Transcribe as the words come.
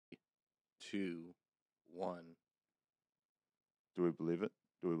2, 1. Do we believe it?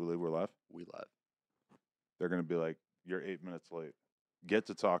 Do we believe we're live? We live. They're going to be like, you're 8 minutes late. Get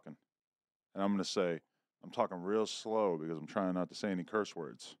to talking. And I'm going to say, I'm talking real slow because I'm trying not to say any curse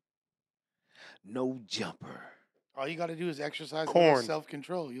words. No jumper. All you got to do is exercise Corn.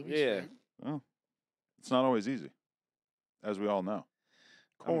 self-control. You'll be Yeah. straight. Well, it's not always easy, as we all know.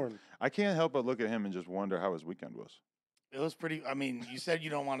 Corn. I can't help but look at him and just wonder how his weekend was. It was pretty. I mean, you said you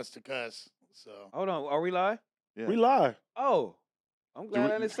don't want us to cuss, so Hold on. Are we live? Yeah. We live. Oh. I'm glad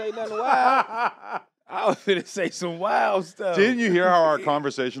we- I didn't say nothing wild. I was finna say some wild stuff. Didn't you hear how our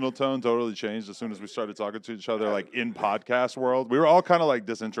conversational tone totally changed as soon as we started talking to each other, like in podcast world? We were all kind of like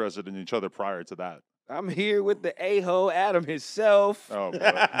disinterested in each other prior to that. I'm here with the a-hole Adam himself. Oh, boy.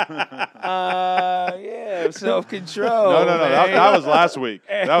 Yeah, self-control. No. man. That was last week.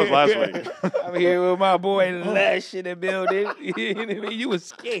 That was last week. I'm here with my boy Lesh in the building. You know what I mean? You was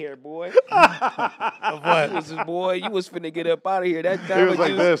scared, boy. of what? You was finna get up out of here. That He Jamba was like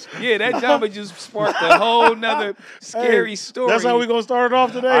Juice. this. Yeah, that Jamba Juice sparked a whole nother scary story. That's how we gonna start it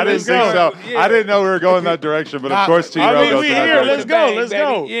off today. I didn't Let's think go. so. Yeah. I didn't know we were going that direction, but of course T-Rail I mean, goes we in that here. direction. Let's go. Let's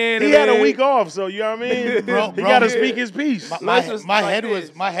Bang, go. baby. Yeah, He had a man. week off, so you know what I mean. Bro, He got to yeah. speak his piece. My was my like head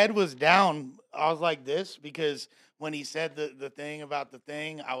this. my head was down. I was like this because when he said the thing about the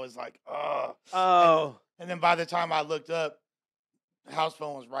thing, I was like, oh. Oh. And then by the time I looked up, house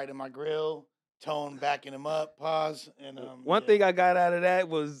phone was right in my grill, tone backing him up, pause, and One yeah. thing I got out of that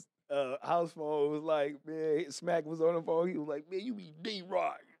was house phone was like, man, Smack was on the phone. He was like, man, you be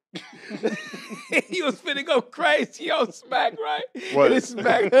D-Rock. He was finna go crazy on Smack, right? What? And then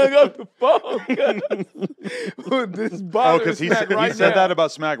Smack hung up the phone. This Oh, bothering because he Smack said, right he said now. that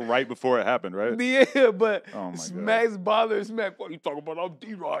about Smack right before it happened, right? Yeah, but Oh, my God. Smack's bothering Smack. What you talking about? I'm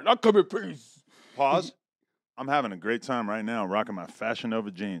D-Rock. I come in peace. Pause. I'm having a great time right now rocking my Fashion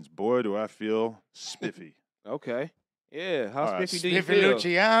Nova jeans. Boy, do I feel spiffy. Okay. Yeah, how All right, spiffy do you Spiffy feel?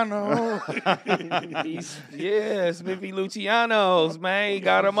 Luciano. Yeah, Spiffy Luciano's, man. He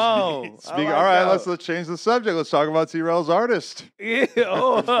got them all. Speaking, all right, let's change the subject. Let's talk about T-Rail's artist. Yeah,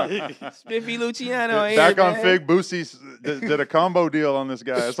 Spiffy Luciano. ain't Back here, on man. Fig, Boosie did a combo deal on this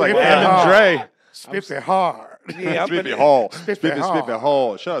guy. It's like Spiffy him and hard. Dre. Spiffy hard. Yeah, I'm Spiffy finna- Hall. Spiffy Spiffy Hall.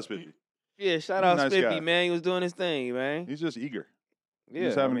 Hall. Shut up, Spiffy. Yeah, shout out Nice Spiffy, guy. man. He was doing his thing, man. He's just eager. Yeah,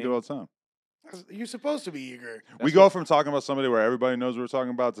 He's having I a good old time. You're supposed to be eager. We go from talking about somebody where everybody knows what we're talking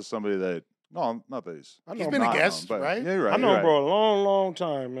about to somebody that, no, not that he's. I know He's him, been a not guest, known, but- right? Yeah, you're right. I know you're him, right. bro, a long, long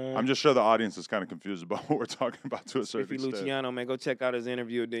time, man. I'm just sure the audience is kind of confused about what we're talking about to a certain Spiffy extent. Luciano, man. Go check out his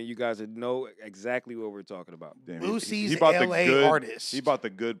interview, then you guys would know exactly what we're talking about. Damn, Boosie's bought the LA good, artist. He bought the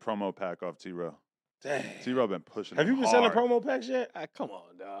good promo pack off T-Rail. Dang. T-Rail been pushing Have him you been selling hard. promo packs yet? Come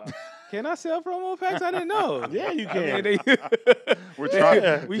on, dog. Can I sell promo packs? I didn't know. Yeah, you I mean, can. We're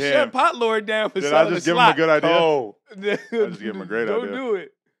trying. we Damn. shut Pot Lord down for Did I selling just the give him a slot. good idea? Oh, I just gave him a great Don't idea. do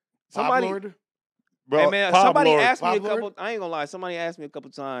it. Pop Somebody, Lord? Bro, hey man, Pop somebody Lord. asked me a Pop Lord? couple. I ain't gonna lie. Somebody asked me a couple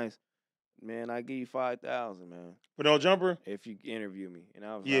times. Man, I give you 5,000, man, but no jumper. if you interview me. And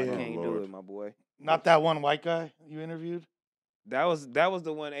I was Yeah. like, I Oh, can't do Lord. it, my boy. Not that one white guy you interviewed? That was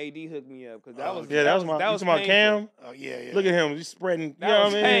the one AD hooked me up because that Oh, was Yeah, that was my. that You was talking about painful. Cam? Oh, yeah. Look at him. He's spreading. You That know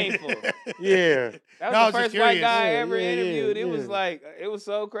was what I mean? painful. Yeah. That No, I was was the just first white curious. guy I Yeah, ever yeah, interviewed. It was yeah. like it was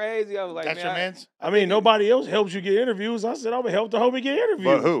so crazy. I was like, That's man, your man's? I mean, nobody else helps you get interviews. I said, I'm gonna help the homie get interviews.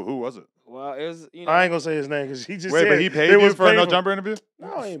 but who? Who was it? well, it was you know. I ain't gonna say his name because he just Wait, said but he paid it you was for a no painful. jumper interview?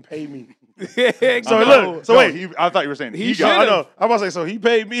 No, he ain't paid me. so look, so wait. I thought you were saying He he should got. I know. I'm about to say, so he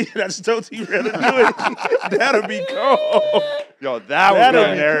paid me, and I just told T-Rail to do it. That'll be cold. Yo, that was That'll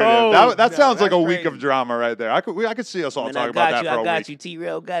a be narrative. cold. That No, sounds like that's a week crazy. of drama right there. I could see us all Man, talking I about got that you. for I a got week. you.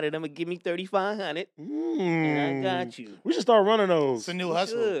 T-Rail got it. I'm gonna give me 3,500. And I got you. We should start running those. It's a new You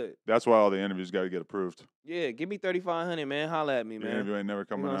hustle. should. That's why all the interviews got to get approved. Yeah, give me 3,500, man. Holla at me, The man. interview ain't never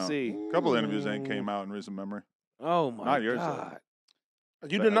coming gonna out. see. A couple of interviews ain't came out in recent memory. Oh my Not yours, though. God.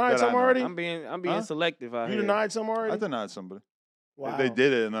 You That- denied that I some know. already? I'm being Huh? selective out You here. denied some already? I denied somebody. Wow. They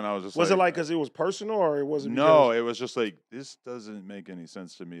did it, and then I was just Was like, it like because it was personal or it wasn't? no, because- it was just like, this doesn't make any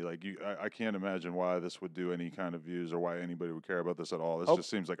sense to me. Like, I can't imagine why this would do any kind of views or why anybody would care about this at all. This Oh. just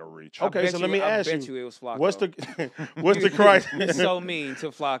seems like a reach. I Okay, bet so let me I ask bet you, you it was Flacco. What's the what's the criteria? He's so mean to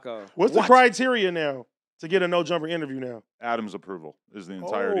Flacco. What's the What? criteria now to get a no jumper interview now? Adam's approval is the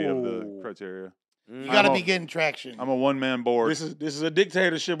entirety of the Oh. criteria. Mm. You got to I'm be a- getting traction. I'm a one-man board. This is a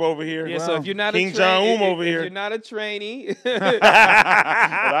dictatorship over here. Yeah, so if you're not King a Jong-un over if here. you're not a trainee, Well,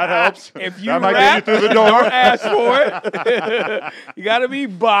 that helps. if you That might get you rap, through the door. don't ask for it. You gotta be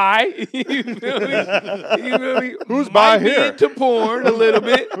bi. You feel me? You feel me? Who's Might bi be here? into porn a little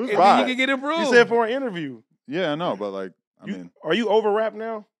bit, Who's and bi? then you can get approved. You said for an interview. Yeah, I know, but like, I You- mean, Are you over rap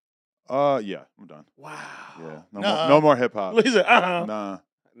now? Yeah, I'm done. Wow. Yeah, Nuh-uh. no more hip hop. He said, Nah.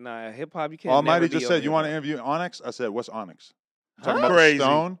 Nah, hip hop you can't. Almighty never be just said, over "You want to hip-hop. interview Onyx?" I said, "What's Onyx?" You Huh? talking about Crazy. the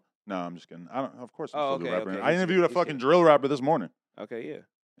Stone? No, I'm just kidding. I don't. Of course, I'm Oh, still the okay, rapper. okay. I He's interviewed a good, he's fucking good. drill rapper this morning, Okay, yeah.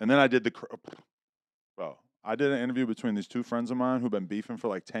 and then I did bro. I did an interview between these two friends of mine who've been beefing for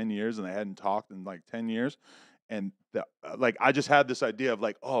like 10 years, and they hadn't talked in like 10 years, and like I just had this idea of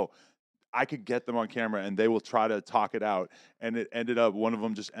like, oh, I could get them on camera and they will try to talk it out. And it ended up, one of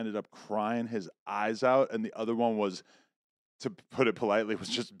them just ended up crying his eyes out. And the other one was, to put it politely, was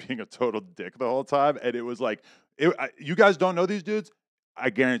just being a total dick the whole time. And it was like, you guys don't know these dudes. I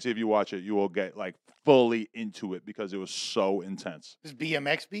guarantee if you watch it, you will get like fully into it because it was so intense. This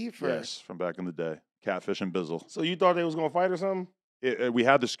BMX beef? Or? Yes, from back in the day. Catfish and Bizzle. so you thought they was gonna fight or something? We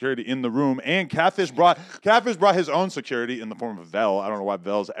had the security in the room, and Catfish brought his own security in the form of Vel. I don't know why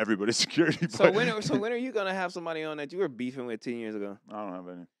Vel's everybody's security. But So when are you gonna have somebody on that you were beefing with 10 years ago? I don't have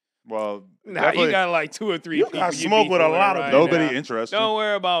any. Well, Nah, definitely you got like 2 or 3 You people. got you smoke beefing with a lot of right nobody now. interested. Don't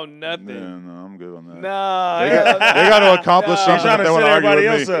worry about nothing. Yeah, no, I'm good on that. Nah, They got to accomplish nah. something. He's trying to if they want set to argue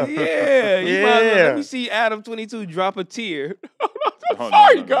everybody with else me. up. Yeah, you might as well- Yeah. let me see Adam 22 drop a tear. Oh, no,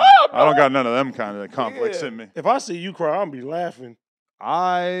 Sorry, no, no. God. I don't got none of them kind of conflicts Yeah. in me. If I see you cry, I'm be laughing.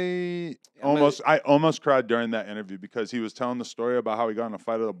 I almost cried during that interview because he was telling the story about how he got in a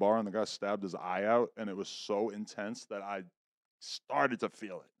fight at a bar and the guy stabbed his eye out, and it was so intense that I started to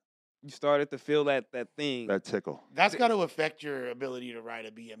feel it. You started to feel that thing. That tickle. That's got to affect your ability to ride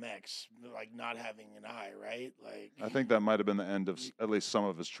a BMX, like not having an eye, right? Like I think that might have been the end of at least some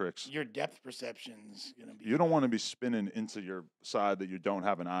of his tricks. your depth perception's gonna be. You don't want to be spinning into your side that you don't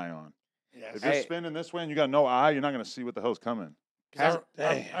have an eye on. Yeah, If you're Hey. spinning this way and you got no eye, you're not going to see what the hell's coming. I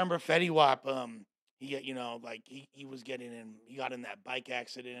Damn. remember Fetty Wap. He like he was getting in. He got in that bike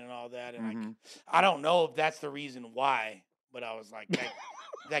accident and all that. And Mhm. I don't know if that's the reason why, but I was like,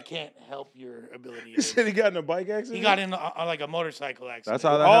 that can't help your ability. You said he got in a bike accident? He got in like a motorcycle accident. That's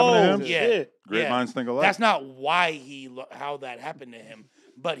how that happened to him? Yeah. shit. Great Yeah. minds think alike. That's not why how that happened to him,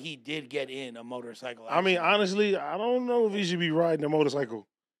 but he did get in a motorcycle I mean, accident. honestly, I don't know if he should be riding a motorcycle.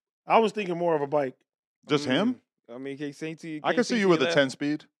 I was thinking more of a bike. Just him? I mean, can you say to you? I can see you with a 10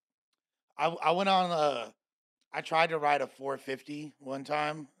 speed. I went on I tried to ride a 450 one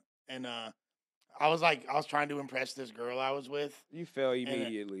time, and I was trying to impress this girl I was with. You fell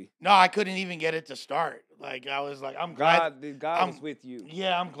immediately. No, I couldn't even get it to start. Like I was like, I'm glad. God was I'm- with you.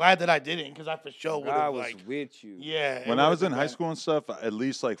 Yeah, I'm glad that I didn't, because I for sure would God have was like. with you. Yeah. it When I would've was in been high bad. school and stuff, at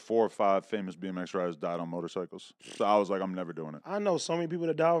least like 4 or 5 famous BMX riders died on motorcycles. So I was like, I'm never doing it. I know so many people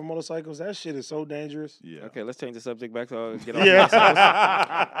that die on motorcycles. That shit is so dangerous. Yeah. Okay, let's change the subject back to get on.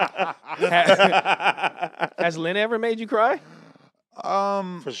 motorcycles. Yeah. Has Lynn ever made you cry?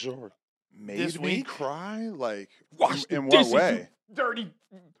 For sure. Made This me week? cry? Like, Wash the in what dishes, you way? dirty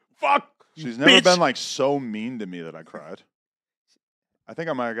fuck. She's never bitch. been like so mean to me that I cried. I think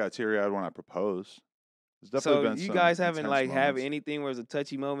I might have got teary-eyed when I proposed. There's definitely So been you some guys haven't intense like have moments. anything where it was a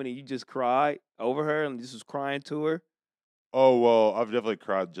touchy moment and you just cried over her and just was crying to her? Oh, well, I've definitely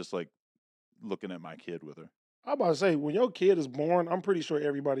cried just like looking at my kid with her. I'm about to say, when your kid is born, I'm pretty sure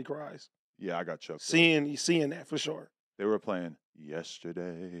everybody cries. Yeah, I got choked up. Seeing that for sure. They were playing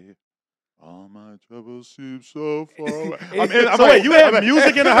Yesterday. All my troubles seem so far away. So wait, you had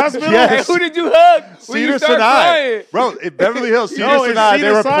music in the hospital? Yes. Hey, who did you hug? When Cedar you start Sinai. crying? Bro, in Beverly Hills, Cedar No, it's Sinai, they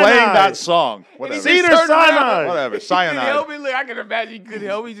Cedar were playing Sinai. that song. And he Whatever. just Cedar turned around. Sinai. Whatever. He couldn't Cyanide. help me. Look, I can imagine he couldn't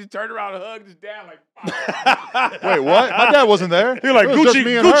help me. Just turn around and hug just down like. Wait, what? My dad wasn't there. You're like, It was just Gucci,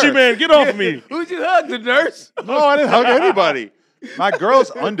 me and Gucci her. man, get off me. Who'd you hug? The nurse? No, I didn't hug anybody. My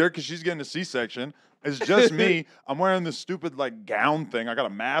girl's under because she's getting a C-section. It's just me. I'm wearing this stupid like gown thing. I got a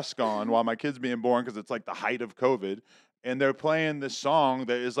mask on while my kid's being born because it's like the height of COVID. And they're playing this song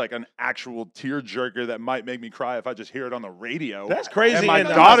that is like an actual tearjerker that might make me cry if I just hear it on the radio. That's crazy. And my in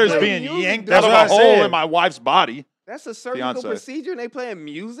the daughter's hospital. being yanked That's out of what a I hole said. in my wife's body. That's a surgical Beyonce. procedure and they playing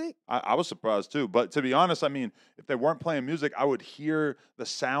music? I was surprised too. But to be honest, I mean, if they weren't playing music, I would hear the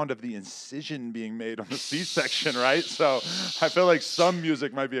sound of the incision being made on the C-section, right? So I feel like some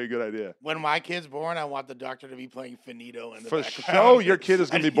music might be a good idea. When my kid's born, I want the doctor to be playing Finito in the For background. sure, your kid is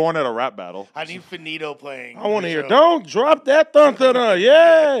going I to be need- born at a rap battle. I need Finito playing. I want to for hear, sure. don't drop that thun.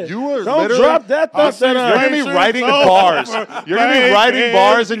 Yeah. You were Don't literally- drop that You're thun. going to be writing bars. You're going to be writing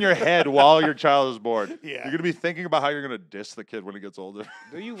bars in your head while your child is born. Yeah. You're going to be thinking about how you're going to diss the kid when he gets older.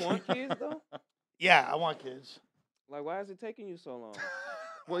 Do you want kids though? Yeah, I want kids. Like, why is it taking you so long?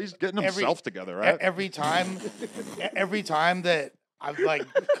 Well, he's getting Every- himself together, E- right? Every time that I've like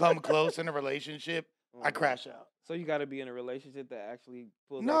come close in a relationship, I crash out. So you got to be in a relationship that actually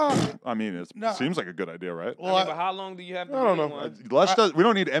pulls No, out. I mean, it No. seems like a good idea, right? well, But how long do you have to I don't be in know. one? Lush does. We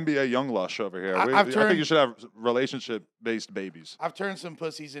don't need NBA young Lush over here. I've I turned- think you should have relationship-based babies. I've turned some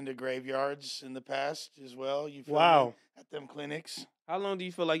pussies into graveyards in the past as well. You feel me? Wow. At them clinics. How long do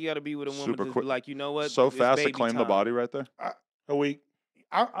you feel like you got to be with a woman Super to quick. be like, you know what? So it's fast to baby claim the time. body right there. A week.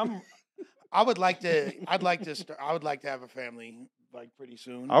 I would like to. I'd like to. I would like to have a family like pretty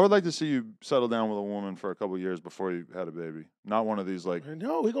soon. I would like to see you settle down with a woman for a couple years before you had a baby. Not one of these like.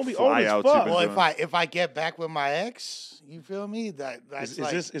 No, we're gonna be old as Flyouts you've fuck. been Well, doing. if I get back with my ex, you feel me? That's Is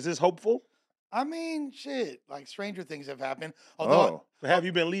like. this hopeful? I mean, shit. Like stranger things have happened. Although Oh, Have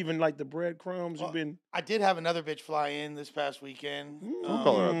you been leaving like the breadcrumbs? Well, You've been. I did have another bitch fly in this past weekend. don't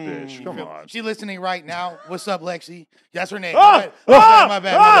call her a Mm. bitch. You Come feel- on. She listening right now. What's up, Lexi? That's her name. Ah! My Ah! bad. My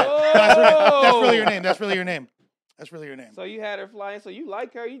bad. My bad. Ah! That's, her name. That's really your name. That's really your name. That's really your name. So you had her flying. So you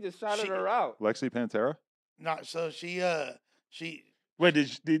like her? You just shouted She- her out. Lexi Pantera. No, so she Wait,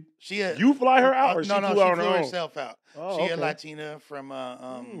 did she you fly her out, or no, she no, flew she out on flew her own? herself out. Oh, She okay. a Latina from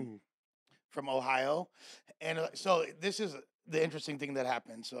Ohio, and so this is the interesting thing that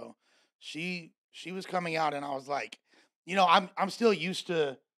happened. So she was coming out, and I was like, you know, I'm still used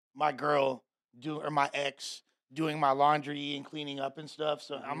to my girl or my ex doing my laundry and cleaning up and stuff.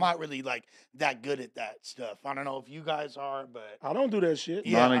 So I'm not really like that good at that stuff. I don't know if you guys are, but I don't do that shit.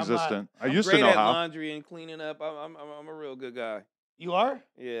 Yeah, I'm not- Non-existent. I I'm used to great know at how. laundry and cleaning up. I'm a real good guy. you are.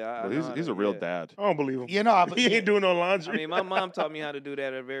 Yeah, But I know how he's to- a real yeah. dad. I don't believe him. You know, but He ain't doing no I laundry. mean, my mom taught me how to do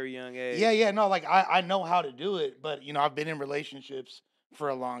that at a very young age. yeah, no, like I know how to do it, but you know, I've been in relationships for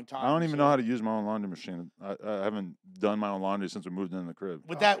a long time. I don't even so- know how to use my own laundry machine. I haven't done my own laundry since we moved in the crib.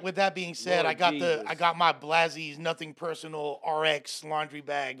 With that being said, Lord I Jesus. got my Blazzy's Nothing Personal RX laundry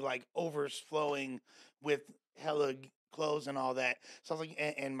bag like overflowing with hella clothes and all that. So I was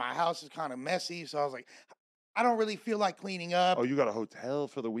like, and my house is kind of messy. So I was like, I don't really feel like cleaning up. Oh, you got a hotel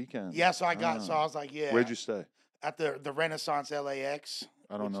for the weekend? Yeah, so I got. So I Ah. was like, yeah. Where'd you stay? At the Renaissance LAX.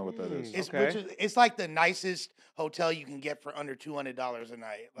 I don't know what that is. It's Okay. it's like the nicest hotel you can get for under $200 a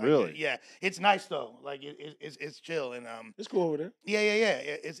night. Like, Really? Yeah, it's nice though. Like it's chill and It's cool over there. Yeah.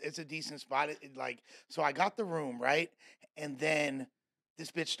 It's a decent spot. Like so, I got the room right, and then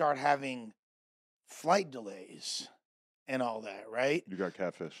this bitch started having flight delays and all that. Right? You got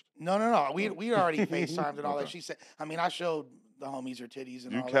catfished. No. We already FaceTimed and all that. Okay. She said. I mean, I showed the homies her titties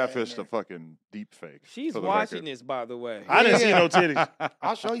and You all that. and catfished her- a fucking deep fake. She's for the watching record. this, by the way. I didn't see Yeah. no titties.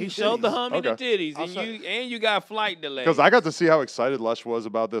 I'll show you. He showed the titties. homie the Okay. titties, I'll and show- you got flight delay. Because I got to see how excited Lush was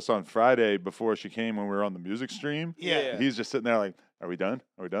about this on Friday before she came when we were on the music stream. Yeah. He's just sitting there like, "Are we done?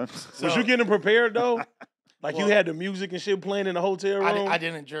 Are we done?" So- Was you getting prepared though? Like you Well- had the music and shit playing in the hotel room? I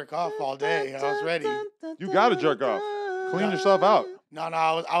didn't jerk off all day. I was ready. You got to jerk off. Clean yourself out. No,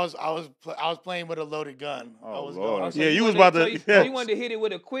 I was playing with a loaded gun. I Oh, was Lord. Oh, so Yeah, you was wanted- about so to- you- yeah. so you wanted to hit it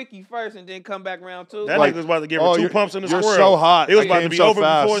with a quickie first and then come back round two. That Like, nigga was about to give her oh, 2 you're- pumps in the You're squirrel. so hot. It was I about to came be so over before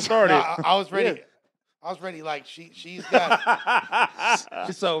it fast. No, started. I was ready. I was ready. Like she's got.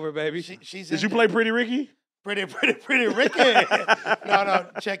 It's over, baby. She's. Did you into- play Pretty Ricky? pretty Ricky? No.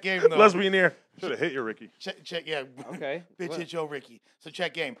 Check game though. Let's be in there. Should have hit you, Ricky. Check. Yeah. Okay. Bitch What? hit yo Ricky. So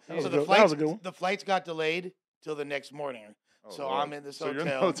check game. was So a the good- that was flights a good one. the flights got delayed till the next morning. So Lord. I'm in this So you're in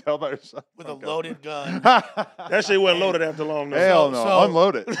the hotel hotel by yourself with a Okay. loaded gun. That shit wasn't loaded after long. though. Hell no. So-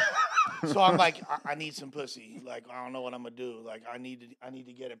 Unload it. So I'm like, I need some pussy. Like I don't know what I'm gonna do. Like I need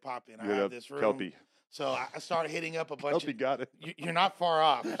to get it popping. I Get have up, this room. Kelpie. So I started hitting up a bunch Kelpie of. got it. You're not far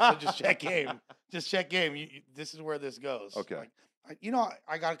off. So just check game. Just check game. This is where this goes. Okay. Like,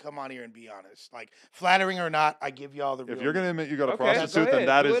 I gotta come on here and be honest. Like flattering or not, I give y'all the. If real you're gonna news. admit you got a Okay, prostitute, go then ahead,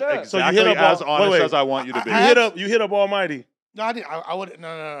 that do is it up. So you exactly hit up as all- honest wait. as I want you to be. You hit up Almighty. No, I didn't. I would no.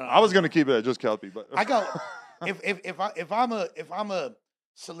 I was gonna keep it at just Kelpie, but I go. If I'm a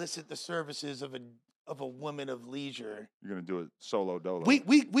solicit the services of a woman of leisure. you're gonna do it solo dolo.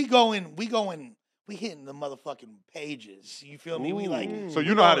 We hitting the motherfucking pages. You feel me? We like. Ooh. so you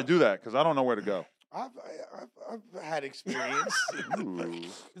we know how to going- do that because I don't know where to go. I've had experience. Ooh.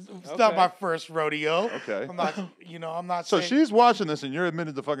 It's Okay. not my first rodeo. Okay. I'm not. I'm not. So saying, she's watching this, and you're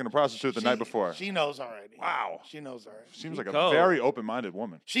admitted to fucking a prostitute the night she- before. She knows already. Wow. She knows already. Seems like a cold. very open-minded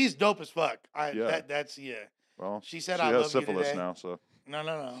woman. She's dope as fuck. Yeah. That's. Well, She said she I has love you syphilis today. now, so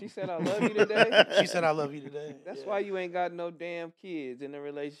No. She said, "I love you today." She said I love you today. That's Yeah. why you ain't got no damn kids in a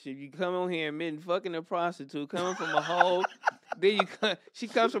relationship. You come on here admitting fucking a prostitute, coming from a whole. Then she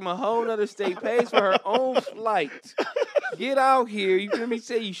comes from a whole other state, pays for her own flight. Get out here. You feel me?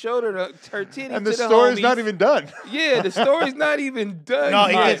 Say you showed her her titties and to the the story's homies. not even done. Yeah, the story's not even done. No,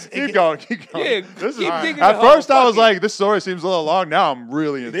 it yet. gets- Keep going. Keep going. Yeah, This is, keep Alright. digging at the hole, first, I was fuck it. like, this story seems a little long. Now I'm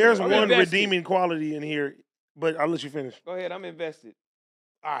really into There's it. I'm one invested. redeeming quality in here, But I'll let you finish. Go ahead, I'm invested.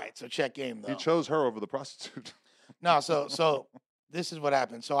 All right, so check game though. He chose her over the prostitute. No, so this is what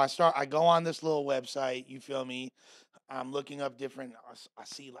happened. So I go on this little website. You feel me? I'm looking up different. I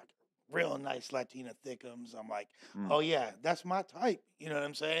see like real nice Latina thickums. I'm like, oh yeah, that's my type. You know what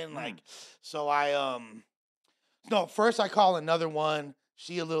I'm saying? Like, so no, first I call another one.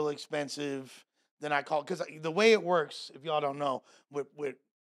 She a little expensive. Then I call because the way it works, if y'all don't know, with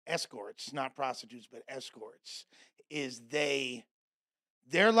escorts, not prostitutes, but escorts, is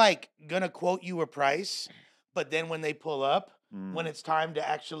they're like gonna quote you a price, but then when they pull up, when it's time to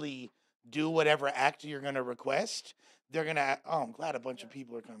actually do whatever act you're gonna request, they're gonna. Oh, I'm glad a bunch of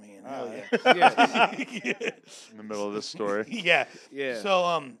people are coming in. Hell yeah. In the middle of this story. Yeah. Yeah.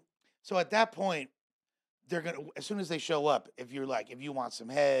 So at that point, they're gonna as soon as they show up, if you want some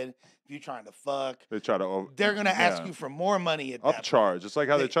head, if you're trying to fuck, They try to. they're gonna ask you for more money at that point. Upcharge. It's like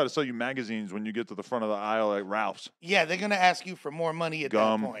how they They- try to sell you magazines when you get to the front of the aisle at Ralph's. Yeah, they're gonna ask you for more money at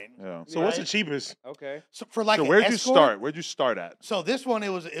Gum. that point. Yeah. So what's the Right? cheapest? Okay. So for like So an where'd you escort- start? Where'd you start at? So this one, it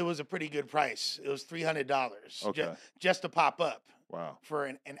was a pretty good price. It was $300 Okay. just to pop up Wow. for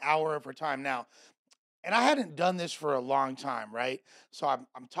an hour of her time. Now, and I hadn't done this for a long time, right? So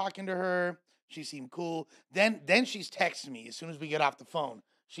I'm talking to her. She seemed cool. Then she's texting me as soon as we get off the phone.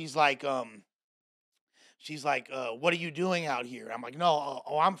 She's like, what are you doing out here? I'm like, no,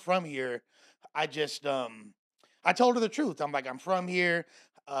 I'm from here. I just I told her the truth. I'm like, I'm from here.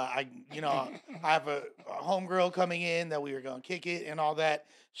 I have a homegirl coming in that we were gonna kick it and all that.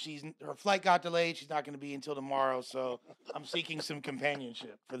 Her flight got delayed. She's not gonna be until tomorrow. So I'm seeking some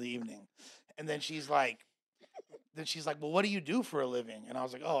companionship for the evening. And then she's like, well, what do you do for a living? And I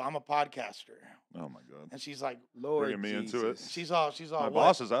was like, oh, I'm a podcaster. Oh my God. And she's like, Lord Bringing me into it. Jesus. she's all My what?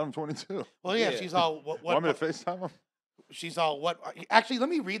 boss is Adam 22. Well, yeah, Yeah. she's all what? Want me to FaceTime him? She's all what? Actually, let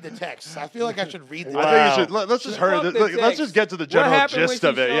me read the text. I feel like I should read the Wow. I think you should. Let's just Fuck hurry. the Let's text. just get to the What general happened when gist she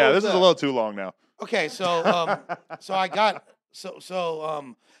of it. Yeah, shows this is a up? little too long now. Okay, so I got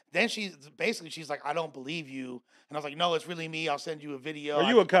then she's like, I don't believe you, and I was like, no, it's really me. I'll send you a video. Are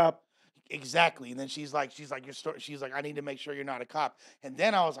you a cop? Exactly. And then she's like, your story. She's like, I need to make sure you're not a cop. And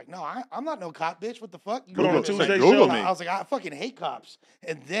then I was like, no, I'm not no cop, bitch. What the fuck? You Put on know a what I'm Tuesday saying? Google show. me. I was like, I fucking hate cops.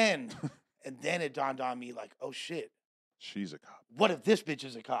 And then it dawned on me like, oh shit, She's a cop. what if this bitch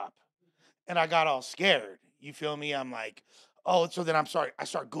is a cop? And I got all scared. You feel me? I'm like, oh, so then I start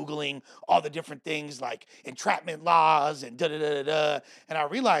Googling all the different things like entrapment laws and da-da-da-da-da. And I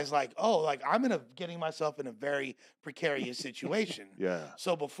realized like, oh, like I'm getting myself in a very precarious situation. Yeah.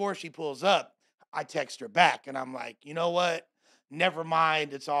 So before she pulls up, I text her back and I'm like, you know what? Never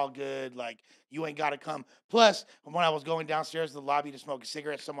mind. It's all good. Like, you ain't got to come. Plus, when I was going downstairs to the lobby to smoke a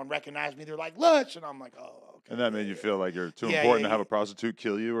cigarette, someone recognized me. They're like, Lutch. And I'm like, oh, okay. And that made you feel like you're too Yeah, important yeah, to have yeah. a prostitute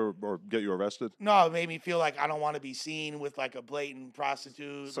kill you or get you arrested? No, it made me feel like I don't want to be seen with like a blatant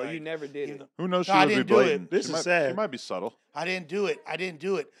prostitute. So like, you never did you it. know- Who knows? She No, I would be didn't do it. blatant. This She is might- sad. She might be subtle. I didn't do it.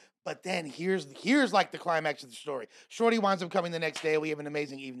 But then here's like the climax of the story. Shorty winds up coming the next day. We have an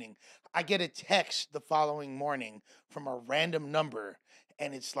amazing evening. I get a text the following morning from a random number,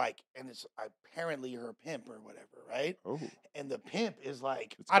 and it's apparently her pimp or whatever, right? Oh, And the pimp is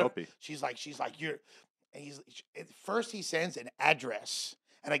like, it's I don't. dopey. She's like, you're. And at first he sends an address,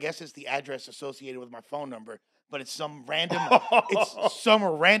 and I guess it's the address associated with my phone number, but it's some random. It's some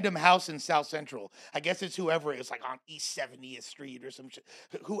random house in South Central. I guess it's whoever it's like on East 70th Street or some shit.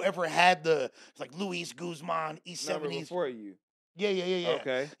 Whoever had it's like Luis Guzman, East Number 70th. before you. Yeah.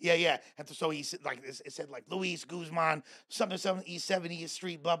 Okay. Yeah. And so he said like it said like Luis Guzman, something East 70th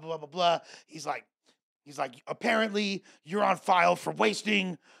Street, blah blah blah blah blah. He's like, apparently you're on file for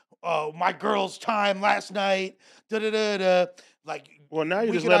wasting my girl's time last night. Da da da da. Like, Well, now you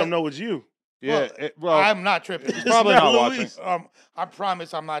we just could let ei- them know it's you. Yeah. Well, I'm not tripping. He's probably not not watching. Luis. I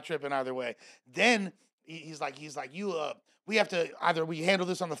promise I'm not tripping either way. Then he's like, you we have to either we handle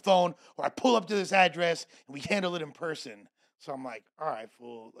this on the phone or I pull up to this address and we handle it in person. So I'm like, all right,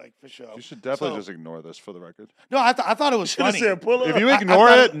 fool, like for sure. You should definitely So- just ignore this for the record. No, I thought it was Should have funny. said pull up. If you I ignore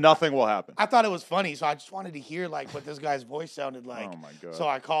thought it, it- nothing will happen. I thought it was funny, so I just wanted to hear like what this guy's voice sounded like. Oh my God. So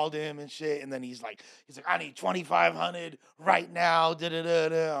I called him and shit, and then he's like, I need 2,500 right now. Da da da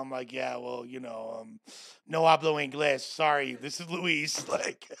da. I'm like, yeah, well, no hablo inglés. Sorry, this is Luis.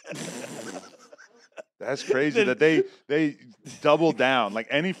 Like, That's crazy that they double down. Like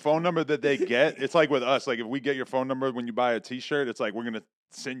any phone number that they get, it's like with us. Like if we get your phone number when you buy a T-shirt, it's like we're gonna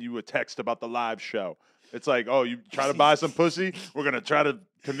send you a text about the live show. It's like, oh, you try to buy some pussy, we're gonna try to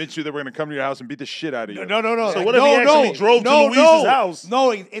convince you that we're gonna come to your house and beat the shit out of you. no. So like, what if he actually drove to Luis's house?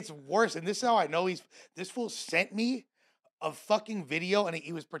 No, it's worse. And this is how I know this fool sent me a fucking video, and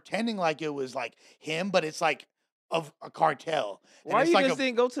he was pretending like it was like him, but it's like of a cartel. And Why it's you like just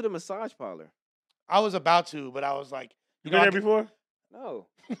didn't go to the massage parlor? I was about to, but I was like, You know, been I there could- before? No.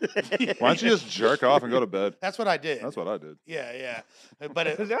 Why don't you just jerk off and go to bed? That's what I did. That's what I did. Yeah. But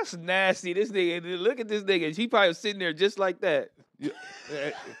it, That's nasty. This nigga, look at this nigga. He probably was sitting there just like that.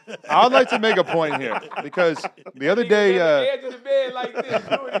 I would like to make a point here because the other day, At the edge of the bed like this,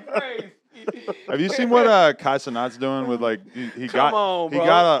 doing it crazy. have you seen what Kai Cenat's doing with like he Come on, he bro.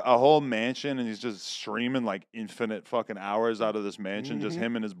 got a whole mansion and he's just streaming like infinite fucking hours out of this mansion, just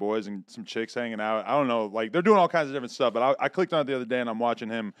him and his boys and some chicks hanging out. I don't know, like they're doing all kinds of different stuff. But I clicked on it the other day and I'm watching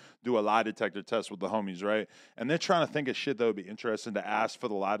him do a lie detector test with the homies, right? And they're trying to think of shit that would be interesting to ask for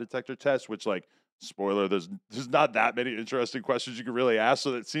the lie detector test, which like. Spoiler, there's not that many interesting questions you could really ask.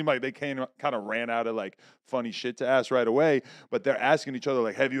 So it seemed like they kind of ran out of like funny shit to ask right away. But they're asking each other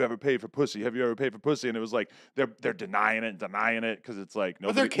like, "Have you ever paid for pussy? Have you ever paid for pussy?" And it was like they're denying it because it's like but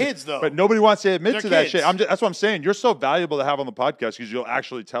nobody. they're kids though. But nobody wants to admit They're to that shit. kids. That's what I'm saying. You're so valuable to have on the podcast because you'll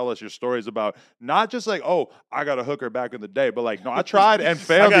actually tell us your stories about not just like, oh, I got a hooker back in the day, but like, no, I tried and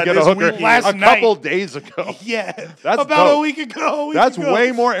failed to got get a this hooker weekend. Last a night. couple days ago. yeah, That's about dope. a week ago. That's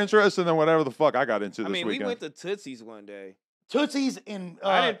way more interesting than whatever the fuck I got into I this mean, weekend. we went to Tootsie's one day. Tootsie's in.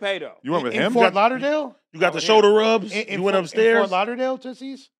 I didn't pay though. You went with in him? Fort Lauderdale. You got the yeah. shoulder rubs? In You went Fort- in upstairs? Fort Lauderdale,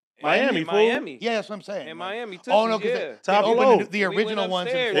 Tootsie's. Miami, in fool. Miami. Yeah, that's what I'm saying. In Like, Miami, Tootsie's, oh no, because yeah. Top they opened low. the We went original ones.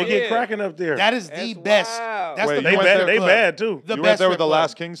 In upstairs, They Fort get yeah. cracking up there. That is That's the best. wild. That's Wait, the you they went best bad. there- They club. bad too. The You best went there with strip the club.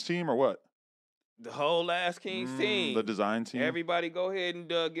 Last Kings team or what? The whole Last Kings team. The design team. Everybody go ahead and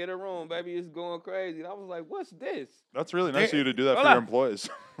get a room, baby. It's going crazy. And I was like, what's this? That's really nice of They- you to do that for Hold your on. employees.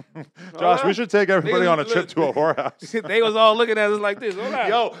 Josh, we on. should take everybody Niggas on a trip look- to a whorehouse. They was all looking at us like this. Hold on.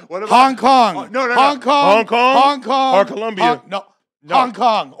 Yo, what about Hong Kong. Oh, no. Hong Kong. Hong Kong? Hong Kong. Or Colombia? No. No. Hong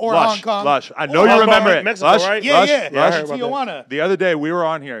Kong or Lush, Hong Kong. Lush. I know Or you Hong Kong, remember it. Mexico, Lush, right? Yeah, Lush, yeah. Yeah, I Lush. heard about Tijuana. The other day we were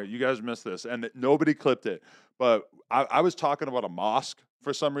on here. You guys missed this, and nobody clipped it. But I was talking about a mosque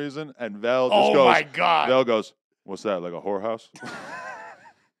for some reason, and Vel just Oh goes. my God. Vel goes, "What's that? Like a whorehouse?"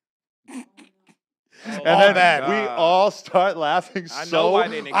 Oh, And All then bad. we all start laughing I know so why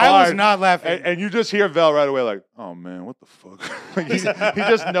they didn't I was hard. not laughing. And you just hear Vel right away, like, "Oh man, what the fuck?" Like, he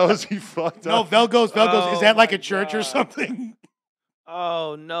just knows he fucked no, up. Vel goes. Is Oh that like my a church or God. something?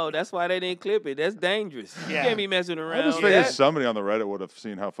 Oh, no. That's why they didn't clip it. That's dangerous. You Yeah. can't be messing I around. just with figured that. somebody on the Reddit would have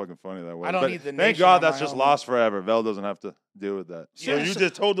seen how fucking funny that was. I don't But need the thank nation God on that's my just helmet. lost forever. Vel doesn't have to deal with that. So Yeah, you so-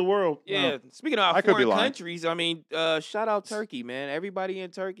 just told the world. Yeah. Speaking of I our could be foreign lying. countries, I mean, shout out Turkey, man. Everybody in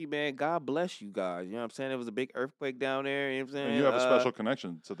Turkey, man. God bless you guys. You know what I'm saying? There was a big earthquake down there. You know what I'm saying? And you have a special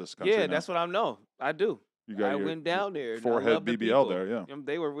connection to this country. Yeah, now. that's what I know. I do. You got I your went down there. and I forehead love the BBL people. there, yeah.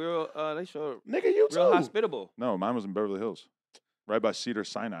 They were real. They showed Nigga, you real too. hospitable. No, mine was in Beverly Hills, right by Cedar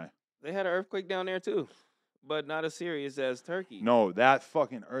Sinai. They had an earthquake down there too, but not as serious as Turkey. No, that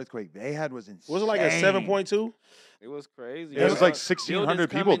fucking earthquake they had was insane. Was it like a 7.2? It was crazy. It was bro. like 1,600 Buildings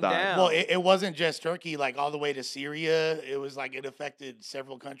people coming died. down. Well, it wasn't just Turkey. Like all the way to Syria, it was like it affected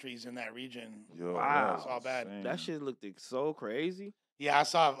several countries in that region. Yo, Wow. that's It's all bad. insane. that shit looked so crazy. Yeah, I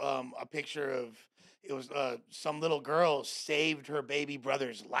saw a picture of it was some little girl saved her baby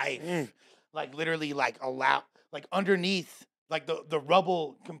brother's life. Mm. Like literally like underneath like the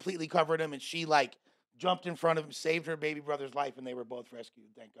rubble completely covered him and she like jumped in front of him, saved her baby brother's life, and they were both rescued,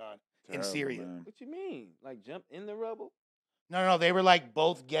 thank God. In Terrible, Syria. man. What you mean? Like jump in the rubble? No, they were like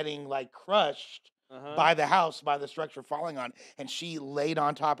both getting like crushed Uh-huh. by the house, by the structure falling on, and she laid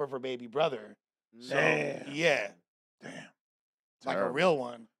on top of her baby brother. So Damn. yeah, Damn. like a Terrible. real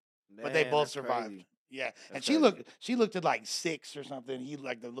one. But they Man, both that's survived. crazy. Yeah, and That's she crazy. looked at like 6 or something. He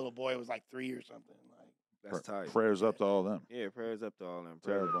like the little boy was like 3 or something. Like That's tight. Prayers up to all them. Yeah, prayers up to all them.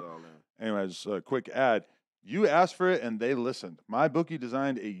 Prayers up Terrible. to all them. Anyways, a quick ad. You asked for it and they listened. MyBookie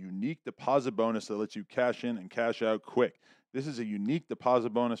designed a unique deposit bonus that lets you cash in and cash out quick. This is a unique deposit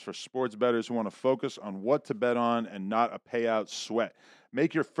bonus for sports bettors who want to focus on what to bet on and not a payout sweat.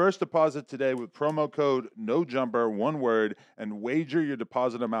 Make your first deposit today with promo code NOJUMPER, one word, and wager your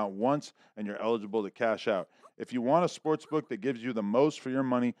deposit amount once, and you're eligible to cash out. If you want a sports book that gives you the most for your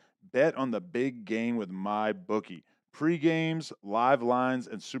money, bet on the big game with MyBookie. Pre-games, live lines,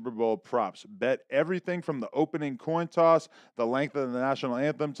 and Super Bowl props. Bet everything from the opening coin toss, the length of the national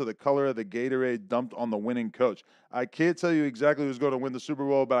anthem, to the color of the Gatorade dumped on the winning coach. I can't tell you exactly who's going to win the Super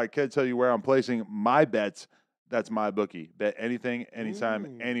Bowl, but I can tell you where I'm placing my bets. That's MyBookie. Bet anything,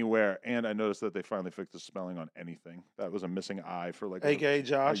 anytime, anywhere. And I noticed that they finally fixed the spelling on anything. That was a missing I for like AKA a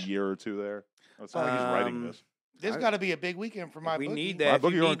Josh. year or two there. It's not like he's writing Um, this. this got to be a big weekend for my We bookie. need that. If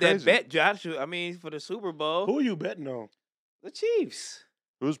bookie you going need that crazy. bet, Josh. I mean, for the Super Bowl, Who are you betting on? the Chiefs.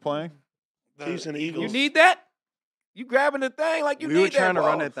 Who's playing? The Chiefs and the You Eagles. need that? You grabbing the thing like you we need were trying that to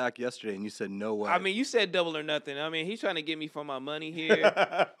run ball. it back yesterday, and you said no way. I mean, you said double or nothing. I mean, he's trying to get me for my money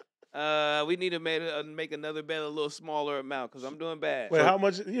here. We need to make another bet a little smaller amount because I'm doing bad. Wait, how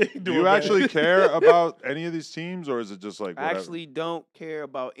much? Yeah, Do you actually care about any of these teams, or is it just like I whatever? actually don't care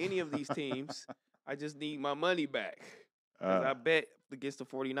about any of these teams. I just need my money back. 'Cause I bet against the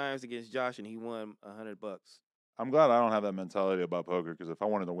 49ers against Josh, and he won $100. I'm glad I don't have that mentality about poker because if I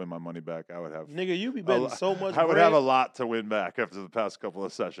wanted to win my money back, I would have. Nigga, you be a betting lo- so much. I would bread. have a lot to win back after the past couple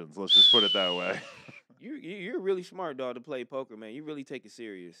of sessions. Let's just put it that way. You're really smart, dog, to play poker, man. You really take it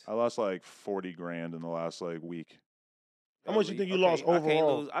serious. I lost like 40 grand in the last like week. How much you think you lost I can't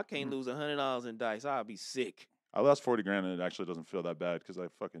overall? lose. I can't lose $100 in dice. I'll be sick. I lost 40 grand and it actually doesn't feel that bad because I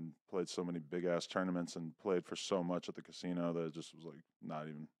fucking played so many big ass tournaments and played for so much at the casino that it just was like not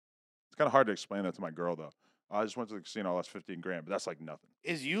even. It's kind of hard to explain that to my girl though. I just went to the casino, I lost 15 grand, but that's like nothing.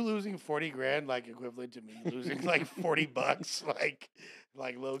 Is you losing 40 grand like equivalent to me losing like $40,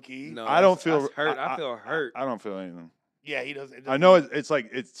 like low key? No, I don't that's feel hurt. I feel hurt. I don't feel anything. Yeah, he doesn't. I know it's like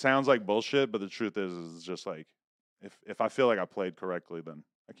it sounds like bullshit, but the truth is it's just like if I feel like I played correctly, then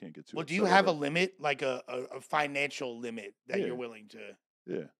I can't get too. Well, do you upset have a over it. limit, like a financial limit that Yeah. you're willing to?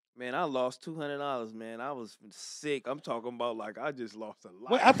 Yeah. Man, I lost $200, man. I was sick. I'm talking about like I just lost a lot.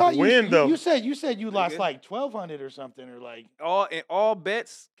 Wait, I thought Win, though. you said you lost Nigga. like 1,200 or something, or like. all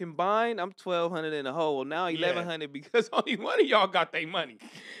bets combined, I'm 1,200 in the hole. Well, now Yeah. 1,100 because only one of y'all got their money.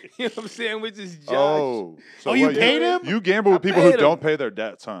 You know what I'm saying? Which is Josh. Oh, Oh, you what, paid him? You gamble with I people who paid don't him. pay their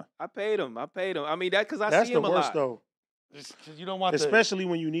debts, huh? I paid him. I mean that because I That's see the him a worst lot. though, Just 'cause you don't want especially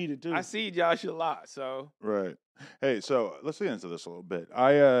when you need it too. I see Josh a lot, so Right. Hey, so let's get into this a little bit.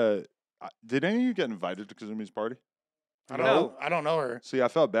 Did any of you get invited to Kazumi's party? I don't No. know. I don't know her. See, I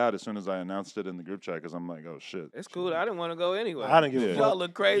felt bad as soon as I announced it in the group chat because I'm like, oh shit. it's cool. I didn't want to go anyway. I didn't give Yeah. a Y'all fuck.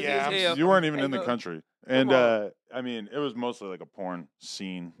 look crazy Yeah, as hell. You weren't even Hey, in the look, country, and on. I mean, it was mostly like a porn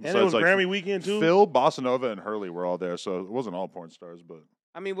scene. And so it it's was like Grammy weekend too. Phil, Bossa Nova, and Hurley were all there, so it wasn't all porn stars, but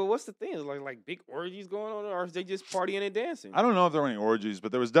I mean, but what's the thing? Is like big orgies going on, or is they just partying and dancing? I don't know if there were any orgies,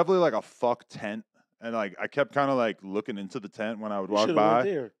 but there was definitely like a fuck tent, and like I kept kind of like looking into the tent when I would You walk shoulda went by,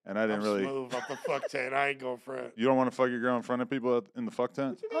 there. and I didn't I'm really. smooth off the fuck tent. I ain't going for it. You don't want to fuck your girl in front of people in the fuck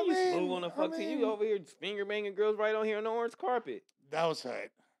tent? What you mean you smooth mean- on the I fuck team? mean- You over here finger banging girls right on here on the orange carpet. That was tight.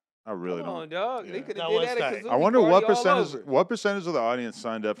 I really Come don't. on, dog. Yeah. They could That have did was that tight. at Kazooie I wonder what party all over. percentage of the audience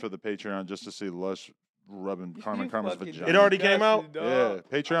signed up for the Patreon just to see Lush rubbing Carmen You Karma's fucking vagina. It already came out? disgusting, Yeah,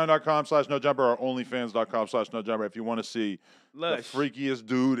 dog. patreon.com/nojumper or onlyfans.com/nojumper if you want to see Lush. the freakiest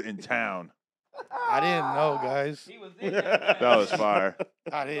dude in town. I didn't know, guys. He was in there. That was fire.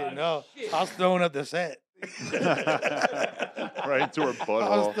 I didn't know. I was throwing up the set. Right into her I was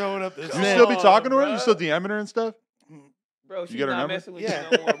butthole. throwing up the You set. still be on, talking to her? You bruh. still DMing her and stuff? Bro, she's get her not number? messing with Yeah.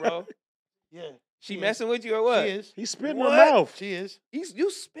 you no more, bro. Yeah. She She is. messing with you or what? She is. He spit in What? her mouth. She is. You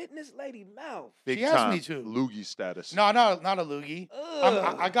spit in this lady mouth. Big She asked time me to. loogie status. No, not a loogie.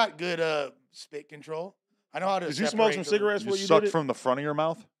 Ugh. I got good spit control. I know how to. Did you smoke some separate the- cigarettes You before you sucked did it? from the front of your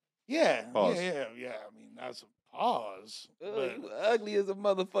mouth? Yeah. Pause. Yeah. I mean, that's a pause. Ugh, but- you ugly as a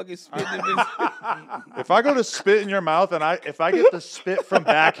motherfucking spit in this. If I go to spit in your mouth and if I get the spit from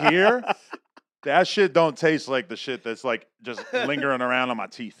back here, that shit don't taste like the shit that's like just lingering around on my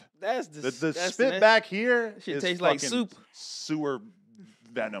teeth. That's The spit back here Shit is tastes like fucking soup. sewer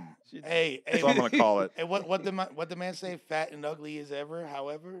venom. Hey, That's what I'm gonna call it. Hey, what the man say? Fat and ugly as ever.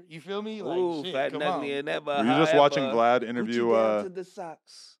 However, you feel me? Like, Ooh, shit, fat come and ugly on. and that. Were you just watching Vlad interview? to the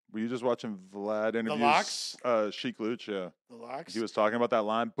socks. Were you just watching Vlad interview Locks? Sheik Luch? Yeah, The locks. he was talking about that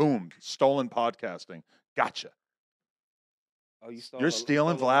line. Boom, stolen podcasting. Gotcha. Oh, you stole You're a-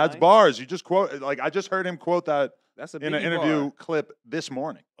 stealing stole a Vlad's line? bars. You just quote like I just heard him quote that That's a in an Biggie interview bar. clip this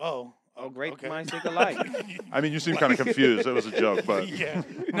morning. Oh. Oh, great okay. minds think alike. I mean, you seem kind of confused. It was a joke, but yeah.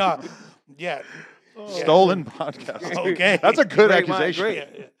 No. Yeah. stolen podcast. Okay. That's a good Great mind- accusation. great. Yeah,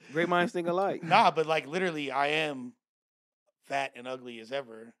 yeah. Great minds think alike. Nah, but like literally, I am fat and ugly as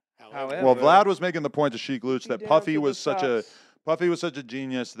ever. However, Well, Vlad was making the point to Sheik Luch that Down Puffy to the was such a socks. Puffy was such a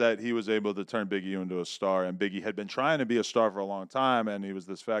genius that he was able to turn Biggie into a star, and Biggie had been trying to be a star for a long time, and he was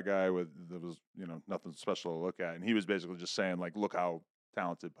this fat guy with there was nothing special to look at, and he was basically just saying like, look how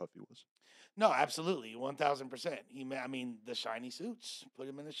talented Puffy was. No, absolutely, 1,000%. I mean, the shiny suits. Put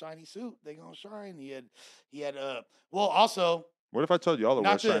him in the shiny suit. They gonna shine. He had. Well, also, What if I told you all the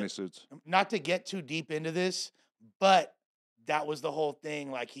wear Not to- shiny suits? not to get too deep into this, but that was the whole thing.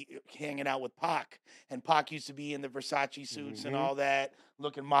 Like he hanging out with Pac, and Pac used to be in the Versace suits and Mhm. all that,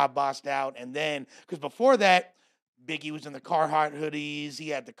 looking mob bossed out. And then, because before that, Biggie was in the Carhartt hoodies. He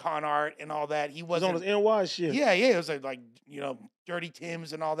had the con art and all that. He He was wasn't. on his NY shit. Yeah, it was like Dirty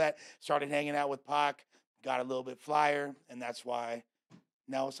Tims and all that. Started hanging out with Pac. got a little bit flyer, and that's why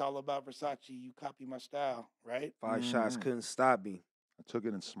now it's all about Versace. You copy my style, right? 5 shots couldn't stop me. I took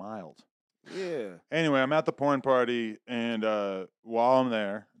it and smiled. Yeah. Anyway, I'm at the porn party, and while I'm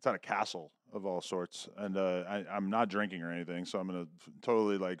there, it's at a castle of all sorts, and I'm not drinking or anything, so I'm in a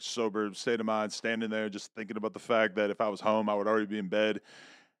totally like sober state of mind, standing there just thinking about the fact that if I was home, I would already be in bed,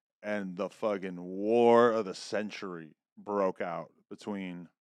 and the fucking war of the century broke out between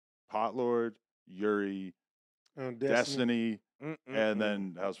Potlord, Yuri, Destiny, and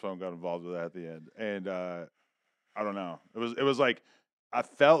then House Phone got involved with that at the end, and I don't know, it was like. I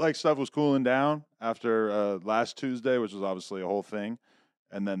felt like stuff was cooling down after last Tuesday, which was obviously a whole thing.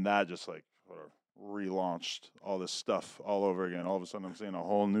 And then that just like sort of relaunched all this stuff all over again. All of a sudden, I'm seeing a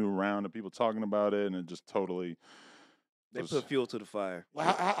whole new round of people talking about it. And it just totally. They put fuel to the fire.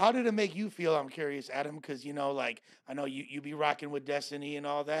 Well, how did it make you feel? I'm curious, Adam, because, you know, like, I know you be rocking with Destiny and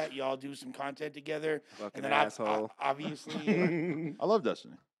all that. Y'all do some content together. Fucking and then asshole. Obviously, I love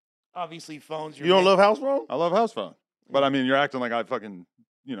Destiny. obviously, phones. You don't love House Phone? I love House Phone. But I mean, you're acting like I fucking,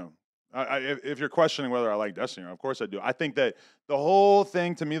 you know. If you're questioning whether I like Destiny, of course I do. I think that the whole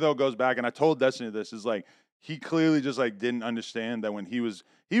thing to me though goes back, and I told Destiny this is like he clearly just like didn't understand that when he was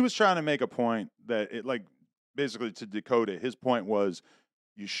trying to make a point that it like basically to decode it. His point was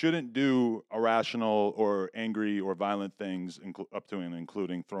you shouldn't do irrational or angry or violent things up to and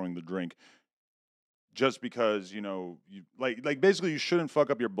including throwing the drink, just because you know you like basically you shouldn't fuck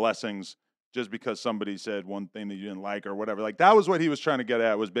up your blessings just because somebody said one thing that you didn't like or whatever. Like, that was what he was trying to get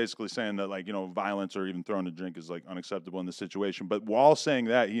at, was basically saying that, like, you know, violence or even throwing a drink is, like, unacceptable in this situation. But while saying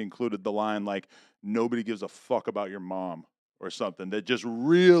that, he included the line, like, nobody gives a fuck about your mom or something that just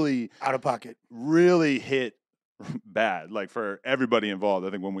really... out of pocket. Really hit bad, like, for everybody involved. I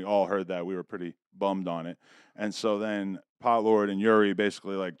think when we all heard that, we were pretty bummed on it. And so then Potlord and Yuri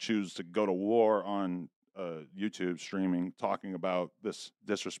basically, like, choose to go to war on... YouTube streaming, talking about this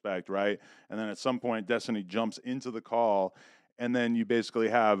disrespect, right? And then at some point, Destiny jumps into the call, and then you basically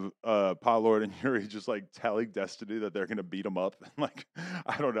have Potlord and Yuri just like telling Destiny that they're gonna beat him up. Like,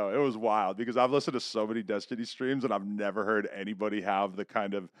 I don't know, it was wild because I've listened to so many Destiny streams and I've never heard anybody have the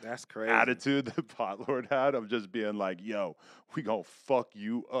kind of That's crazy attitude that Potlord had of just being like, "Yo, we gonna fuck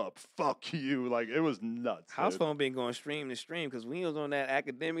you up, fuck you." Like, it was nuts. House dude. Phone been going stream to stream because when he was on that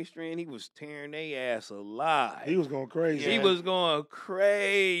academic stream, he was tearing their ass alive. He was going crazy. He was going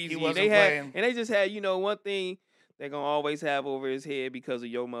crazy. He wasn't they had, playing. and they just had, you know, one thing they're gonna always have over his head because of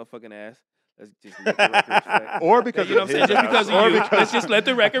your motherfucking ass. Let's just let the record reflect. Or because You know of what I'm saying? his Just ass. because of Or you. because- Let's just let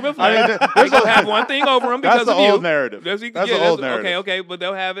the record reflect. I mean, They're gonna have one thing over him because That's the of you. old narrative. That's the old narrative. Okay, but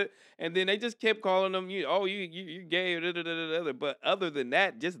they'll have it. And then they just kept calling him, you gay, but other than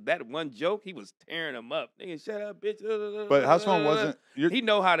that, just that one joke, he was tearing him up. Nigga, shut up, bitch. But House Phone wasn't. He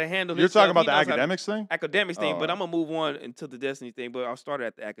know how to handle You're himself. talking about He the knows how to- academics thing? academics thing, but Oh. I'm gonna move on into the Destiny thing. But I'll start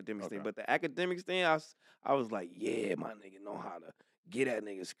at the academics thing. Okay. But the academics thing, I was like, yeah, my nigga know how to get at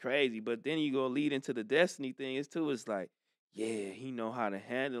niggas crazy. But then you go lead into the Destiny thing. It's like, yeah, he know how to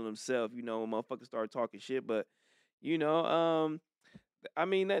handle himself. You know, when motherfuckers start talking shit. But you know, I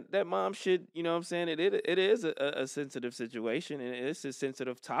mean that mom shit. You know what I'm saying? It is a sensitive situation, and it's a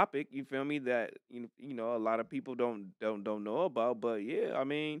sensitive topic. You feel me? That you know a lot of people don't know about. But yeah, I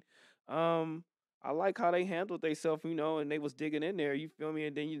mean, I like how they handled themselves, you know, and they was digging in there. You feel me?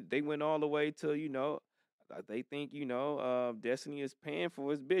 And then they went all the way to, you know, they think, you know, Destiny is paying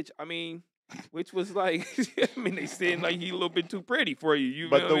for his bitch. I mean, which was like, I mean, they saying like he a little bit too pretty for you. You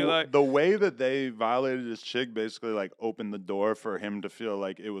But feel me? Like, the way that they violated his chick basically like opened the door for him to feel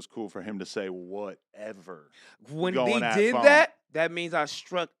like it was cool for him to say whatever. when going they at did phone. that means I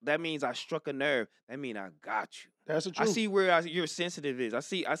struck a nerve. That means I got you. That's the I truth. see where your sensitive is. I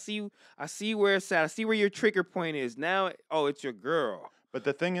see where it's at. I see where your trigger point is. Now, oh, it's your girl. But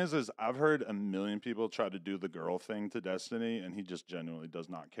the thing is I've heard a million people try to do the girl thing to Destiny, and he just genuinely does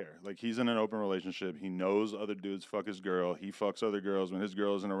not care. Like, he's in an open relationship. He knows other dudes fuck his girl. He fucks other girls when his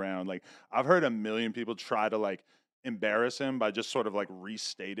girl isn't around. Like, I've heard a million people try to, like, embarrass him by just sort of, like,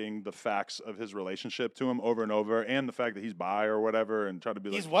 restating the facts of his relationship to him over and over, and the fact that he's bi or whatever, and try to be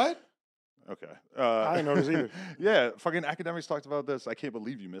like... He's what? Okay. I didn't notice either. Yeah, fucking academics talked about this. I can't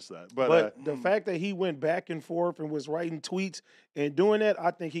believe you missed that. But, But the fact that he went back and forth and was writing tweets and doing that, I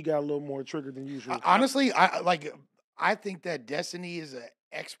think he got a little more triggered than usual. Honestly, I think that Destiny is a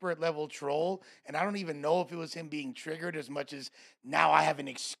expert level troll, and I don't even know if it was him being triggered as much as now I have an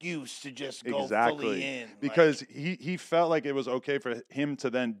excuse to just go fully in. Because he felt like it was okay for him to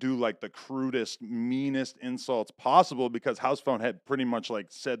then do like the crudest, meanest insults possible because House Phone had pretty much like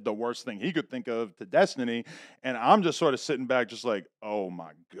said the worst thing he could think of to Destiny, and I'm just sort of sitting back just like, oh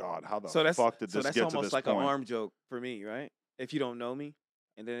my God, how the fuck did this get to this point? So that's almost like an arm joke for me, right? If you don't know me.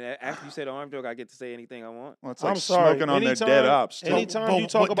 And then after you say the arm joke, I get to say anything I want. Well, it's like smoking on their dead ops. Too. Anytime you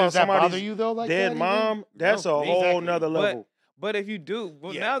talk about somebody's dead mom, that's a whole nother level. But if you do,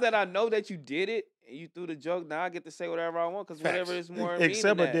 now that I know that you did it, and you threw the joke, now I get to say whatever I want because whatever is more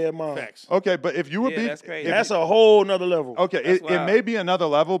except a dead mom. Facts. Okay, but if you were being, that's crazy. That's a whole nother level. Okay, it may be another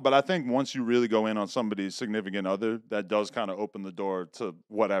level, but I think once you really go in on somebody's significant other, that does kind of open the door to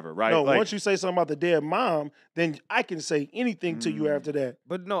whatever, right? No, like, once you say something about the dead mom, then I can say anything to you after that.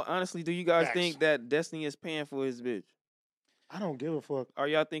 But no, honestly, do you guys think that Destiny is paying for his bitch? I don't give a fuck. Or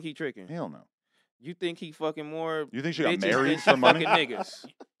y'all think he tricking? hell no. You think he fucking more? You think she got bitches married than for she money? fucking niggas.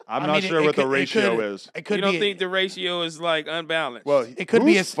 I'm not sure what the ratio is. It could You don't be think the ratio is like unbalanced? Well, it could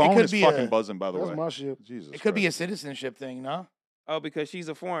be whose phone is fucking buzzing, by the way. That's my shit. Jesus, it could be a citizenship thing, no? Oh, because she's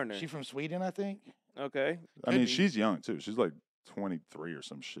a foreigner. She's from Sweden, I think. Okay. I mean, could be. she's young too. She's like 23 or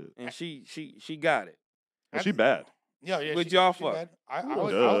some shit. And she got it. Well, she bad. Yeah. Would she- y'all she fuck? bad. I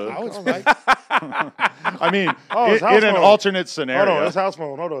Duh. was like, I mean, Oh, it's in house an phone. alternate scenario. Hold on, it's house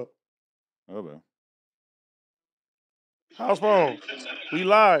phone. Hold up. Oh, well. House phone. We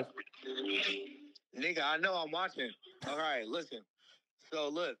live. Nigga, I know I'm watching. All right, listen. So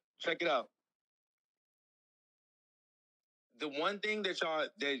look, check it out. The one thing that y'all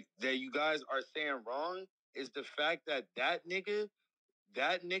that you guys are saying wrong is the fact that that nigga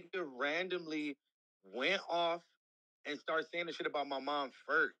randomly went off and started saying the shit about my mom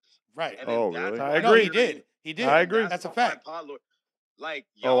first. right. And then Oh, that's really? why I No, agree. he did. He did. I agree. That's a why fact. Pod Lord- Like,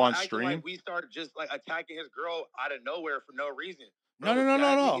 Oh, y'all on acting stream? like we started just like attacking his girl out of nowhere for no reason. No, Bro, no.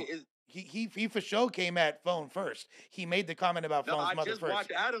 that nigga is- He for sure came at phone first. He made the comment about No, phone's I mother just first.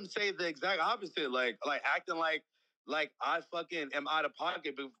 watched Adam say the exact opposite, like acting like I fucking am out of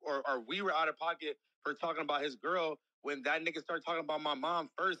pocket, or we were out of pocket for talking about his girl when that nigga started talking about my mom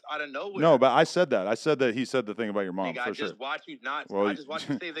first out of nowhere. No, but I said that. I said that he said the thing about your mom Nigga, for I sure. just watched you not. Well, I just watched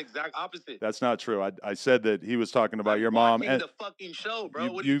you say the exact opposite. That's not true. I said that he was talking about I'm your mom. watching And the fucking show,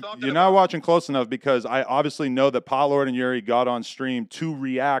 bro. What are you talking you're about? not watching close enough because I obviously know that Pot Lord and Yuri got on stream to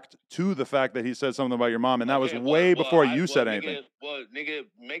react to the fact that he said something about your mom, and that was Okay, way before you said nigga, anything. Well, nigga,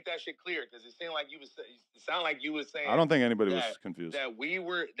 make that shit clear because it seemed like you was. It sounded like you was saying. I don't think anybody was that- confused. that we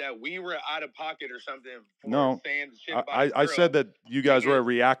were out of pocket or something. For No, saying shit about his I girl. said that you guys Nigga. were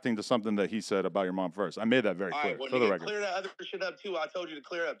reacting to something that he said about your mom first. I made that very All clear right, well, for the nigga, record. clear that other shit up too. I told you to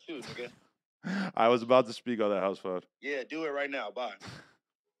clear up too, nigga. I was about to speak on that house phone. Yeah, do it right now. Bye.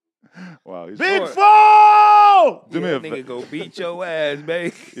 Wow, he's Big Or- phone! do me Yeah, a nigga go beat your ass,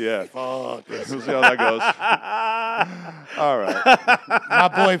 baby. yeah. Fuck. We'll see how that goes. All right. My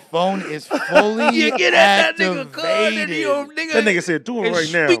boy phone is fully You get at that nigga, cuz, and activated. you nigga. That nigga said, do it and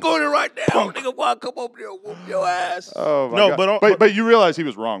right now. speak on it right now, nigga. Why come over there and whoop your ass? Oh my No, God. But you realize he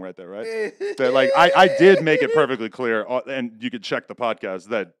was wrong right there, right? That like I did make it perfectly clear, and you could check the podcast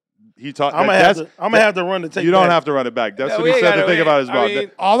that he taught. I'm gonna have to run the tape. You don't back. have to run it back. That's No, what we he ain't said the gotta- thing about his I mom.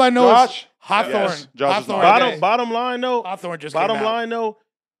 mean, All I know Josh? is Hawthorne. Yes, Josh is Hawthorne, mine. Okay. Bottom line though, Hawthorne just came bottom out. line though,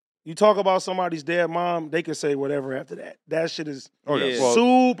 you talk about somebody's dead mom, they can say whatever after that. That shit is Oh yeah. Yeah. Well, super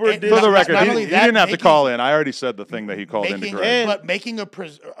And for not- the disrespectful. record, not he only that, didn't have to making- call in. I already said the thing that he called in to making, correct. but making a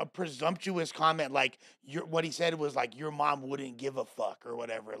presumptuous comment like what he said was like your mom wouldn't give a fuck or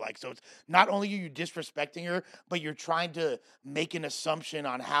whatever. Like, so it's not only are you disrespecting her, but you're trying to make an assumption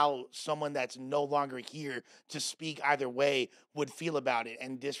on how someone that's no longer here to speak either way would feel about it,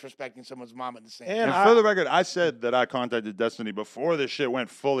 and disrespecting someone's mom at the same And time. And for the record, I said that I contacted Destiny before this shit went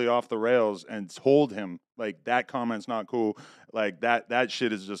fully off the rails and told him like that comment's not cool. Like that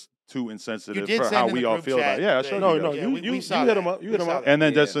shit is just too insensitive did for send how in we the all group feel about chat it. Yeah, I that- showed No, you no, guys. Yeah, you we saw hit him that. up. You hit We him saw up. that. And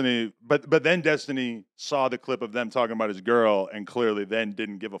then Yeah. Destiny, but then Destiny saw the clip of them talking about his girl and clearly then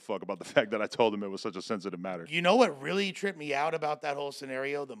didn't give a fuck about the fact that I told him it was such a sensitive matter. You know what really tripped me out about that whole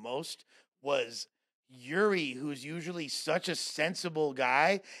scenario the most was Yuri, who's usually such a sensible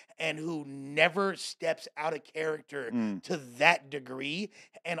guy and who never steps out of character Mm. to that degree,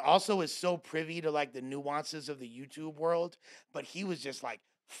 and also is so privy to like the nuances of the YouTube world. But he was just like,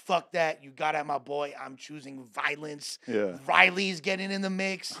 fuck that. You got at my boy. I'm choosing violence. Yeah. Riley's getting in the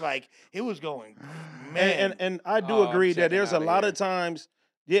mix. Like, it was going, man. And I do Oh, I'm agree that checking there's a outta lot here. of times.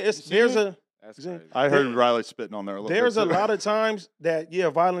 Yeah, it's see there's it? a That's See, crazy. I heard Riley spitting on there a little there's bit. a too. lot of times that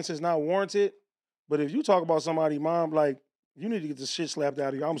violence is not warranted. But if you talk about somebody's mom, like You need to get the shit slapped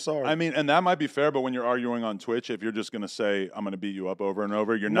out of you. I'm sorry. I mean, and that might be fair, but when you're arguing on Twitch, if you're just gonna say I'm gonna beat you up over and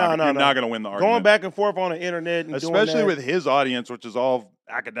over, you're not gonna win the argument. Going back and forth on the internet, and especially doing that, with his audience, which is all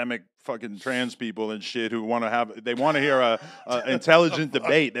academic fucking trans people and shit who want to hear a intelligent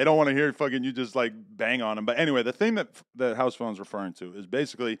debate. They don't want to hear fucking you just like bang on them. But anyway, the thing that House Phone's referring to is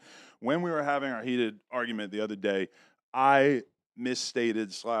basically when we were having our heated argument the other day, I misstated /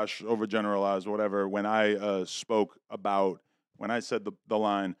 overgeneralized whatever when I spoke about when I said the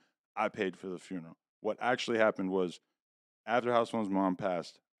line, I paid for the funeral. What actually happened was after House Phone's mom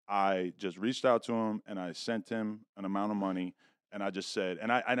passed, I just reached out to him and I sent him an amount of money. And I just said,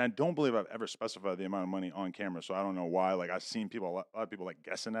 and I don't believe I've ever specified the amount of money on camera, so I don't know why. Like I've seen a lot of people like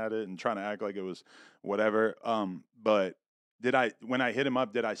guessing at it and trying to act like it was whatever. But when I hit him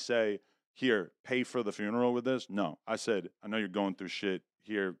up, did I say, here, pay for the funeral with this? No, I said, I know you're going through shit.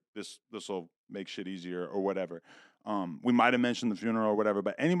 Here, this will make shit easier or whatever. We might have mentioned the funeral or whatever,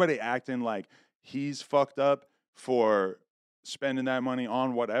 but anybody acting like he's fucked up for spending that money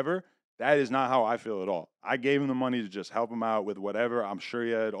on whatever. That is not how I feel at all. I gave him the money to just help him out with whatever. I'm sure he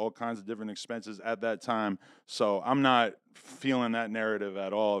had all kinds of different expenses at that time. So I'm not feeling that narrative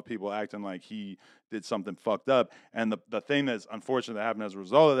at all of people acting like he did something fucked up. And the thing that's unfortunate that happened as a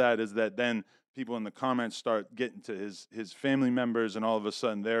result of that is that then people in the comments start getting to his family members, and all of a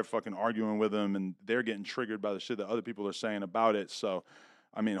sudden they're fucking arguing with him, and they're getting triggered by the shit that other people are saying about it. So,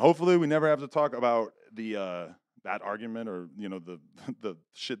 I mean, hopefully we never have to talk about that argument or the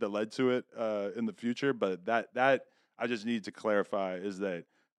shit that led to it in the future. But that I just need to clarify is that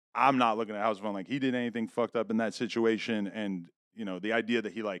I'm not looking at House Phone like he did anything fucked up in that situation, and the idea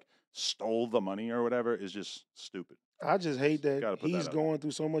that he like stole the money or whatever is just stupid. I just hate that he's going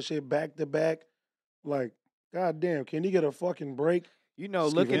through so much shit back to back. Like, goddamn, can he get a fucking break?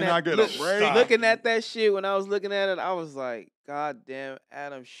 Looking at that shit, when I was looking at it, I was like, God damn,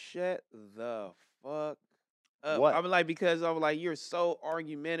 Adam, shut the fuck up. What? I'm like, because I was like, you're so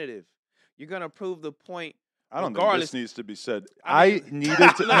argumentative. You're gonna prove the point. I don't think this needs to be said. I needed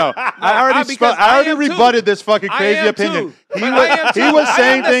to. No, I already rebutted this fucking crazy opinion. He was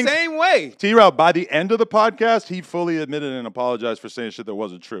saying things the same way. T-Rail, by the end of the podcast, he fully admitted and apologized for saying shit that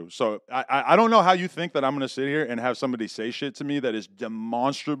wasn't true. So I don't know how you think that I'm going to sit here and have somebody say shit to me that is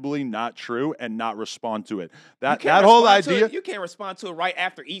demonstrably not true and not respond to it. That whole idea. You can't respond to it right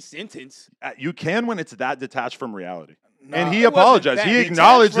after each sentence. You can when it's that detached from reality. No, and he apologized. He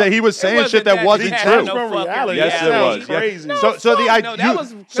acknowledged that he was saying shit that wasn't true. Yes, it was. Crazy.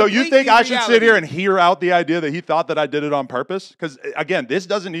 So you think I should sit here and hear out the idea that he thought that I did it on purpose? Because again, this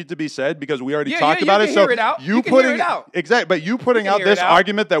doesn't need to be said because we already talked about it. So you putting exactly, but you putting out this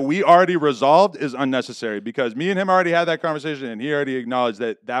argument that we already resolved is unnecessary because me and him already had that conversation, and he already acknowledged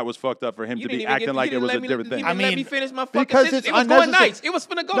that was fucked up for him to be acting like it was a different thing. I mean, let me finish my fucking because sentence. It was going nice. It was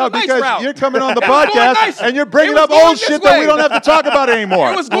finna go the nice route. No, because you're coming on the podcast and you're bringing up old shit that we don't have to talk about it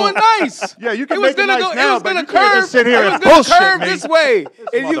anymore. It was going nice. Yeah, you can make it nice now, but you can't just sit here and bullshit. It was going to curve this way.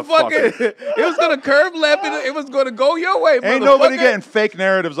 And you fucking, it was going to curve left, and it was going to go your way. Ain't nobody getting fake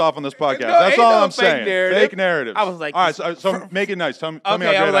narratives off on this podcast. That's all I'm saying. Fake narratives. I was like, all right, so make it nice. Tell me how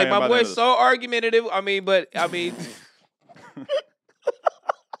great I was like, my boy's so argumentative. I mean.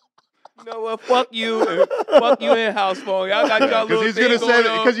 You know what? Fuck you in House Phone. Y'all got y'all little thing going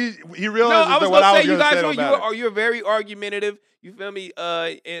on. Because he's gonna say because he realizes that what I was gonna say don't matter. You're very argumentative. You feel me?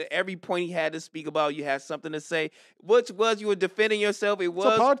 In every point he had to speak about, you had something to say. Which was you were defending yourself. It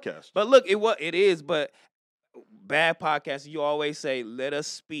was a podcast. But look, it is. But bad podcast. You always say, "Let us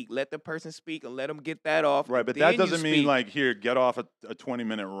speak. Let the person speak, and let them get that off." Right, but that doesn't mean like here, get off a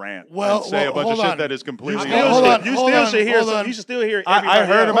 20-minute rant. And say a bunch of shit that is completely. You should still hear. I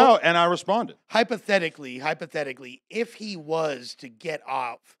heard him out and I responded. Hypothetically, if he was to get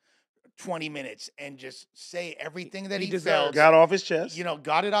off 20 minutes and just say everything that he felt, got off his chest,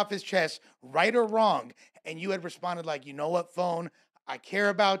 got it off his chest, right or wrong, and you had responded like, you know what, Phone, I care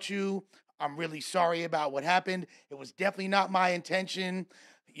about you. I'm really sorry about what happened. It was definitely not my intention.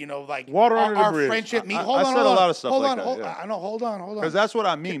 Like water under the bridge. Friendship. I said a lot of stuff like that. I know. Hold on. Because that's what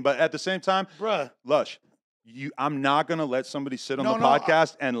I mean. But at the same time, bruh, Lush, I'm not gonna let somebody sit on the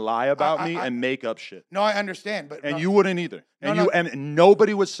podcast and lie about me and make up shit. No, I understand, but you wouldn't either. And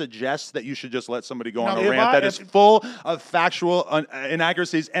nobody would suggest that you should just let somebody go on a rant that is full of factual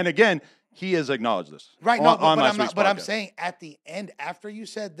inaccuracies. And again, he has acknowledged this. Right, but I'm saying at the end, after you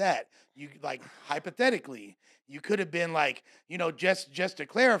said that, you like hypothetically, you could have been like, just to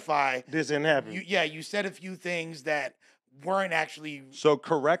clarify, this didn't happen. You said a few things that weren't actually. So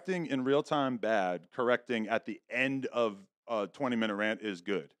correcting in real time bad, correcting at the end of a 20-minute rant is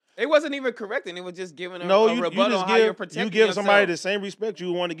good. It wasn't even correcting. It was just giving a you rebuttal just on how you're give protecting you give somebody the yourself. same respect you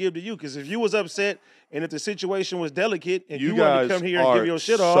would want to give to you. Because if you was upset and if the situation was delicate and you wanted guys to come here and are give your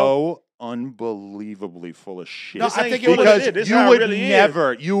shit off, so unbelievably full of shit. No, I think it because This you how it would really is.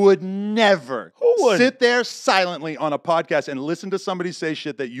 never Who wouldn't? sit there silently on a podcast and listen to somebody say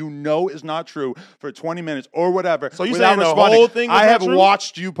shit that you know is not true for 20 minutes or whatever. So you without saying the responding. whole thing was I not have true?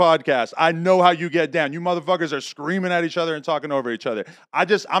 watched you podcast. I know how you get down. You motherfuckers are screaming at each other and talking over each other. I'm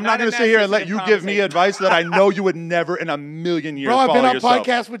not Not going in to that sit here and let sensitive you give me conversation. advice that I know you would never in a million years Bro, I've been follow on yourself.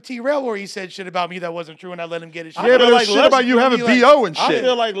 podcasts with T-Rail where he said shit about me that wasn't true, and I let him get his shit. Yeah, but feel it was like shit Lush about is you gonna having be like- BO and I shit.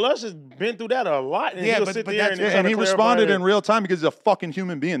 feel like Lush has been through that a lot, and Yeah, he'll but sit there that's- and, yeah, try And to he clarify responded it. in real time because he's a fucking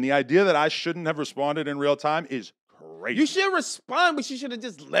human being. The idea that I shouldn't have responded in real time is crazy. You should respond, but you should have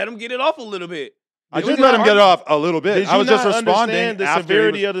just let him get it off a little bit. I It did was let not him get hard- off a little bit. Did you I was just not responding understand the after he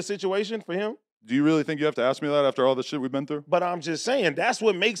severity was- of the situation for him? Do you really think you have to ask me that after all the shit we've been through? But I'm just saying that's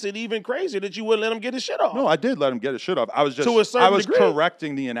what makes it even crazier that you wouldn't let him get his shit off. No, I did let him get his shit off. I was just To a certain I was degree.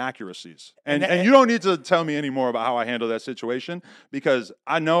 correcting the inaccuracies. And And- you don't need to tell me any more about how I handled that situation because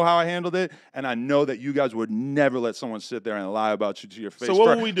I know how I handled it and I know that you guys would never let someone sit there and lie about you to your face. So what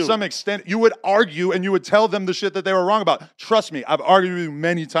For would we do? some extent, you would argue and you would tell them the shit that they were wrong about. Trust me, I've argued with you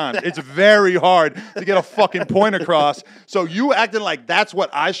many times. It's very hard to get a fucking point across. So you acting like that's what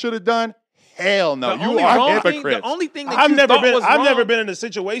I should have done? Hell no. The You only are wrong thing- hypocrites. The only thing that I've you never thought been. was I've wrong, never been in a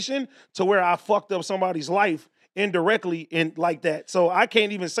situation to where I fucked up somebody's life indirectly and like that. So I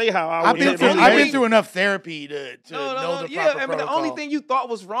can't even say how I I've would. been hit through, my I've been face. through enough therapy to No, know the yeah, proper I mean, the protocol. only thing you thought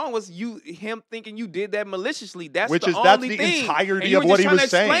was wrong was him thinking you did that maliciously. That's Which the is- that's only the thing. entirety And you of were what just he trying was to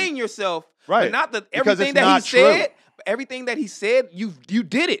saying. explain yourself, Right. But not Because everything it's that not he true. said. Everything that he said, you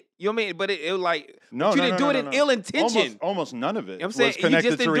did it. You know what I mean? But it was like, No, but you no, didn't no, do no, it no, in no. ill intention. Almost none of it You know what I'm was saying? He connected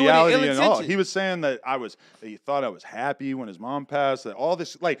just to didn't do it in reality ill and all. intention. He was saying that he thought I was happy when his mom passed. That all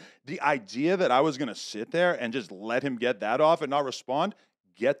this, like the idea that I was gonna sit there and just let him get that off and not respond.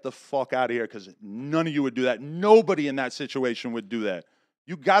 Get the fuck out of here because none of you would do that. Nobody in that situation would do that.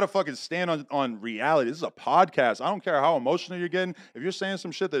 You gotta fucking stand on reality. This is a podcast. I don't care how emotional you're getting. If you're saying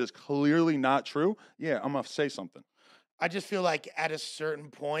some shit that is clearly not true, yeah, I'm gonna say something. I just feel like at a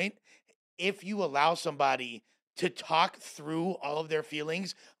certain point, if you allow somebody to talk through all of their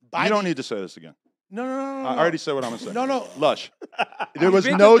feelings, You don't need to say this again. No. I already said what I'm gonna say. No. Lush. There was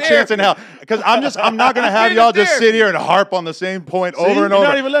been no to chance in hell. Because I'm not gonna have been y'all to just sit here and harp on the same point See, over and you're over.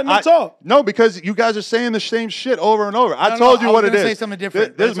 not even letting them I- talk. No, because you guys are saying the same shit over and over. I No, told no, you I what was it gonna is. say something different,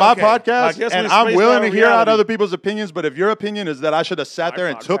 but This is it's my okay. I podcast, guess and we I'm spaced willing out to hear out reality. other people's opinions. But if your opinion is that I should have sat there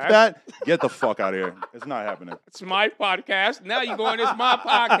and took podcast. that, get the fuck out of here. It's not happening. It's my podcast. Now you're going, it's my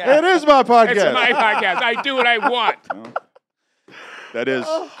podcast. It is my podcast. It's my podcast. I do what I want. That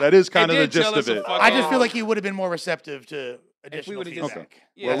is kind of the did tell gist us of to it. fuck I just off. feel like he would have been more receptive to additional would've just- feedback.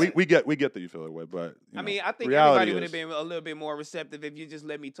 Yeah. Well, we get that you feel that way, but you I know, mean, I think reality everybody would have is- been a little bit more receptive if you just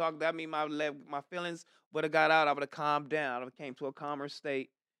let me talk. That mean my feelings would have got out. I would have calmed down. I would have came to a calmer state,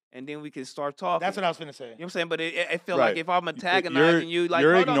 and then we could start talking. That's what I was gonna say. You know what I'm saying? But it felt Right. like if I'm You're- antagonizing you, like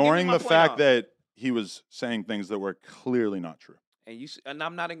you're hold on, give me ignoring my the point fact off. that he was saying things that were clearly not true. and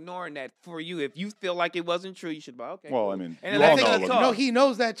I'm not ignoring that for you. If you feel like it wasn't true, you should be okay. Well, cool. I mean, and you then all let's know take it a wasn't. talk. No, he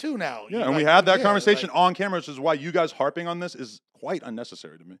knows that too now. Yeah, He's and we like, had that yeah, conversation like- on camera, which is why you guys harping on this is quite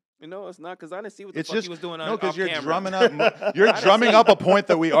unnecessary to me. You know, it's not because I didn't see what the It's fuck just he was doing no, on because you're camera. drumming up, you're I didn't drumming see up it. a point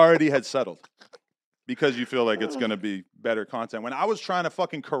that we already had settled. Because you feel like it's gonna be better content. When I was trying to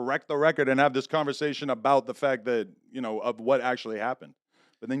fucking correct the record and have this conversation about the fact that of what actually happened,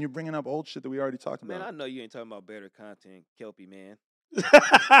 but then you're bringing up old shit that we already talked Man, about. I know you ain't talking about better content, Kelpie man.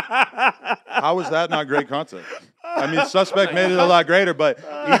 How is that not great content? I mean, Suspect made it a lot greater, but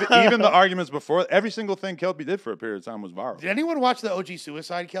even the arguments before, every single thing Kelpie did for a period of time was viral. Did anyone watch the OG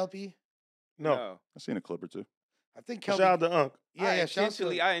Suicide Kelpie? No. I've seen a clip or two. I think Shout Kelpie. out to Unc. Yeah, shout out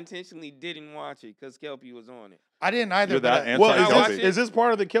to- I intentionally didn't watch it because Kelpie was on it. I didn't either. You're but that I- Well, Should I watch anti-Kelpie. it? is this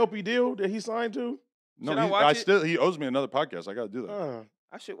part of the Kelpie deal that he signed to? No, Should I watch it? he owes me another podcast. I got to do that.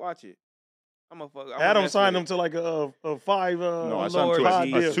 I should watch it. I'm a fuck. Adam signed him to like a 5. No, I Lord signed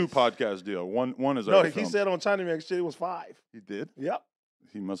him to a Jesus. 2 podcast deal. One is No, already he filmed. said on China Max shit it was 5. He did. Yep.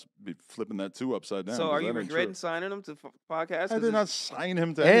 He must be flipping that 2 upside down. So 'cause are you that ain't true. regretting signing him to podcast? I did not sign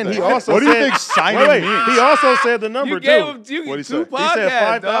him to And anything. he also what do you said- think signing Wait, means? he also said the number You too. gave him What'd he two say? podcasts. He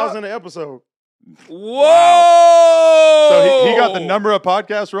said 5,000 dog. an episode. Whoa! So he got the number of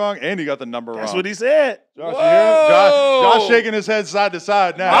podcasts wrong, and he got the number That's wrong. what he said. Josh, you hear him? Whoa! Josh shaking his head side to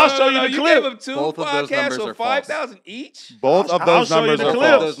side now. I'll show you the You clip. gave him 2 Both of those podcasts numbers for are false. 5,000 each. Both of I'll those show you numbers the are clip. Both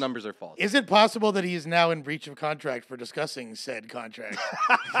false. those numbers are false. Is it possible that he is now in breach of contract for discussing said contract?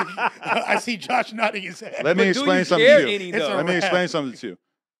 I see Josh nodding his head. Let me But do explain you something care to you. any, It's though? a Let me wrap. explain something to you.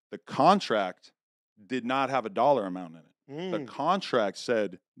 The contract did not have a dollar amount in it. The Mm. contract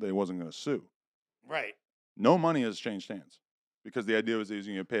said that he wasn't going to sue. Right. No money has changed hands because the idea was that he's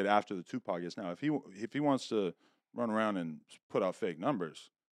going to get paid after the Tupac gets. Now, if he wants to run around and put out fake numbers,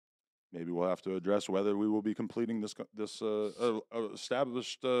 maybe we'll have to address whether we will be completing this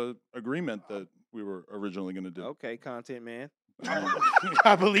established agreement that we were originally going to do. Okay, content man.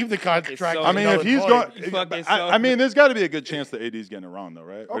 I believe the contract. so- I mean, if he's going, You fucking I mean, there's got to be a good chance that AD's getting it wrong, though,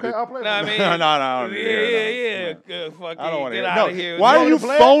 right? Or Okay, did- I'll play. Nah, I with it. mean, no, yeah. no. Good fucking. I don't want to get hear. out No, of here. why are wanna you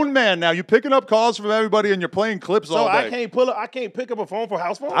play it? phone man now? You're picking up calls from everybody and you're playing clips So all day. I can't pull up. I can't pick up a phone for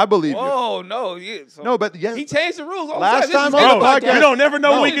house phone. I believe you. Whoa, no, yeah. So No, but yes. he changed the rules. All Last the time. time This is on the his podcast- we don't never know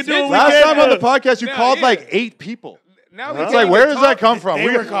No, what we can do. it's when we Last can't time on do the it. podcast, you Now, called yeah. like 8 people. Now It's he like, can't where even does that talk. come from? They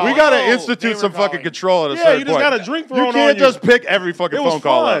We were calling. got to Whoa. institute They some were fucking calling. control at a Yeah, certain you just point. got a drink You thrown on can't you. just pick every fucking It was phone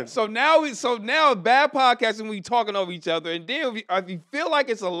call fun. up. So now bad podcasting, we talking over each other, and then if you feel like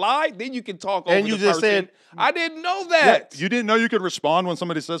it's a lie, then you can talk over And you the just person. said- I didn't know Yeah, that. you didn't know you could respond when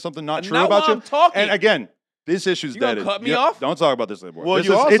somebody says something not true Not about while you? I'm talking. And again, this issue's You gonna dead. cut me off? Don't talk about this anymore. Well, This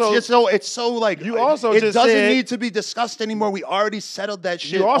you is- also- it's so like You also it just doesn't said- need to be discussed anymore. We already settled that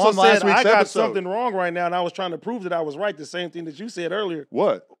shit You also on last said week's I got episode. something wrong right now, and I was trying to prove that I was right. The same thing that you said earlier,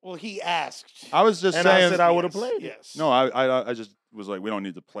 What? Well, he asked. I was just and saying. I said I would have Yes, played it. Yes. No, I just was like, we don't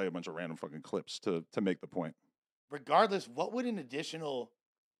need to play a bunch of random fucking clips to make the point. Regardless, what would an additional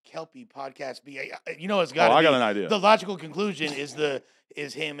Kelpie podcast be? You know, it's got. I got an idea. The logical conclusion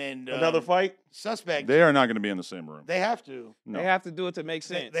is him and Another fight. suspect. They are not going to be in the same room. They have to. No. They have to do it to make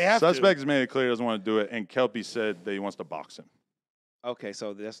sense. They have Suspect has made it clear he doesn't want to do it, and Kelpie said that he wants to box him. Okay,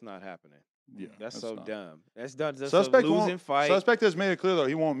 so that's not happening. Yeah, That's so not. dumb. That's done. That's Suspect a losing won't- fight. Suspect has made it clear though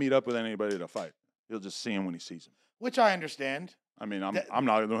he won't meet up with anybody to fight. He'll just see him when he sees him. to, which I understand. I mean, I'm That- I'm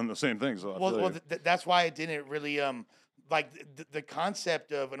not doing the same thing. So I feel you. That's why it didn't really like the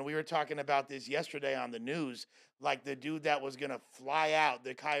concept of, and we were talking about this yesterday on the news, like the dude that was gonna fly out,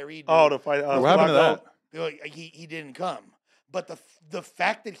 the Kyrie dude. Oh, the fight. what happened to that? He didn't come. But the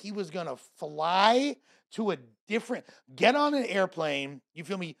fact that he was gonna fly to a different, get on an airplane, you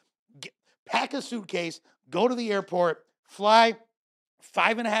feel me? Pack a suitcase, go to the airport, fly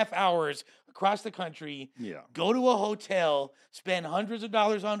 5.5 hours across the country, Yeah. go to a hotel, spend hundreds of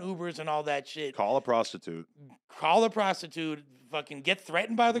dollars on Ubers and all that shit, Call a prostitute. call a prostitute, fucking get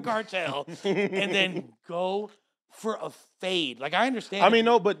threatened by the cartel, and then go for a fade. Like, I understand. I mean,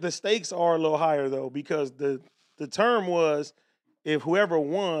 no, but the stakes are a little higher though, because the term was if whoever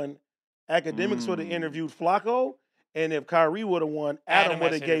won, Academics would have interviewed Flacco, and if Kyrie would have won, Adam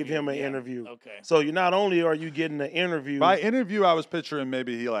would have has gave him an interviewed, interview. Okay. So you not only are you getting the interview, By interview, I was picturing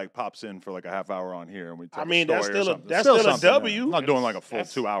maybe he like pops in for like a half hour on here, and we. Tell I mean, a that's story or still a- something. that's still a something, yeah. W. I'm not doing like a full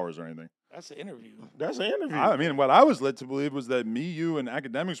That's- 2 hours or anything. That's an interview. that's an interview. I mean, what I was led to believe was that me, you, and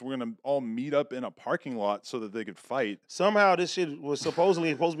Academics were gonna all meet up in a parking lot so that they could fight. Somehow this shit was supposed to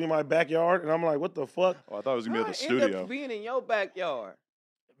be in my backyard, and I'm like, what the fuck? Oh, I thought it was gonna be at the How it end studio. up being in your backyard.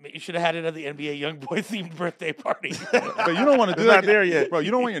 You should have had it at the NBA YoungBoy themed birthday party. But you don't want to do It's that, not there yet. bro.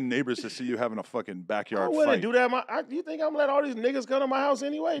 You don't want your neighbors to see you having a fucking I backyard wouldn't fight. do that. You think I'm gonna let all these niggas come to my house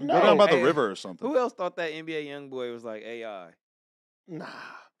anyway? Go down No. by the Hey, river or something. Who else thought that NBA YoungBoy was like AI? Nah.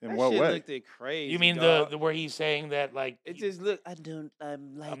 In That what shit way? looked crazy. You mean dog. the where he's saying that, like, It just looked.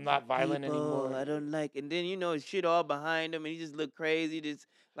 I'm not violent anymore. I don't like. And then shit all behind him, and he just looked crazy. Just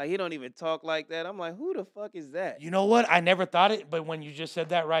like he don't even talk like that. I'm like, who the fuck is that? you know what? I never thought it, but when you just said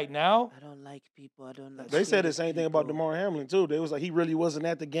that right now, I don't like people. I don't like. They said the scared same thing about people. DeMar Hamlin too. They was like he really wasn't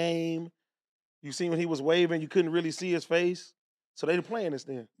at the game. You see when he was waving, you couldn't really see his face. So they were playing this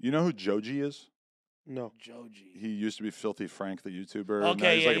then. You know who Joji is? No. Joji. He used to be Filthy Frank, the YouTuber. and now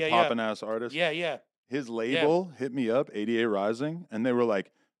Okay, he's yeah, like yeah, a yeah. poppin' ass artist. Yeah. His label hit me up, 88 Rising, and they were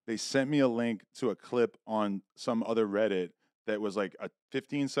like, they sent me a link to a clip on some other Reddit that was like a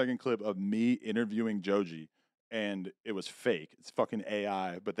 15-second clip of me interviewing Joji, and it was fake. It's fucking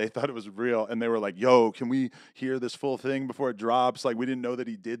AI, but they thought it was real, and they were like, yo, can we hear this full thing before it drops? Like, we didn't know that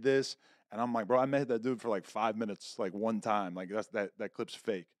he did this. And I'm like, bro, I met that dude for like 5 minutes, like one time. Like, that clip's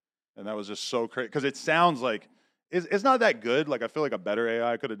fake. And that was just so crazy, because it sounds like, it's not that good. Like, I feel like a better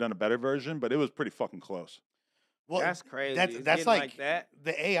AI could have done a better version, but it was pretty fucking close. Well, That's crazy. That's It's that's getting like that.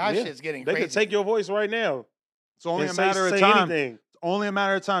 the AI Yeah. shit's getting They crazy. could take your voice right now. It's only and a matter say of time. anything. It's only a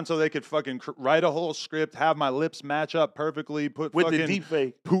matter of time so they could fucking write a whole script, have my lips match up perfectly, put With the fucking deep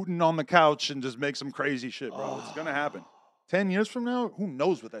fake. Putin on the couch, and just make some crazy shit, bro. It's gonna happen. 10 years from now, who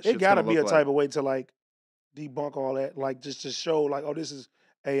knows what that shit's It gotta gonna be a look type like. of way to like debunk all that, like just to show like, oh, this is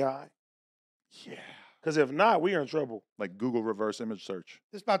AI. Yeah. Because if not, we are in trouble. Like Google reverse image search.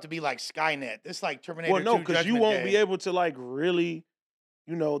 This about to be like Skynet. This like Terminator. Well, no, 2 because you Judgment won't Day. be able to like really,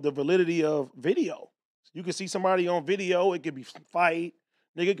 the validity of video. You can see somebody on video. It could be some fight.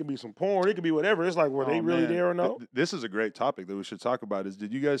 Nigga, it could be some porn. It could be whatever. It's like, were they really there or no? This is a great topic that we should talk about.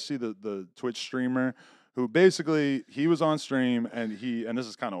 Did you guys see the Twitch streamer who basically he was on stream and this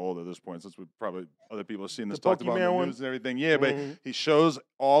is kind of old at this point since probably other people have seen this talked about in the news and everything. Yeah, but he shows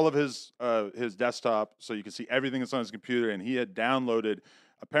all of his desktop so you can see everything that's on his computer, and he had downloaded.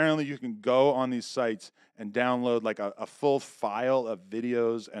 Apparently, you can go on these sites and download like a full file of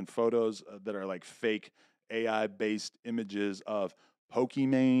videos and photos that are like fake AI-based images of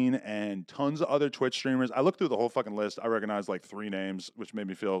Pokimane and tons of other Twitch streamers. I looked through the whole fucking list. I recognized like 3 names, which made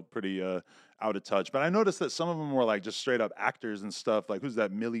me feel pretty out of touch. But I noticed that some of them were like just straight up actors and stuff. Like who's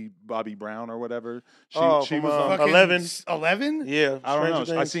that, Millie Bobby Brown or whatever? She was on 11. 11? Yeah, I don't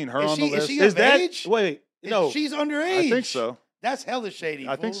know. I seen her on the list. Is she of age? Wait, no, she's underage. I think so. That's hella shady.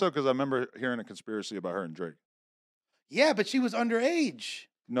 I think so because I remember hearing a conspiracy about her and Drake. Yeah, but she was underage.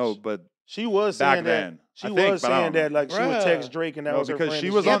 No, but she was back saying then. that. She was saying that like she would text Drake and that was her because friend. she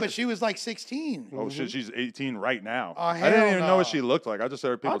was Yeah, on. but she was like 16. Oh shit, she's 18 right now. Oh, I didn't even know no. what she looked like. I just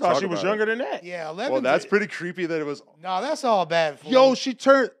heard people I thought talk she was about younger it. than that. Yeah, 11. Well, that's pretty creepy that it was. No, that's all bad. For Yo, she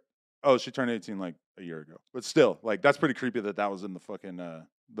turned 18 like a year ago. But still, like that's pretty creepy that was in the fucking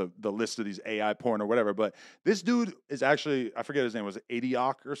the list of these AI porn or whatever. But this dude is actually, I forget his name, was it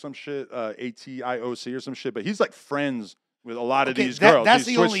Atioc or some shit, ATIOC or some shit. But he's like friends with a lot of these girls. That's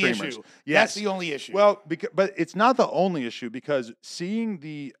these the Twitch only streamers. issue. Yes. That's the only issue. Well, but it's not the only issue because seeing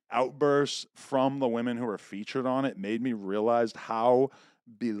the outbursts from the women who are featured on it made me realize how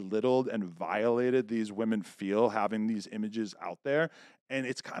belittled and violated these women feel having these images out there. And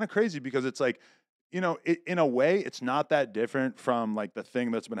it's kind of crazy because it's like, in a way, it's not that different from like the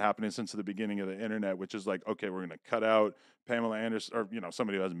thing that's been happening since the beginning of the internet, which is like, okay, we're going to cut out Pamela Anderson or,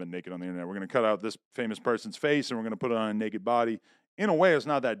 somebody who hasn't been naked on the internet. We're going to cut out this famous person's face and we're going to put it on a naked body. In a way, it's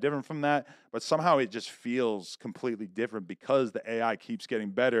not that different from that, but somehow it just feels completely different because the AI keeps getting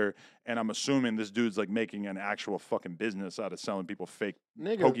better. And I'm assuming this dude's like making an actual fucking business out of selling people fake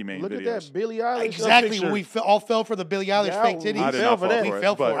Pokimane look videos. At that Billie Eilish exactly. picture. We all fell for the Billie Eilish fake titties. I did not fall for We it,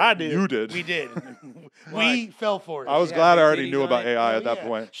 fell for but it. I did. You did. We did. We fell for it. I was She glad had I big already titties knew on about it. AI Oh, at that yeah.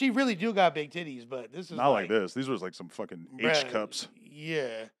 point. She really do got big titties, but this is Not like this. These was like some fucking H bruh, cups.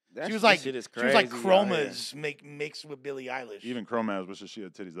 Yeah. That She was shit like is she was like crazy out here. chromas mixed with Billie Eilish. Even Chromaz wishes she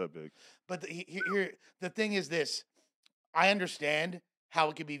had titties that big. But here, the thing is this: I understand how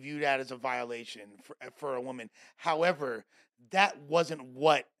it could be viewed as a violation for a woman. However, that wasn't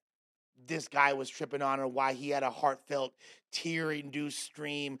what this guy was tripping on, or why he had a heartfelt, tear-induced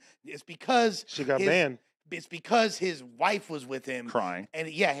stream. It's because She got banned. It's because his wife was with him Crying. and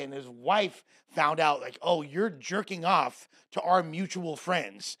and his wife found out like, oh, you're jerking off to our mutual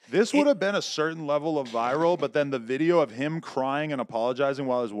friends. This would have been a certain level of viral, but then the video of him crying and apologizing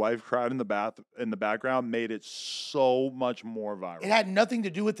while his wife cried in the background made it so much more viral. It had nothing to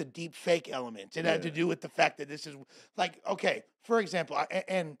do with the deep fake element. It had to Yeah. do with the fact that this is like, okay, for example,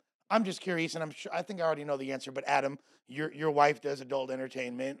 and I'm just curious, and I think I already know the answer, but Adam, your wife does adult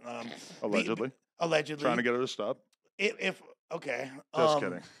entertainment. Allegedly. Allegedly. Trying to get her to stop. If okay. Just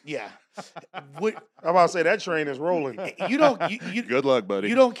kidding. Yeah. Would, I'm about to say that train is rolling. you don't you Good luck, buddy.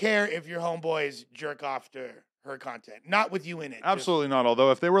 you don't care if your homeboys jerk off to her content, not with you in it. just- Absolutely not. Although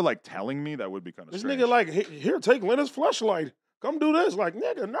if they were like telling me, that would be kind of This strange. nigga like, here, take Leonard's flashlight. Come do this. Like,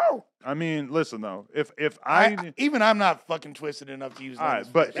 nigga, no. I mean, listen though. If even I'm not fucking twisted enough to use. all right, Leonard's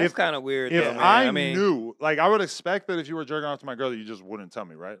but That's if kind of weird. if though, man. I mean, knew, like, I would expect that if you were jerking off to my girl, that you just wouldn't tell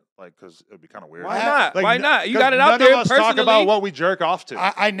me, right? Like, because it would be kind of weird. why not? Like, Why not? You 'cause got it out none there of us personally. talk about what we jerk off to.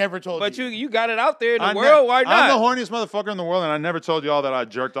 I never told but you. you got it out there in the I ne- world. Why not? I'm the horniest motherfucker in the world, and I never told y'all that I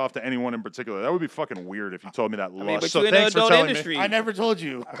jerked off to anyone in particular. That would be fucking weird if you told me that. I mean, but so you in the thanks for adult telling industry. I never told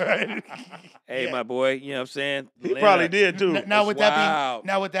you. Hey, Yeah. my boy, you know what I'm saying? He Leonard. probably did too. Now with that Wow.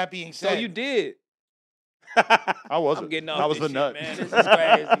 being So said, you did. me. I wasn't. I'm getting off That was this the shit, nut. man. This is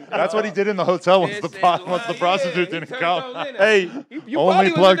crazy. That's what he dog. did in the hotel once This the is prostitute wild. Yeah, didn't he turned come. on Leonard. Hey, You probably was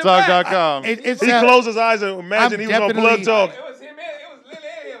in the back. Onlyplugtalk.com. it's he closed his eyes and imagined I'm he was on Plug definitely- Talk. It was him. It was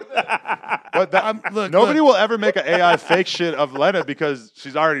Lily and him. But that, look, nobody look. will ever make an AI fake shit of Lena because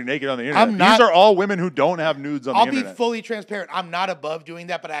she's already naked on the internet. I'm not- These are all women who don't have nudes on I'll the be internet. fully transparent. I'm not above doing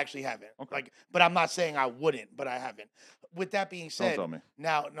that, but I actually haven't. Okay. Like, but I'm not saying I wouldn't, but I haven't. With that being said, tell me.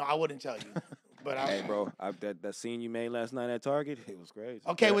 Now, no, I wouldn't tell you. But I, Hey, bro, that scene you made last night at Target, it was crazy.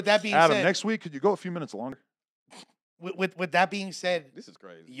 okay. With that being Adam, said, next week, could you go a few minutes longer? with that being said, This is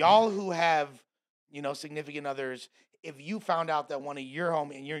crazy. y'all who have significant others, if you found out that one of your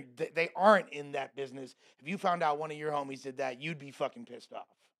homies and they aren't in that business, if you found out one of your homies did that, you'd be fucking pissed off.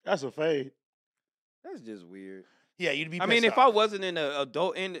 That's a fade. That's just weird. Yeah, you'd be. I mean, pissed if I off. wasn't in the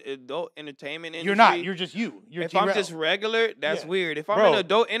adult entertainment industry, You're not. You're just you. You're if I'm T-Rail. just regular, that's Yeah. weird. If I'm Bro, in the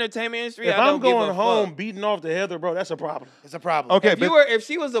adult entertainment industry, If I don't I'm going give a home fuck. beating off to Heather, bro, that's a problem. It's a problem. Okay, If you but were, if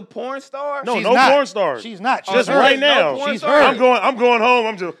she was a porn star, No, She's no not. porn stars. She's not. She's Just there's right no now. porn She's stars? hers. I'm going home.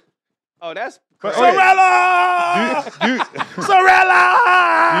 I'm just Oh, that's But- crazy. okay. Sorella. do you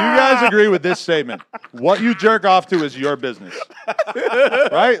Sorella. guys agree with this statement? What you jerk off to is your business,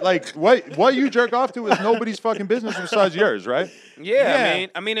 right? Like what you jerk off to is nobody's fucking business besides yours, right? Yeah, Yeah.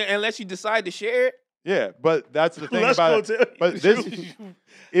 I mean, unless you decide to share it. Yeah, but that's the thing Let's about go it. tell you But the this truth.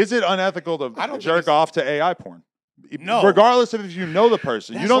 is it unethical I to don't think jerk it's- off to AI porn? No. Regardless of if you know the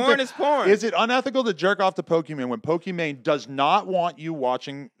person. You don't Porn think, is porn. Is it unethical to jerk off to Pokimane when Pokimane does not want you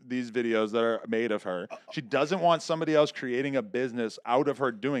watching these videos that are made of her? She doesn't want somebody else creating a business out of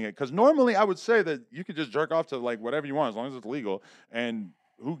her doing it. Because normally I would say that you could just jerk off to like whatever you want as long as it's legal. And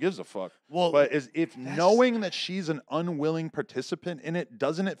who gives a fuck? Well, But if knowing that she's an unwilling participant in it,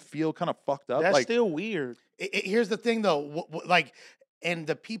 doesn't it feel kind of fucked up? That's like, still weird. here's the thing, though. Like, and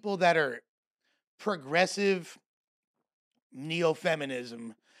the people that are progressive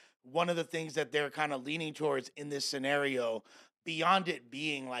neo-feminism, one of the things that they're kind of leaning towards in this scenario, beyond it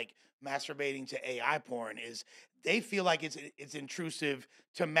being like masturbating to AI porn, is they feel like it's intrusive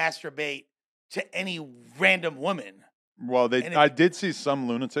to masturbate to any random woman. Well, And I did see some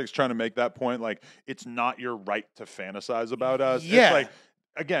lunatics trying to make that point, like it's not your right to fantasize about us. Yeah. It's like,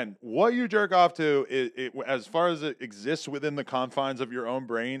 again, what you jerk off to, as far as it exists within the confines of your own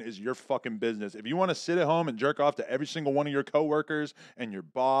brain, is your fucking business. If you want to sit at home and jerk off to every single one of your coworkers and your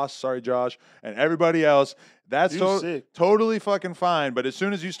boss, sorry Josh, and everybody else, that's You sick. totally fucking fine. But as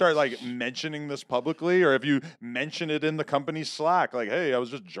soon as you start like mentioning this publicly, or if you mention it in the company Slack, like, hey, I was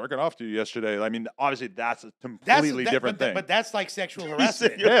just jerking off to you yesterday. I mean, obviously that's a completely different thing. But that's like sexual He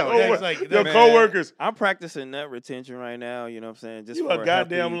harassment. said your Yeah, coworker- That's like- your Man. coworkers. I'm practicing nut retention right now. You know what I'm saying? Just You for a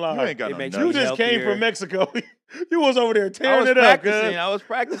goddamn healthy- lie. You ain't got It no makes nuts. You just came healthier. from Mexico. You was over there I tearing was it up, practicing. cuz. I was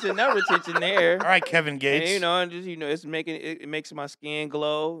practicing nut retention there. All right, Kevin And, Gates. you know, and just it's making it makes my skin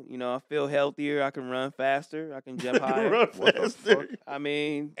glow. You know, I feel healthier. I can run faster. I can jump higher. Run What the faster. fuck? I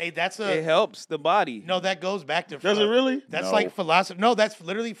mean, Hey, that's it helps the body. no. That goes back to Does it really? That's No. like philosophy. No, that's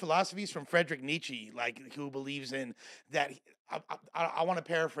literally philosophies from Friedrich Nietzsche, like who believes in that. I want to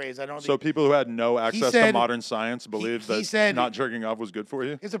paraphrase. I don't. So think, people who had no access to said- modern science believed he that said- not jerking off was good for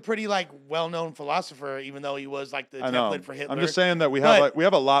you. he's a pretty like well-known philosopher, even though he was like the I know. template for Hitler. I'm just saying that we But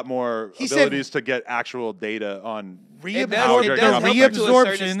have a lot more he said- abilities to get actual data on. It How does, it jerking does off help affects you you. to a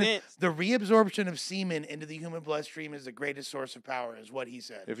certain reabsorption. extent. The reabsorption of semen into the human bloodstream is the greatest source of power, is what he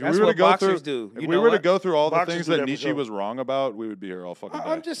said. If That's we were what to go through, boxers do. if You we know were to what? go through all the Boxers things do that that for Nietzsche sure. was wrong about, we would be here all fucking day.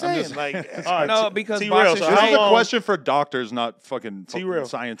 I'm just saying, like, All right, No, T- because T-Rail, boxers so This how is a long- question for doctors, not fucking T-Rail,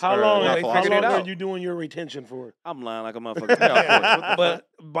 science. How or long? not they How figured it philosophy. long are out. you doing your retention for? I'm lying like a motherfucker. Yeah, but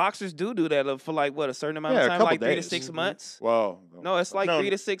boxers do that for like what, a certain amount Yeah, a of time, couple like 3 to days. 6 Mhm. months. Well, No, it's like No,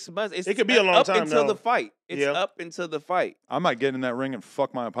 3 to 6 months. It's it could be a long up time, until though. the fight. It's Yeah. up until the fight. I might get in that ring and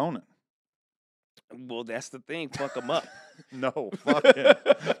fuck my opponent. Well, that's the thing. Fuck them up. No, fuck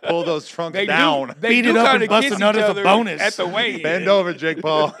it. Pull those trunks They down. do, they Beat do it up kinda and bust kiss a nut each as a other bonus. at the weigh-in. Bend over, Jake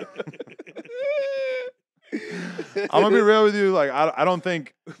Paul. I'm gonna be real with you. Like, I don't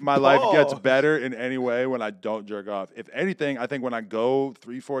think my life gets Paul. better in any way when I don't jerk off. If anything, I think when I go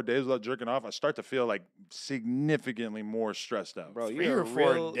 3-4 days without jerking off, I start to feel like significantly more stressed out. Bro, 3 you're or a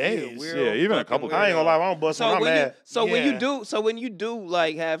 4 real, days. you're a real Yeah, even a fucking couple weirdo. I ain't gonna lie, I don't bust when I'm mad. when you do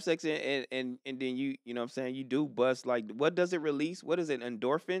like have sex and then you know what I'm saying, you do bust, like what does it release? What is it?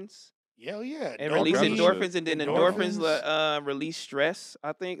 Endorphins? Hell yeah. And All release kinds of endorphins, and then endorphins Endorphins. release stress,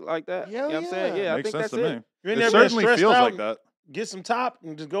 I think, like that. Hell you know what I'm saying? yeah. Yeah, I Makes think sense that's to it. me. You ain't It never been certainly stressed feels out like that. Get some top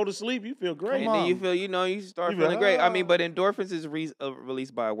and just go to sleep. You feel great. And then you feel, you start You be feeling great. I mean, "Ah." but endorphins is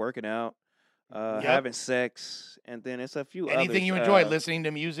released by working out, Yep. having sex, and then it's a few Anything others, you enjoy, listening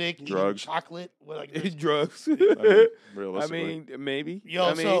to music, eating Drugs. chocolate. Like, there's- drugs. I mean, I realistically. mean, maybe. Yo,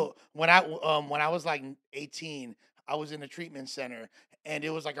 I mean, so when I was like 18, I was in a treatment center, and it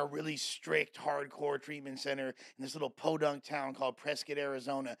was like a really strict, hardcore treatment center in this little podunk town called Prescott,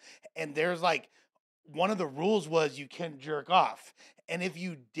 Arizona. And there's like one of the rules was you can jerk off, and if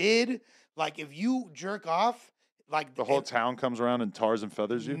you did, like if you jerk off, like The whole and- town comes around and tars and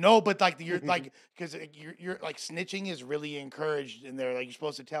feathers you. No, but like you're like because you're like snitching is really encouraged in there. Like you're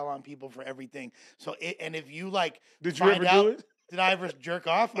supposed to tell on people for everything. So and if you like Did you find ever out, do it? did I ever jerk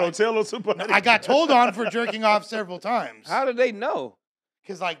off? No, tell us about it. I got told on for jerking off several times. how do they know?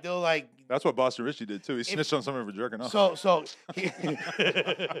 Because like they'll like That's what Boston Richie did too. He snitched on someone for jerking off. so.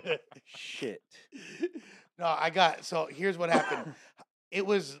 Shit. No, I got so here's what happened. It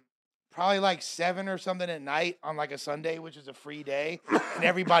was probably like 7 or something at night on like a Sunday, which is a free day, and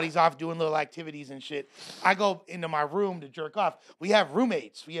everybody's off doing little activities and shit. I go into my room to jerk off. We have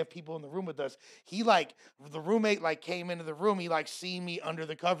roommates. We have people in the room with us. The roommate like came into the room. He like seen me under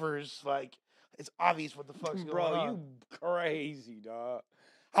the covers. Like it's obvious what the fuck's going on. you crazy, dog.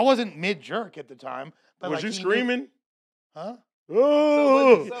 I wasn't mid jerk at the time. But Was like, you he knew- screaming? Huh?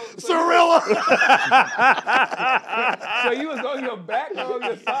 Oh, Cirilla. So you was on your back or on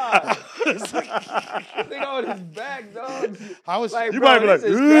your side? Think on his back, dog. I was. Like, You bro, might be this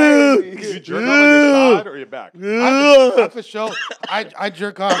like, is You crazy. jerk off on your side or your back? I for sure. I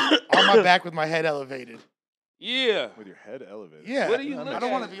jerk off on my back with my head elevated. Yeah. With your head elevated. Yeah. What do you I look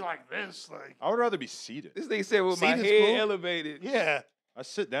don't want at? to be like this. Like. I would rather be seated. This nigga said with my Seat is head cool. elevated. Yeah. I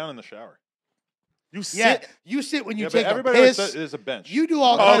sit down in the shower. You sit. Yeah. You sit when you Yeah, take but a everybody piss. is a bench. You do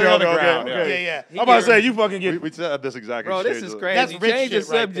all Oh, kinds okay, of okay, ground, okay. Yeah. I'm about to say you fucking get. We said this exact Bro, this exchange. is crazy. That's rich Change the shit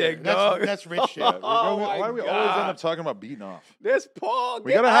right subject, there. dog. That's rich shit. Yeah, Oh why my do we always end God. up talking about beating off? That's Paul.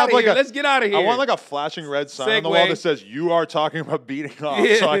 We Get gotta outta have like here. a. Let's get out of here. I want like a flashing red sign on the wall Segue. that says "You are talking about beating off,"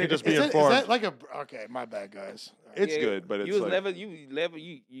 Yeah. so I can just be Is informed. that like a? Okay, my bad, guys. It's Yeah, good, but it's you was like level.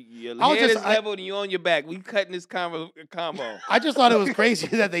 Your I was head just- is leveled and you on your back. We cutting this combo. I just thought it was crazy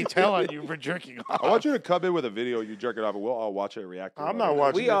that they tell on you for jerking off. I want you to come in with a video. You jerk it off, and we'll all watch it and react. To it I'm later. not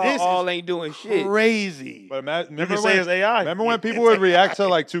watching. We all, This is all ain't doing shit. Crazy. But You remember can say when, it's AI. remember when people It's would AI. react to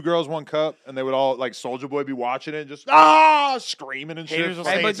like Two Girls, One Cup, and they would all like Soldier Boy be watching it and just screaming and shit. Haters will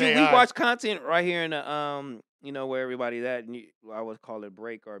Hey, say but it's we AI. watch content right here in the where everybody's at. And I would call it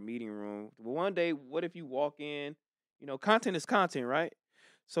break or meeting room. But one day, what if you walk in? Content is content, right?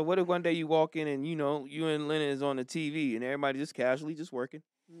 So what if one day you walk in and you and Lennon is on the TV and everybody just casually just working,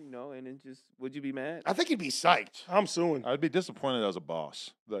 and then just would you be mad? I think he'd be psyched. I'm suing. I'd be disappointed as a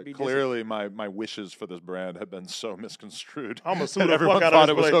boss. That Be clearly my wishes for this brand have been so misconstrued. I'm gonna sue that the everyone fuck out thought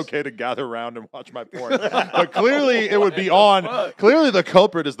of it this was place. okay to gather around and watch my porn. But clearly it would be on. Clearly the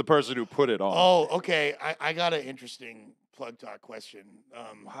culprit is the person who put it on. Oh, okay. I got an interesting plug talk question.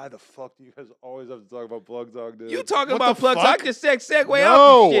 Why the fuck do you guys always have to talk about Plug Dog, dude? You talking What about the plugs? I fuck? just segue no,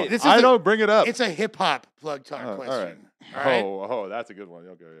 out and shit. This is I a- don't bring it up. It's a hip hop plug talk Oh, question. all All right. Oh, that's a good one.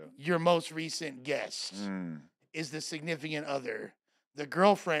 Okay, yeah. Your most recent guest Mm. is the significant other, the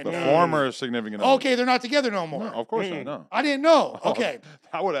girlfriend. The of- former significant other. Okay, they're not together no more. No, of course Mm. not. No. I didn't know. Oh, Okay.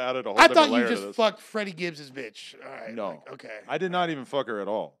 That would have added a whole I different thought you layer to just this. fucked Freddie Gibbs' bitch. All right. No. like, okay. I did not even fuck her at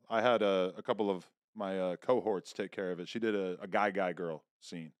all. I had a couple of my cohorts take care of it. She did a guy girl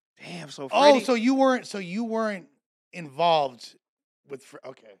scene. Damn. So Oh, Freddie, so you weren't involved with.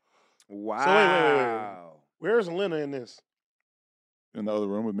 Okay. wow. Where's Lena in this? In the other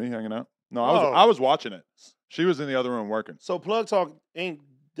room with me hanging out. No, Oh. I was watching it. She was in the other room working. So plug talk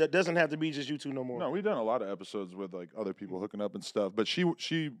that doesn't have to be just you two no more. No, we've done a lot of episodes with like other people hooking up and stuff. But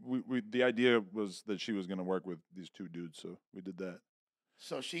we the idea was that she was gonna work with these two dudes, so we did that.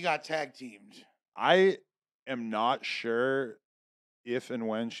 So she got tag teamed. I am not sure if and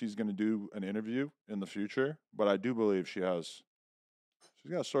when she's gonna do an interview in the future, but I do believe she's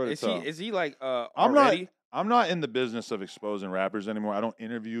got a story to Is tell. he like I'm already? I'm not in the business of exposing rappers anymore. I don't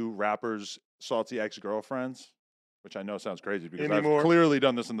interview rappers' salty ex-girlfriends, which I know sounds crazy because Anymore. I've clearly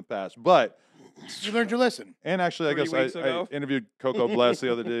done this in the past. But You learned your lesson. and actually, I 3 guess weeks I ago? interviewed Coco Bless the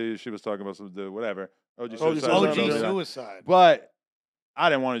other day. She was talking about some whatever. OG OG suicide. Sounds OG like something. suicide. But I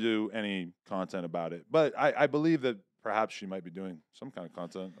didn't want to do any content about it. But I believe that perhaps she might be doing some kind of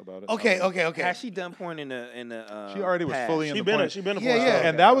content about it. I Okay, don't know. okay. Has she done porn in the? She already was past? fully in She the been porn. a, she been a Yeah, porn yeah. star.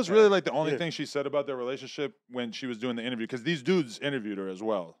 And that was okay. really like the only Yeah. thing she said about their relationship when she was doing the interview, because these dudes interviewed her as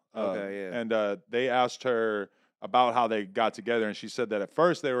well. Okay, yeah. And they asked her about how they got together, and she said that at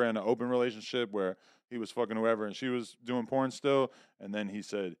first they were in an open relationship where he was fucking whoever and she was doing porn still, and then he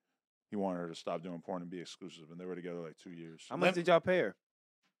said he wanted her to stop doing porn and be exclusive, and they were together like 2 years. How much did y'all pay her?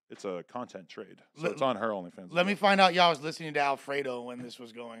 It's a content trade, so Let- it's on her OnlyFans. as Let me well. find out y'all was listening to Alfredo when this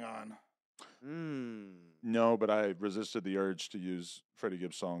was going on. No, but I resisted the urge to use Freddie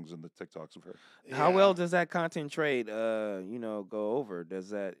Gibbs songs in the TikToks of her. How Yeah. well does that content trade, go over?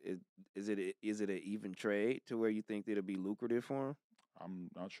 Is it an even trade to where you think it'll be lucrative for him? I'm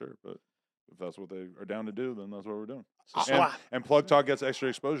not sure, but if that's what they are down to do, then that's what we're doing. So And, I- and Plug Talk gets extra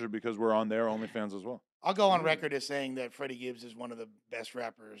exposure because we're on their OnlyFans as well. I'll go on record as saying that Freddie Gibbs is one of the best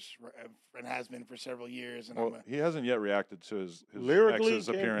rappers and has been for several years. And Well, he hasn't yet reacted to his Lyrically, ex's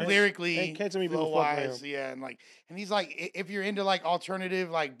can't- appearance. lyrically, Can't too many people flow fuck with wise, him. yeah, and he's like, if you're into like alternative,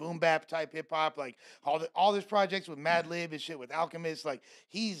 like boom bap type hip hop, like all his projects with Madlib and shit with Alchemist, like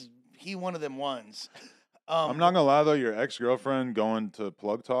he one of them ones. I'm not gonna lie though, your ex-girlfriend going to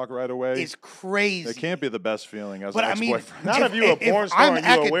Plug Talk right away. It's crazy. It can't be the best feeling as But an I mean, ex-boyfriend. Not if you're a porn star I'm and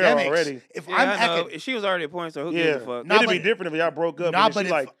you're aware academics, already. If Yeah, I'm I know. academic, She was already a porn star. Who Yeah, gives a fuck? Nah, it'd but- be different if y'all broke up. nah, and but she's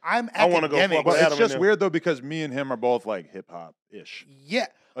if like, I'm I wanna go fuck academics, with But Adam it's just and them. weird though because me and him are both like hip hop ish yeah.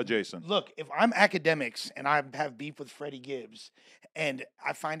 adjacent. Look, if I'm academics and I have beef with Freddie Gibbs, and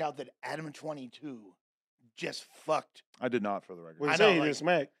I find out that Adam 22 just fucked. I did not, for the record. we I say know, he like- didn't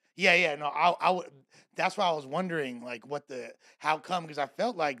smack. Yeah, no, I would. That's why I was wondering, like, how come? Because I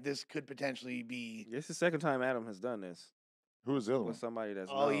felt like this could potentially be. It's the second time Adam has done this Who was the other with one? somebody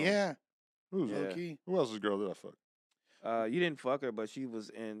that's Oh known. yeah, Who's Yeah. low key. Who else's girl did I fuck? You didn't fuck her, but she was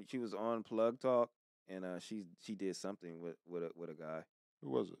on Plug Talk, and she did something with a guy. Who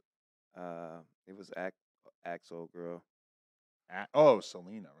was it? It was Axel girl. Oh,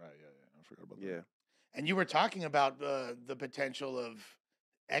 Selena. Right. Yeah. I forgot about that. Yeah. And you were talking about the potential of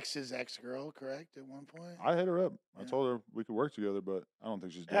ex's ex-girl, correct? At one point. I hit her up. I Yeah. told her we could work together, but I don't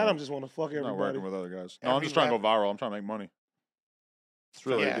think she's doing Adam it. just want to fuck She's not everybody. working with other guys. No, I'm Every just trying to rap- go viral. I'm trying to make money. It's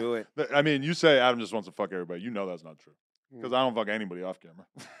really. Yeah. Do it. I mean, you say Adam just wants to fuck everybody. You know that's not true Mm. because I don't fuck anybody off camera.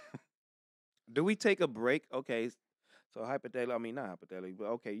 Do we take a break? Okay, so hypothetically, I mean not hypothetically, but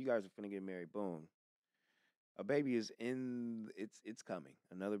okay, you guys are finna get married. Boom. A baby is it's coming.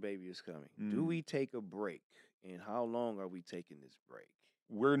 Another baby is coming. Do Mm. we take a break? And how long are we taking this break?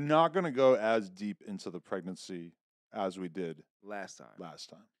 We're not going to go as deep into the pregnancy as we did Last time. last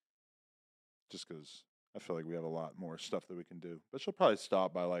time. Just because I feel like we have a lot more stuff that we can do. But she'll probably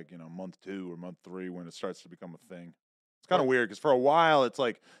stop by like, month 2 or month 3 when it starts to become a thing. It's kind of weird because for a while it's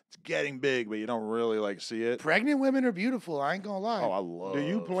like it's getting big, but you don't really like see it. Pregnant women are beautiful. I ain't gonna lie. Oh, I love. Do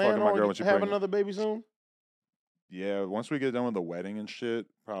you fucking plan my girl on when she's having pregnant. another baby soon? Yeah, once we get done with the wedding and shit,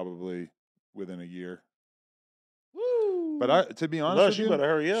 probably within a year. Woo! But to be honest Lush, with you you, better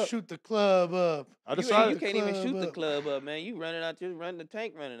hurry up. Shoot the club up. I you decided can't even shoot the up. club up, man. You running out, just running the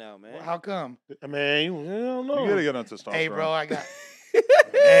tank, running out, man. How come? Man, you don't know. you gotta get on testosterone. Hey, bro, I got.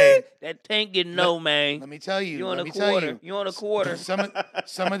 Hey, that tank getting no, man. let me tell you. You on let a me tell quarter? you. You on a quarter? Some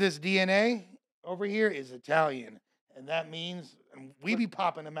of this DNA over here is Italian, and that means we be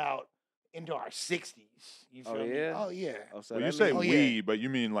popping them out into our 60s. You Oh, feel me? yeah? Oh yeah. Oh, so Well, you that say means- yeah. we, but you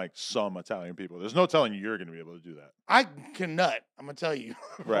mean like some Italian people. There's no telling you're gonna be able to do that. I can nut. I'm gonna tell you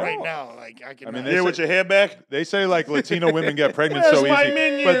Right. right now. Like I can. I mean, nut. they Yeah, say- with your head back. They say like Latino women get pregnant Where's so my easy,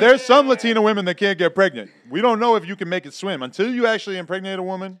 menu? but there's some Latino women that can't get pregnant. We don't know if you can make it swim until you actually impregnate a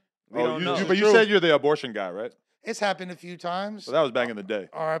woman. We don't know. But you True. said you're the abortion guy, right? It's happened a few times. So that was back in the day.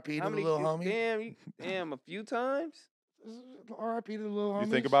 R.I.P. to How the many? little homie. Damn, a few times. R.I.P. to the little homie.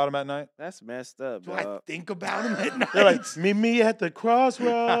 You think about him at night? That's messed up, Do I dog. think about him at night? They're like, meet me at the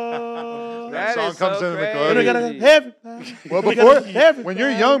crossroads. That song is comes so in the club. And we gotta crazy. heaven. Well, We before gotta heaven. when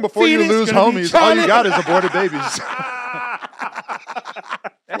you're young, before you Phoenix lose gonna be homies, all you Charlie. got is aborted babies.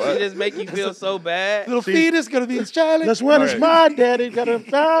 That should just make you feel so bad. Little fetus gonna be his child. That's when it's Right. my daddy. Gotta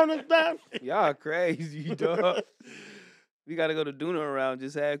found it down. Y'all crazy, dog. We gotta go to Duna around,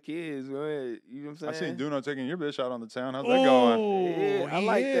 just have kids. Go ahead. You know what I I'm saying? seen Duno taking your bitch out on the town. How's that going? Yeah, I he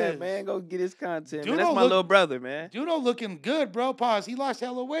like that, is. man. Go get his content. Dude Man. That's don't my look- little brother, man. Duno looking good, bro. Pause. He lost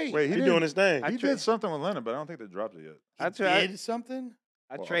hella weight. Wait, He didn't- doing his thing. He did something with Leonard, but I don't think they dropped it yet. I He tried. did something.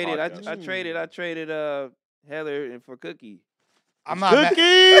 I Well, a traded. podcast. I traded. Heather for Cookie. I'm not. mad-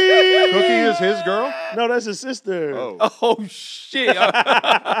 Cookie. Cookie is his girl? No, that's his sister. Oh, Oh shit!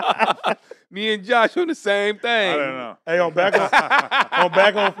 Me and Josh on the same thing. I don't know. Hey, on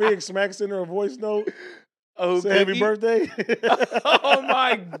back on Fig, Smack sent her a voice note. Oh, Say happy Cookie? birthday. Oh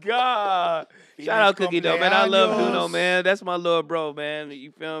my god! Shout out Cookie though, man. I love Duno, Cumpleaños. man. That's my little bro, man.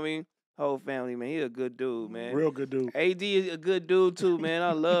 You feel me? Whole family, man. He a good dude, man. Real good dude. AD is a good dude too, man.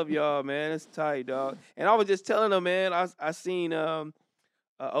 I love y'all, man. It's tight, dog. And I was just telling him, man. I seen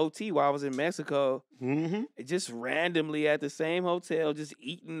OT while I was in Mexico, Mm-hmm. just randomly at the same hotel, just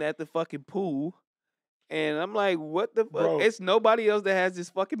eating at the fucking pool. And I'm like, what the fuck? Bro. It's nobody else that has this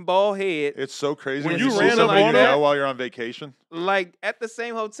fucking bald head. It's so crazy When when you you see ran up somebody on you that- know while you're on vacation. Like at the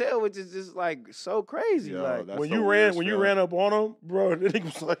same hotel, which is just like so crazy. Yo, like that's When the you weirdest ran feeling. up on him, bro, then he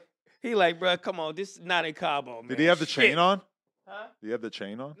was like, he like, bro, come on, this is not in Cabo, man. Did he have the Shit. chain on? Huh? Did he have the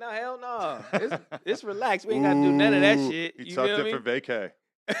chain on? No, hell no. It's relaxed. We ain't got to do none of that Ooh, shit. He You tucked feel it me? for vacay.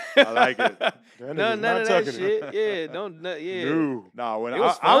 I like it. That None nigga's of not that tucking shit. it. Yeah, don't. Yeah. No. No, when It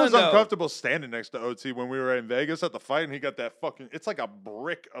was I was fun, though. uncomfortable standing next to OT when we were in Vegas at the fight, and he got that fucking. It's like a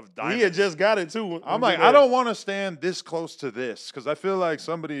brick of diamonds. He had just got it too. when I'm we like, did I that. don't want to stand this close to this because I feel like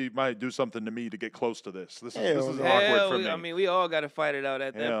somebody might do something to me to get close to this. This Hell is no. awkward for we, me. I mean, we all got to fight it out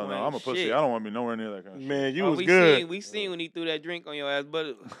at that Hell point. no, I'm a pussy. Shit. I don't want to be nowhere near that kind of shit. Man, you Oh, was we good. we seen when he threw that drink on your ass,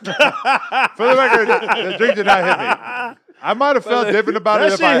 but For the record, the drink did not hit me. I might have felt different about that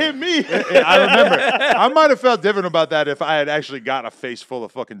it if shit I hit me. I remember. I might have felt different about that if I had actually got a face full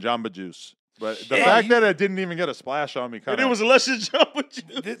of fucking Jamba Juice. But the Yeah, fact you- that it didn't even get a splash on me kind And it of. was luscious jump with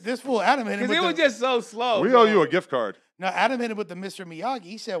you. This fool Adam hit him because with it was just so slow. we bro. owe you a gift card. no, Adam hit him with the Mr. Miyagi.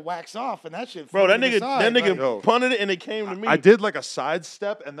 He said wax off, and that shit. Bro, that flew to the nigga, side, that nigga like, Yo. punted it and it came to me. I did like a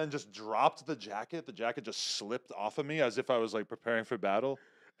sidestep and then just dropped the jacket. The jacket just slipped off of me as if I was like preparing for battle.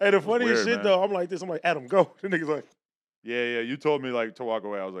 Hey, the was funniest weird, shit man. though, I'm like this. I'm like, Adam, go. The nigga's like, Yeah. You told me like to walk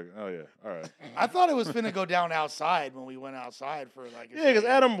away. I was like, oh yeah, all right. I thought it was finna go down outside when we went outside for like. a yeah, because second.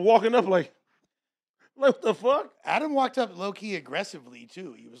 Adam walking up like what the fuck? Adam walked up low key aggressively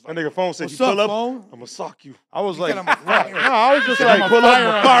too. He was That like, nigga phone said, "What's you up, pull up, phone?" I'm gonna sock you. I was He like, said, "I'm a fire." no, I was just said, like, "I'm pull up, fire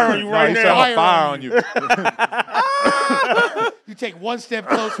I'm on fire you." on you No, right he now. said, I'm Fire a fire on on you. You take one step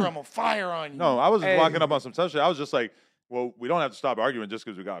closer, I'm gonna fire on you. No, I was Hey. walking up on some tough shit. I was just like, well, we don't have to stop arguing just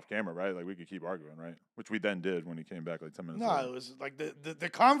because we got off camera, right? Like we could keep arguing, right? Which we then did when he came back like 10 minutes No, later. it was like the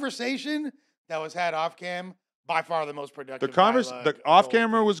conversation that was had off cam, by far the most productive. The dialogue the of the off whole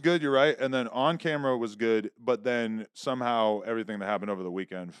camera thing. was good, you're right, and then on camera was good, but then somehow everything that happened over the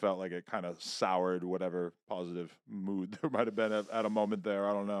weekend felt like it kind of soured whatever positive mood there might have been at a moment there.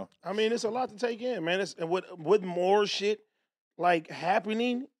 I don't know. I mean, it's a lot to take in, man. It's, and with more shit like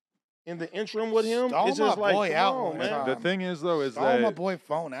happening in the interim with him, Stall it's just my like, boy come out on, one man. time. The thing is though, is Stall my that boy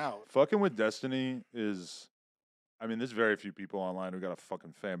phone out. fucking with Destiny is, I mean, there's very few people online who got a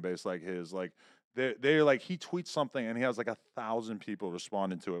fucking fan base like his. Like they're like, he tweets something and he has like 1,000 people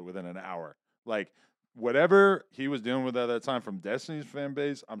responding to it within an hour. Like whatever he was dealing with at that time from Destiny's fan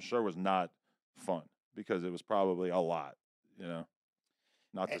base, I'm sure was not fun because it was probably a lot, you know.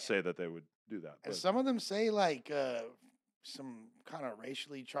 Not to And- say that they would do that. And But some of them say like some kind of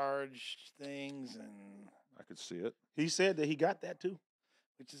racially charged things, and I could see it. He said that he got that too.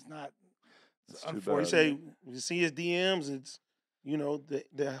 which is not. It's too bad. He unfortunate. say you see his DMs, it's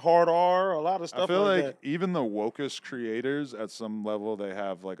the hard R, a lot of stuff I feel like like that. even the wokest creators, at some level, they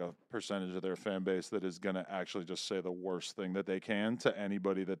have like a percentage of their fan base that is gonna actually just say the worst thing that they can to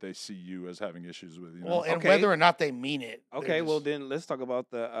anybody that they see you as having issues with. You know? Well, and Okay. whether or not they mean it. they're Okay, well just- then let's talk about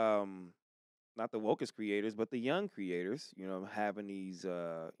the not the wokest creators, but the young creators. You know, having these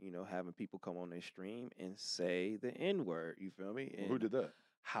having people come on their stream and say the N word. You feel me? Who And did that?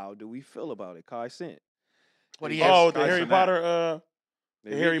 How do we feel about it? Kai sent. What he Yes, has. Oh, the Guys Harry in that. Potter.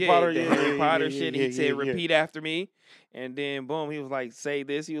 The Harry Potter, the yeah, Harry yeah, Potter yeah, shit. yeah, He said, yeah. "Repeat after me," and then boom, he was like, "Say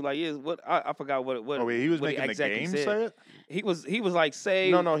this." He was like, "Yeah, what?" I forgot what. Oh, wait, he was what making the exactly game said. say it. He was like, "Say."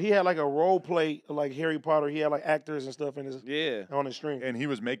 No, he had like a role play like Harry Potter. He had like actors and stuff in his Yeah. on his stream. And he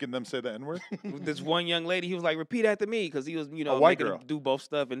was making them say the N word. This one young lady, he was like, "Repeat after me," because he was, white making girl. them do both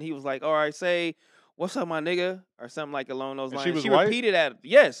stuff, and he was like, "All right, say, what's up, my nigga," or something like along those And lines. she was white? repeated at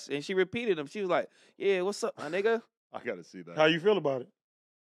yes, and she repeated them. She was like, "Yeah, what's up, my nigga?" I gotta see that. How you feel about it?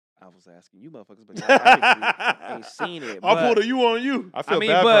 I was asking you motherfuckers, but y'all obviously ain't seen it. I but- pulled a you on you. I feel mean,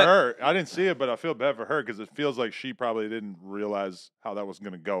 bad but- for her. I didn't see it, but I feel bad for her because it feels like she probably didn't realize how that was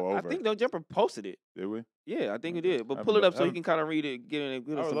gonna go over. I think No Jumper posted it. Did we? Yeah, I think it Okay. did. But Haven't pull it been- up so you haven't- can kind of read it, get I in would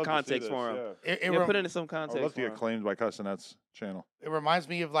some love to see context this, for him. yeah. It, Yeah, rem- put it in some I would context love to for get him. claimed by Castanet's channel. it reminds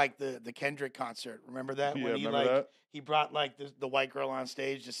me of like the Kendrick concert. Remember that Yeah, when he remember that? he brought like the white girl on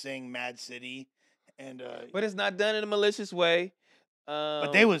stage to sing Mad City, and But it's not done in a malicious way.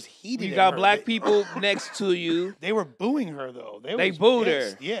 but they was heated. You at got her. black They- people next to you. They were booing her though. They They was booed her.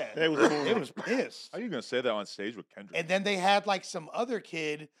 pissed. Yeah, They was booing they her. was pissed. How are you gonna say that on stage with Kendrick? And then they had like some other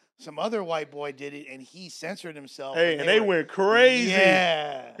kid, some other white boy did it, and he censored himself. Hey, and they were- went crazy.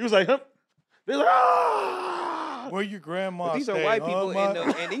 Yeah. He was like, huh? They was like, ah! Where your grandma? But these are stay, white huh, people ma?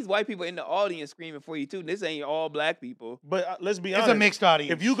 and these white people in the audience screaming for you too. This ain't all black people. But let's be It's honest. a mixed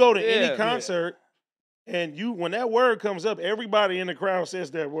audience. If you go to Yeah. any Yeah. concert and when that word comes up, everybody in the crowd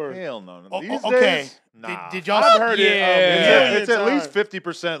says that word. Hell no. Oh, These okay. days, Did- nah. did y'all? I've heard it. Yeah. a million It's at least times.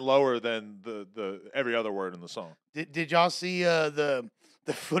 50% lower than the every other word in the song. Did y'all see the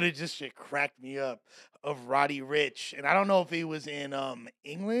footage? This shit cracked me up of Roddy Rich, and I don't know if he was in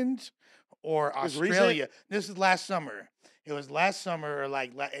England or This recent? Australia. This is last summer. It was last summer,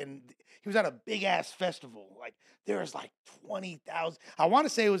 and he was at a big ass festival. Like there was like 20,000. I want to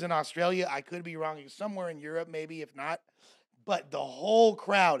say it was in Australia. I could be wrong. It was somewhere in Europe, maybe if not. But the whole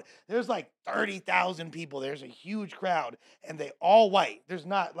crowd, there's like 30,000 people. There's a huge crowd, and they all white. There's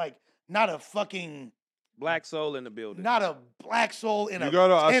not a fucking Black soul in the building. not a black soul in You a go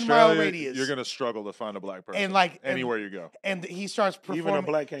to 10-mile Australia, radius. you're gonna struggle to find a black person. And like anywhere you go. And he starts performing. Even a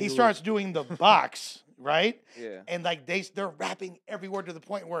black he kangaroo. starts doing the box, right? Yeah. And like they're rapping every word to the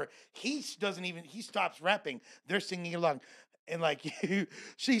point where he stops rapping. They're singing along. And like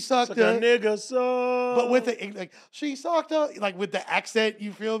she sucked Suck a nigga so. but with the like she sucked up like with the accent,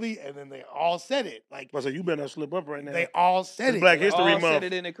 you feel me? And then they all said it. Like I said, you better not slip up right now. they all said It's it. Black They History All Month. said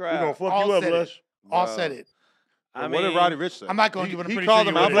it in the We're crowd. gonna fuck all you up, said it. Lush. all Bro. said it. I what did mean, Roddy Ricch say? I'm not going to, but I'm he pretty called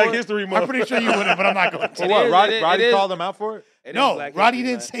sure them you out would. for Black it? History I'm Month. pretty sure you wouldn't, but I'm not going For to. what? is, Roddy, it Roddy is. called them out for it? It is No, Black Roddy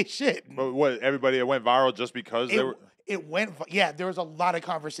History didn't Month. say shit. But what? Everybody it went viral just because they were. It went. Yeah, there was a lot of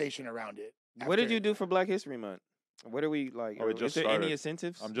conversation around it. What did after- you do for Black History Month? What are we like? Oh, we is just there started. any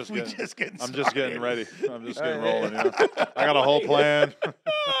incentives? I'm just We getting. just getting. I'm just getting started. ready. I'm just Oh, getting yeah. rolling. You know? I got a whole plan.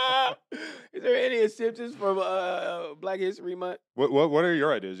 Is there any incentives for Black History Month? What are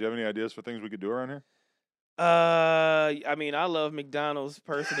your ideas? Do you have any ideas for things we could do around here? I mean, I love McDonald's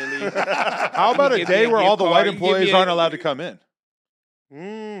personally. How about a give me day a where gift all the card. white You give employees me a- aren't allowed to come in?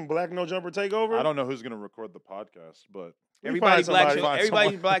 Black no jumper takeover. I don't know who's gonna record the podcast, but Everybody find black somebody. should, Find everybody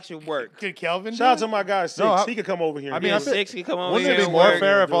someone. black should work. Could Kelvin? Shout out do to my guy Six. No, He could come over here. I and mean, do I it. feel- Six can come over wouldn't here it be and more work.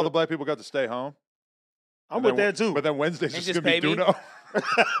 fair if do all it. the black people got to stay home? I'm And with then- that too. But then Wednesday's And just just gonna be pay me? Duno.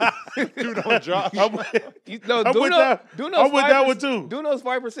 Duno and Josh. I'm with, You, no, I'm with that. Duno's I'm with that 5%. one too. Duno's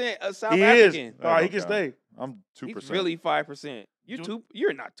 5% South He African. is. All right, he can Okay. stay. I'm 2%. He's really 5%. Du-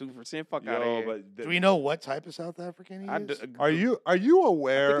 You're not 2%. Fuck out of Yo, here. but Do we know what type of South African he I is? d- are you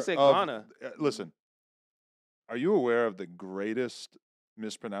aware it said of? Ghana. Listen, are you aware of the greatest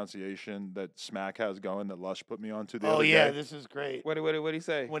mispronunciation that Smack has going that Lush put me onto the Oh other yeah, day? this is great. What did he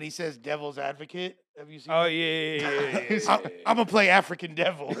say? When he says "devil's advocate," have you seen? Oh that? yeah. I'm gonna play African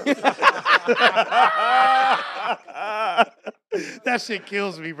devil. That shit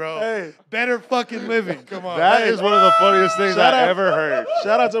kills me, bro. Hey, Better fucking living. Come on. That is one of the funniest things Shout I out- ever heard.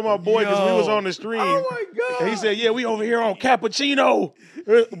 shout out to my boy because we was Yo. on the stream. Oh my god. And he said, "Yeah, we over here on cappuccino."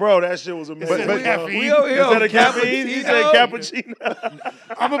 Bro, that shit was amazing. But- bro. we We over here Instead on of caffeine, he said cappuccino. cappuccino.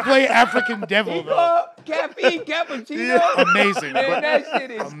 I'm gonna play African devil He though. called caffeine cappuccino. Amazing. Man, that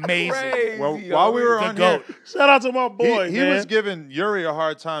shit is Amazing. crazy. Well, while we were The on goat. here, Shout out to my boy, he man. was giving Yuri a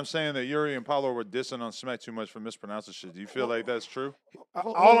hard time saying that Yuri and Paulo were dissing on Smack too much for mispronouncing shit. Do you feel like that's true?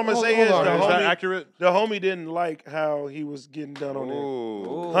 All I'm gonna say is hold the Is on. that homie, accurate? the homie didn't like how he was getting done on there.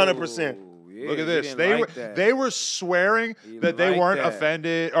 Ooh. 100%. Yeah, Look at he this. didn't They like were that. they were swearing He that they liked weren't that.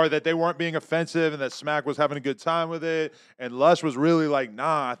 offended or that they weren't being offensive and that Smack was having a good time with it. And Lush was really like,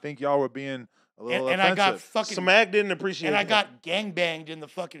 nah, I think y'all were being a little And I offensive. got fucking Smack didn't appreciate and I that. got gangbanged in the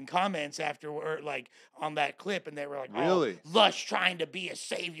fucking comments afterward, like on that clip, and they were like, Really? "Oh, Lush trying to be a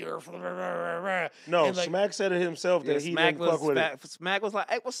savior." No, And, like, Smack said it himself Yeah, that he Smack didn't fuck with it. Smack was like,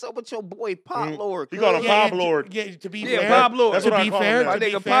 "Hey, what's up with your boy Pop Mhm. Lord?" He called him cuz?" Pop to- Lord. Yeah, to be Yeah, fair, Pop Lord. That's to what I be call him fair, now. My to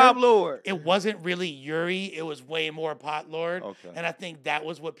be nigga fair, Pop Lord. it wasn't really Yuri. It was way more Pot Lord. Okay. And I think that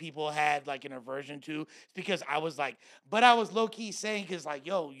was what people had like an aversion to. It's because I was like, but I was low key saying, because like,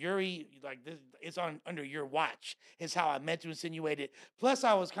 yo, Yuri, like this, it's on under your watch, is how I meant to insinuate it. Plus,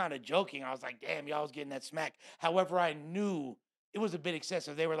 I was kind of joking. I was like, damn, y'all was getting that smack. However, I knew it was a bit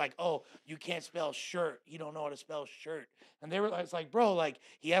excessive. They were like, oh, you can't spell shirt. You don't know how to spell shirt. And they were like, it's like, bro, like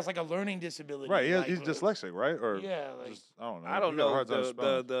he has like a learning disability. Right, like, he's dyslexic, right? Or Yeah, like just, I don't know. I don't He got a know hard time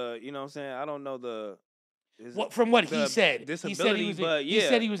spelling. the you know what I'm saying? I don't know from what he the said. He said disability, he was. but He yeah.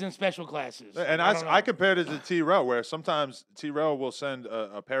 said he was in special classes. And don't I know. compared it to T-Rail, where sometimes T-Rail will send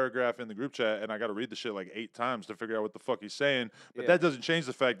a paragraph in the group chat, and I got to read the shit like 8 times to figure out what the fuck he's saying. But Yeah. that doesn't change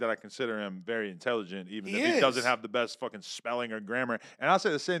the fact that I consider him very intelligent, even He if he doesn't is. have the best fucking spelling or grammar. And I'll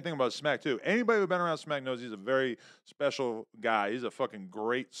say the same thing about Smack, too. Anybody who's been around Smack knows he's a very special guy. He's a fucking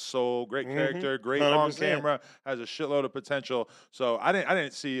great soul, great Mhm. character, great on 100%. camera, has a shitload of potential. So I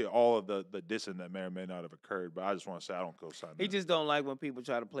didn't see all of the dissing that may or may not have occurred, but I just want to say I don't co-sign He that. just don't like when people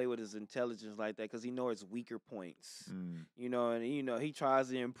try to play with his intelligence like that because he knows his weaker points. Mm. You know, and he tries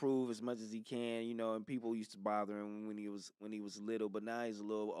to improve as much as he can. You know, and people used to bother him when he was little, but now he's a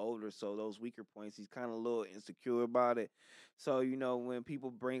little older, so those weaker points, he's kind of a little insecure about it. So you know, when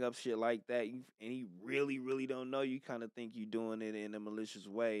people bring up shit like that, and he really, really don't know, you kind of think you're doing it in a malicious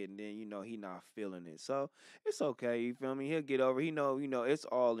way, and then you know he not feeling it. So it's okay. You feel me? He'll get over. He know, it's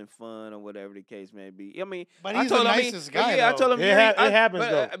all in fun or whatever the case may be. I mean, But I he's the told him, nicest guy. Yeah, I though. told him. It Yuri, it happens,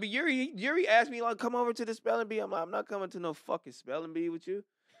 though. I mean, Yuri asked me like, come over to the spelling bee. I'm like, I'm not coming to no fucking spelling bee with you.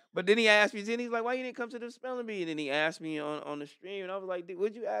 But then he asked me, then he's like, why you didn't come to the spelling bee? And then he asked me on the stream, and I was like,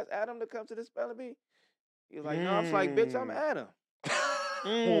 would you ask Adam to come to the spelling bee? He was like, no, I was like, bitch, I'm Adam.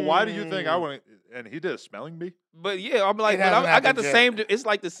 Well, why do you think I went? And he did a spelling bee. But yeah, I'm like, It but hasn't I got happened the yet. same. It's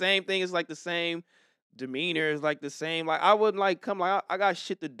like the same thing. It's like the same demeanor. It's like the same. Like I wouldn't like come like I got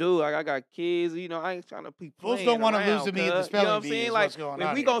shit to do. Like I got kids. You know, I ain't trying to be Fools playing don't wanna around, lose to me at the cuz. spelling You know what I'm bee saying? is Like what's going if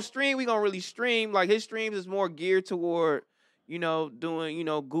on we here. gonna stream, we gonna really stream. Like his streams is more geared toward, you know, doing, you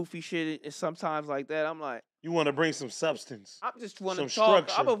know, goofy shit and sometimes like that. I'm like, You want to bring some substance. I just want to Some talk.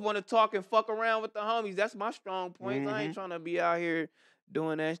 I structure. just want to talk and fuck around with the homies. That's my strong points. I Mm-hmm. ain't trying to be out here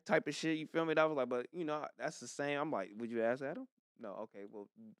doing that type of shit. You feel me? That was like, but you know, that's the same. I'm like, would you ask Adam? No. Okay. Well,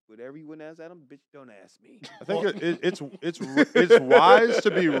 whatever you wouldn't ask Adam, bitch, don't ask me. I think it's wise to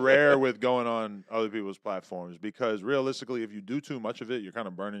be rare with going on other people's platforms because realistically, if you do too much of it, you're kind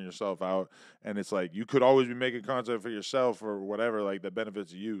of burning yourself out, and it's like you could always be making content for yourself or whatever like that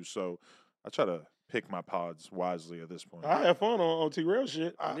benefits you. So I try to pick my pods wisely at this point. I have fun on T-Rail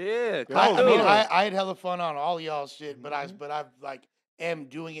shit. Yeah. that I was mean, fun. I had hella fun on all y'all's shit, but Mm-hmm. I've like am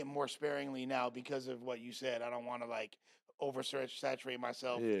doing it more sparingly now because of what you said. I don't want to like saturate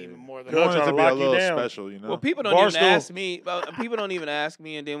myself Yeah. even more than You Good, want it trying to to be a lock you little down. special, you know. Well, people don't even Barstool. ask me. People don't even ask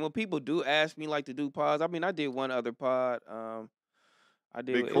me, and then when people do ask me, like to do pods, I mean, I did one other pod. I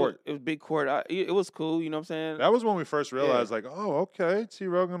did Big it Court. It was Big Court. It was cool. You know what I'm saying? That was when we first realized, like, oh, okay,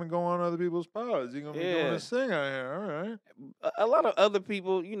 T-Rail gonna go on other people's pods. He's gonna be doing Yeah. this thing out here. All right. A lot of other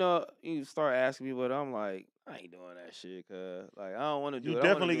people, you know, you start asking me, but I'm like, I ain't doing that shit, cause like I don't want to do You it. I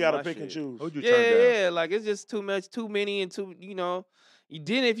wanna definitely do got to my pick and shit. choose. Who'd you turn down? Yeah, like it's just too much, too many, and too, you know.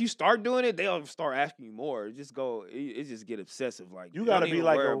 If you start doing it, they'll start asking you more. It just get obsessive. Like You don't gotta be even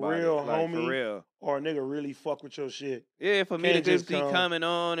like worry a about it, real like, for homie. real. Or a nigga really fuck with your shit. Yeah, for me to Can't just just be come. coming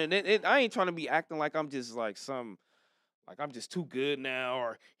on, and I ain't trying to be acting like I'm just like I'm just too good now,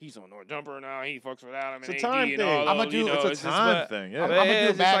 or he's on no jumper now. He fucks without him. It's a and time AD and all thing. I'ma those, do- you know, It's a it's just time but- thing. I'm, Yeah. But I'm yeah, gonna do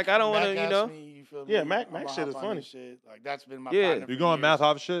it's just like I don't Mac want to, you asked know. me, you feel Yeah, me? Mac I'ma shit hop is on funny. his Shit. Like that's been my Yeah. partner You for going years. math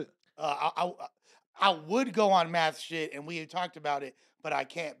off shit? I would go on math shit, and we had talked about it, but I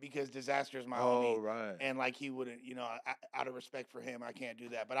can't because Disaster's my Oh, homie, right. and like he wouldn't, you know, out of respect for him, I can't do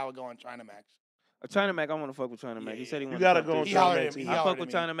that. But I would go on China Max. China Mac, I want to fuck with China Yeah, Mac. He yeah. said he You wanted gotta to go come on through. He hollered China at me. Mac He I hollered fuck at with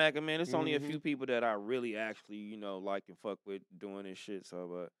me. China Mac, and man, it's only a Mhm. few people that I really actually, you know, like and fuck with doing this shit. So,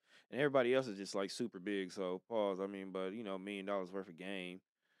 but and everybody else is just like super big. So pause. I mean, but you know, $1 million worth of game.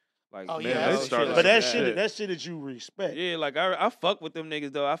 Like, Oh, you yeah, know, they shit started like But that shit. shit that you respect. Yeah, like I fuck with them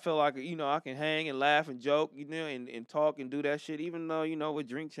niggas though. I feel like, you know, I can hang and laugh and joke, you know, and talk and do that shit. Even though, you know, with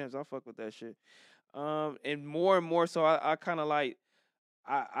Drink Champs, I fuck with that shit. And more so, I kind of like.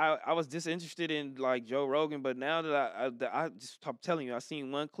 I was disinterested in like Joe Rogan, but now that I just I'm telling you, I seen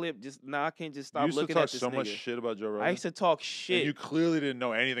one clip. Just now I can't just You stop used to looking talk at this so nigga. much shit about Joe Rogan. I used to talk and shit. you clearly didn't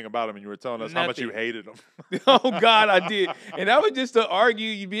know anything about him, and you were telling us how much you Nothing. hated him. Oh God, I did, and that was just to argue.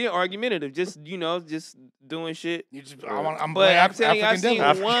 You being argumentative, just you know, just doing shit. You just, Yeah. I'm But playing I'm telling you, I African seen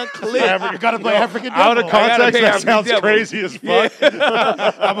devil. one You clip. gotta play African Out of devil. I gotta context, play that African sounds devil. crazy as Yeah. fuck.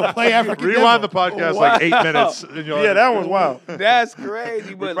 I'ma play African Rewind the devil. podcast like 8 Wow. minutes. And you'll Yeah, that was wild. That's crazy.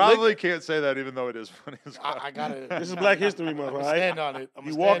 We But probably look, can't say that, even though it is funny as well. I gotta. This is Black History Month, I'm all gonna right? stand on it. I'm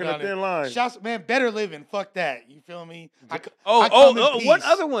You gonna walking stand a on thin it. line. Shouts, man, better living. Fuck that. You feel me? I come in what peace.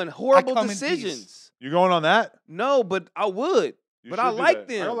 other one? Horrible come in peace. decisions. You going on that? No, but I would. You But I should do like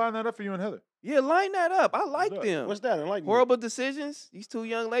that. I gotta them. line that up for you and Heather. Yeah, line that up. I like up? them. What's that? Enlighten me. Horrible decisions. These two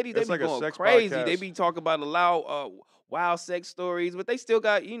young ladies, they It's be like a going sex crazy. They podcast. be talking about wild sex stories, but they still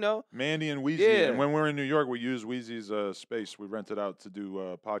got, you know. Mandy and Weezy. Yeah. And when we were in New York, we used Weezy's space. We rented out to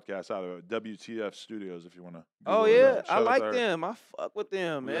do podcasts out of it. WTF Studios, if you want to. Oh yeah, I like them. I fuck with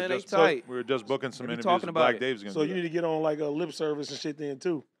them, We were man. They just tight. we were just booking some They be interviews. talking with about Black it. Dave's gonna So do you that. need to get on like a lip service and shit then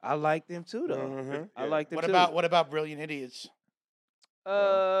too. I like them too, though. Mhm. I Yeah. like them What too. about Brilliant Idiots? They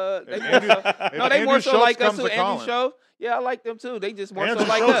If more Andrew- so, if no, they Andrew more so Schultz like us comes too. to Andrew Colin. Show, yeah, I like them too. They just more Andrew so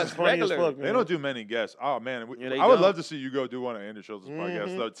like Schultz us, is funny as regular. fuck, They man. don't do many guests. Oh man, Yeah, they I would love don't. to see you go do one of Andrew Schultz's podcasts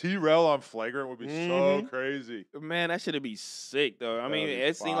Mhm. though. T-Rel on Flagrant would be so Mhm. crazy. Man, that should be sick though. I That'd mean, be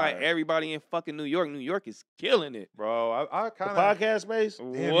it seems like fire. everybody in fucking New York. New York is killing it. Bro, I The kind of podcast space.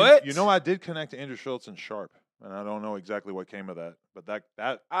 What? You know, I did connect to Andrew Schultz and Sharp, and I don't know exactly what came of that, but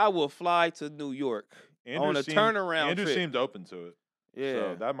that I will fly to New York Andrew on a seemed, turnaround Andrew trip. seemed open to it. Yeah.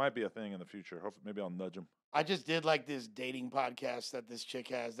 So that might be a thing in the future. Hopefully, maybe I'll nudge him. I just did like this dating podcast that this chick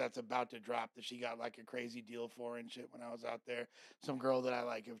has that's about to drop that she got like a crazy deal for and shit when I was out there. Some girl that I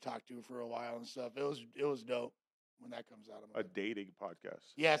like have talked to for a while and stuff. It was dope when that comes out. I'm A like, dating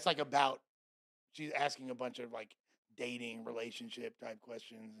podcast. yeah, it's like about she's asking a bunch of like dating relationship type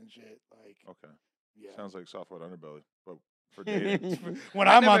questions and shit. Like Okay. yeah. Sounds like Softwood Underbelly, but for dating. When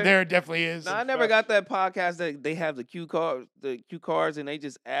I I'm on never- there, it definitely is. No, I never got that podcast that they have the cue cards, and they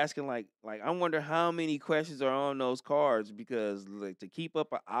just asking like I wonder how many questions are on those cards, because like to keep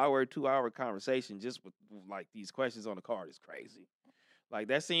up an hour, 2 hour conversation just with like these questions on the card is crazy. Like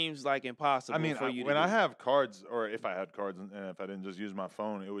that seems like impossible. I mean, for you when to I do. have cards, or if I had cards, and if I didn't just use my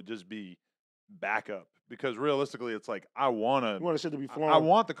phone, it would just be backup. Because realistically, it's like I You want the shit to be flowing. I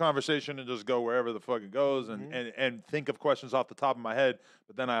want the conversation to just go wherever the fuck it goes, and, Mhm. and think of questions off the top of my head.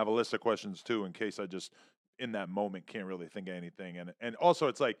 But then I have a list of questions too, in case I just in that moment can't really think of anything. And also,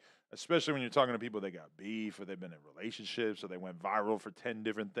 it's like, especially when you're talking to people that got beef, or they've been in relationships, or they went viral for 10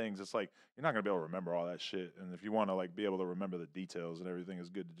 different things. It's like you're not gonna be able to remember all that shit. And if you want to like be able to remember the details and everything, it's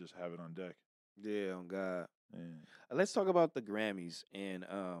good to just have it on deck. Yeah, oh God. Yeah. Let's talk about the Grammys and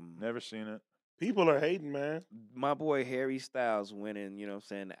Never seen it. People are hating, man. my boy Harry Styles winning, you know what I'm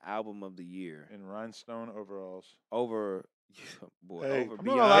saying, the album of the year In rhinestone overalls. over boy, Hey, over I'm not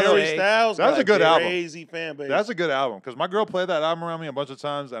gonna lie, though, Harry Beyonce. Styles, That's got a good album. Crazy fan base. That's a good album, because my girl played that album around me a bunch of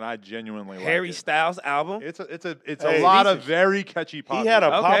times, and I genuinely like Harry it. Styles album. It's a Hey, a lot of decent. very catchy pop. he had a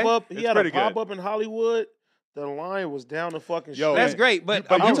music. Okay. pop up. He It's had a pretty good. pop up in Hollywood. The line was down the fucking Yo, street. That's man, great, but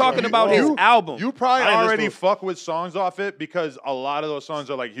but I'm you- talking you- about his you- album. You probably I ain't already listened fuck with songs off it, because a lot of those songs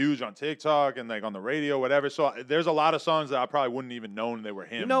are like huge on TikTok and like on the radio, whatever. So there's a lot of songs that I probably wouldn't even known they were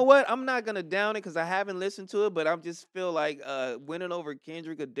him. You know what? I'm not gonna down it because I haven't listened to it, but I just feel like winning over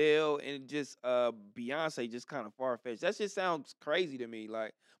Kendrick, Adele, and just Beyonce just kind of far fetched. That just sounds crazy to me.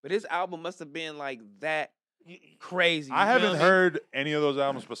 Like, but his album must have been like that crazy. I you know haven't what I mean? heard any of those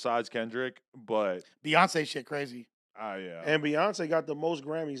albums besides Kendrick, but Beyonce shit crazy. yeah. And Beyonce got the most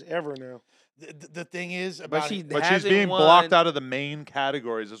Grammys ever now. The thing is But about she it- But she's hasn't being won, blocked out of the main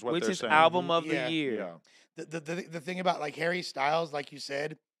categories, is what which they're is saying. album of Yeah. the year. Yeah. the thing about like Harry Styles, like you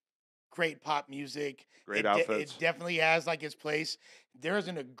said, great pop music. Great it outfits. It definitely has like its place. There is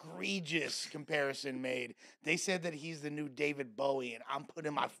an egregious comparison made. They said that he's the new David Bowie, and I'm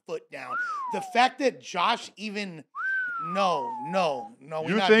putting my foot down. The fact that Josh even no, we're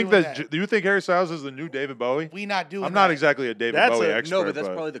You not think doing that? Do you think Harry Styles is the new David Bowie? we not doing I'm not that. exactly a David That's Bowie a- expert. No, but that's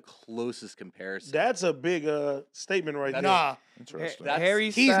probably the closest comparison. That's a big statement right there. Nah, interesting. That's-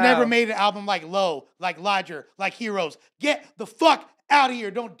 Harry he's Styles. never made an album like Low, like Lodger, like Heroes. Get the fuck out of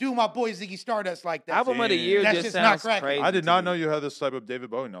here! Don't do my boy Ziggy Stardust like that. album of the year. That's just just not sounds cracking. crazy. I did to not me. know you had this type of David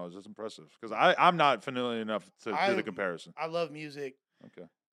Bowie knowledge. That's impressive, because I'm not familiar enough to do the comparison. I love music. Okay.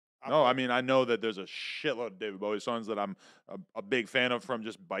 No, I mean, I know that there's a shitload of David Bowie songs that I'm a big fan of from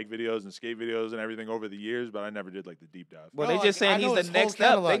just bike videos and skate videos and everything over the years, but I never did like the deep dive. Well, No, they just I saying know he's his the whole next up. They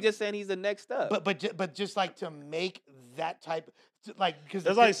catalog. just saying he's the next up. But just like to make that type, like because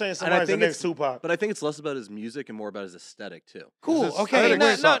That's like saying somebody's the think next it's- Tupac. But I think it's less about his music and more about his aesthetic too. cool. His Okay, aesthetic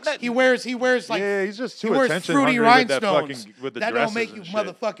no, sucks. no, he wears like yeah, he's just he too wears attention fruity hungry with that rhinestones. fucking with the that don't dresses make you and shit.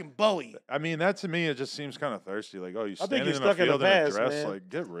 motherfucking Bowie. I mean, that to me, it just seems kind of thirsty. Like, oh, you think standing you're in a stuck in the field in a past, dress, man. like,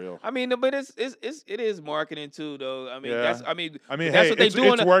 get real. I mean, but it is marketing too, though. I mean, Yeah. that's I mean, that's hey, what they it's- do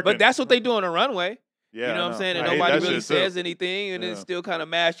on it's the, working. but that's what they do on the runway. Yeah, You know I what I'm saying? And I hate nobody that really shit, too. says anything, and Yeah. it's still kind of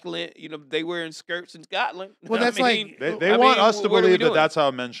masculine. You know, they wearing skirts in Scotland. Well, I that's mean, like- They I want mean, us to what are we believe that doing? that's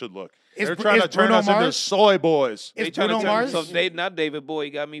how men should look. Is They're Bru- trying is to turn Bruno us into Mars? soy boys. Is They trying to Bruno turn Mars? so not David Bowie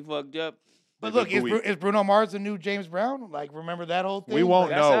got me fucked up. But David look, is, Bowie. is Bruno Mars the new James Brown? Like, remember that whole thing? We won't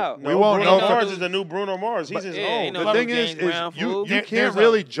That's know. out. We No, won't Bruno know. Mars for- is the new Bruno Mars. He's his yeah, own. ain't no The fucking thing is James Brown, you fool. can't There's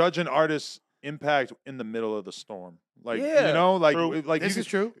really judge an artist's impact in the middle of the storm. Like, Yeah. you know, like, True. like This you is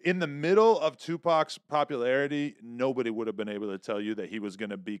true. In the middle of Tupac's popularity, nobody would have been able to tell you that he was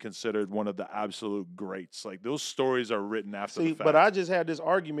going to be considered one of the absolute greats. Like, those stories are written after See, the fact. but I just had this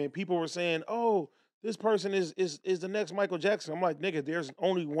argument. People were saying, "Oh, this person is the next Michael Jackson." I'm like, nigga, there's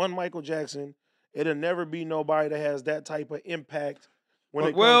only one Michael Jackson. It'll never be nobody that has that type of impact. When it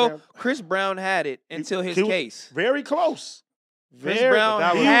comes Well, down. Chris Brown had it until his he was case. Very close. Chris Very, Brown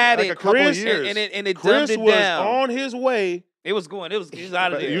that was had like it, a couple of Chris- years. and it dumbed Chris it was down. on his way. It was going. It was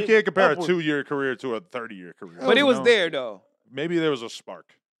out of But there. you can't compare a Upward. 2-year career to a 30-year career. But it you was know? there though. Maybe there was a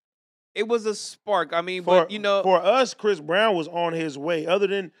spark. It was a spark. I mean, For, but you know, for us, Chris Brown was on his way. Other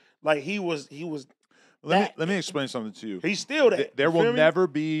than like he was Let That- me explain something to you. he's still that. There You will feel me? never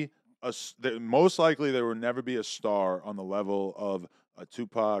be most likely there will never be a star on the level of a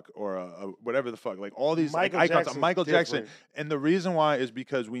Tupac or a whatever the fuck, like all these like, Michael icons. Jackson's Michael Jackson, different. and the reason why is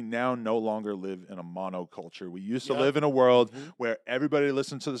because we now no longer live in a monoculture. We used to Yep. live in a world Mm-hmm. where everybody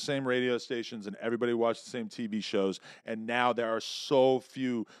listened to the same radio stations and everybody watched the same TV shows, and now there are so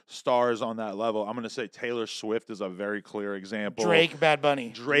few stars on that level. I'm going to say Taylor Swift is a very clear example. Drake, Bad Bunny.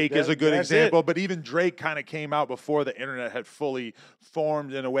 Drake is a good That's example, but even Drake kind of came out before the internet had fully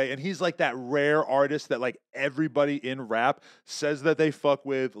formed in a way. And he's like that rare artist that like everybody in rap says that they fuck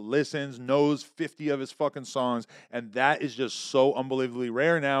with, listens, knows 50 of his fucking songs. And that is just so unbelievably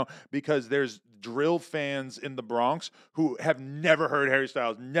rare now because there's drill fans in the Bronx who have never heard Harry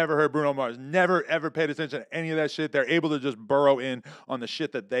Styles, never heard Bruno Mars, never ever paid attention to any of that shit. They're able to just burrow in on the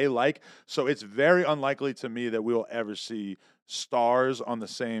shit that they like. So it's very unlikely to me that we will ever see stars on the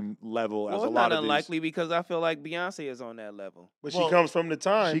same level as Well, a it's lot not of unlikely because I feel like Beyonce is on that level. But Well, she comes from the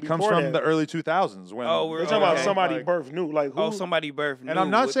time. She comes before from that. the early 2000s when Oh, We're we're talking about okay. somebody Like- birth new. Like who? Oh, somebody birth. and I'm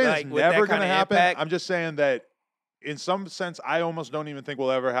not with, saying like, it's with that never going to kinda happen. impact. I'm just saying that in some sense, I almost don't even think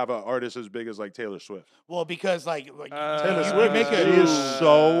we'll ever have an artist as big as like Taylor Swift. Well, because like Taylor you Swift make is She a is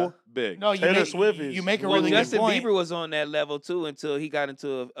so big. no, you Taylor make, Swift is- you make a Well, really Justin good point. Bieber was on that level too until he got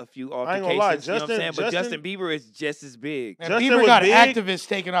into a few I ain't altercations. gonna lie, you know what I'm Justin- saying? But Justin Justin- Bieber is just as big. And Justin Bieber was got big. activists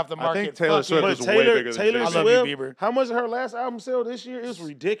taken off the I market. think Taylor Fuck Swift yeah. is But way Taylor, bigger than Taylor Justin. I love you, Swift. Bieber. How much did her last album sell this year? It's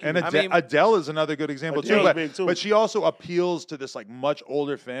ridiculous. And I mean- Adele is another good example too, Adele's but, big, too. but she also appeals to this like much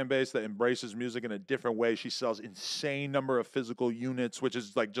older fan base that embraces music in a different way. She sells insane number of physical units, which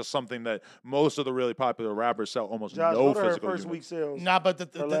is like just something that most of the really popular rappers sell almost Josh, no what are her physical first units. week sales? Nah, but the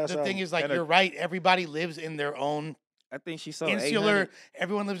Her last thing album. is like And you're right. Everybody lives in their own I think she sold insular. 800.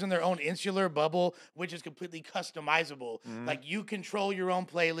 Everyone lives in their own insular bubble, which is completely customizable. Like you control your own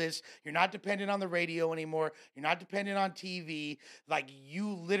playlist. You're not dependent on the radio anymore. You're not dependent on TV. Like you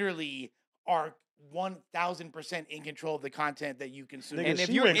literally are 1,000% in control of the content that you consume. Nigga, And if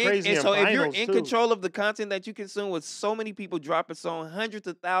she you're went crazy and in so if you're vinyls, in too. control of the content that you consume, with so many people dropping songs, hundreds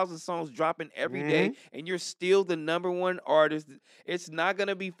of thousands of songs dropping every day, Mm-hmm. and you're still the number 1 artist, it's not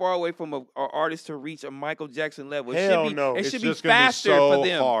gonna be far away from a artist to reach a Michael Jackson level. It Hell should be, no. It It's should be just gonna be faster so for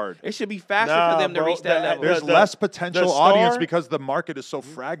them. hard. It should be faster Nah, for them to bro, reach that that- level. There's the- less potential the audience star- because the market is so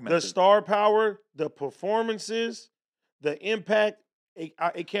fragmented. The star power, the performances, the impact,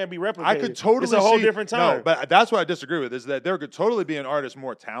 it can't be replicated. I could totally It's a whole see, different time. No, but that's what I disagree with is that there could totally be an artist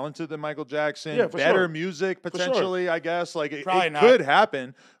more talented than Michael Jackson, Yeah, for better sure. music sure. potentially, I guess. Like it Probably not. could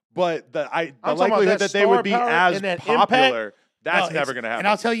happen, but the I'm talking about likelihood that that they would star be power as and that popular, that's No, never it's- going to happen. And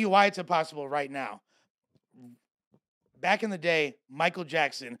I'll tell you why it's impossible right now. Back in the day, Michael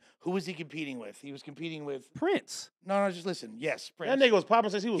Jackson, who was he competing with? He was competing with Prince. no, just listen. Yes, that Prince. nigga was popping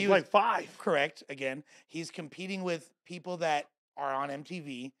since he was He like 5. Correct. Again, he's competing with people that are on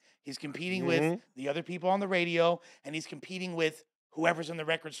MTV. He's competing Mhm. with the other people on the radio, and he's competing with whoever's in the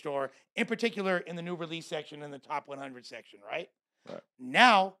record store, in particular in the new release section and the top 100 section, right? Right.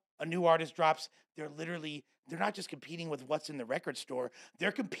 Now, a new artist drops, they're not just competing with what's in the record store,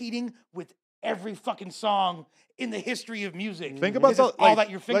 they're competing with every fucking song in the history of music. Think about This is the all like, at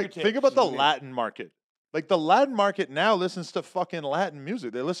your like, fingertips. think about the Mhm. Latin market. Like the Latin market now listens to fucking Latin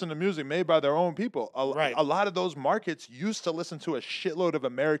music. They listen to music made by their own people. Right. A lot of those markets used to listen to a shitload of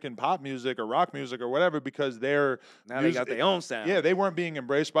American pop music or rock music or whatever because they're Now they got their own sound. yeah, they weren't being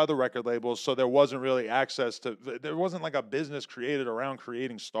embraced by the record labels, so there wasn't really access to. There wasn't like a business created around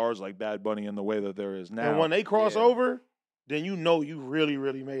creating stars like Bad Bunny in the way that there is now. And when they cross Yeah. over, then you know you really,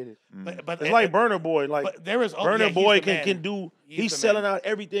 really made it. but It's like Burna Boy. Like but there is Burna he's Boy the man. can do. He's He's the selling man. out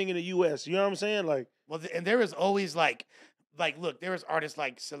everything in the U.S. You know what I'm saying? Like Well, and there is always like look, there is artists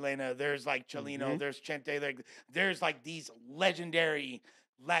like Selena, there's like Chalino, Mhm. there's Chente, there's like these legendary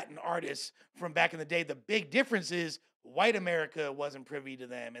Latin artists from back in the day. The big difference is white America wasn't privy to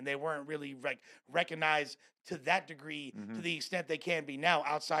them, and they weren't really recognized to that degree to Mhm. the extent they can be now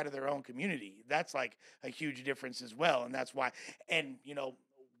outside of their own community. That's like a huge difference as well, and that's why. And you know,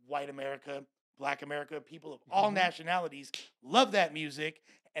 white America, Black America, people of all Mhm. nationalities love that music,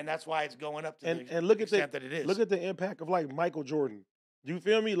 and that's why it's going up to the and look at extent that it is. look at the impact of like Michael Jordan. Do you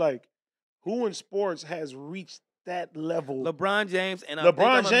feel me? Like who in sports has reached that level? LeBron James and I think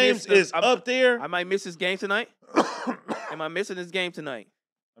LeBron I'ma James miss is up there. I might miss his game tonight. Am I missing his game tonight?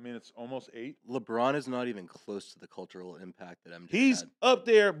 I mean, it's almost 8. LeBron is not even close to the cultural impact that MJ He's had. up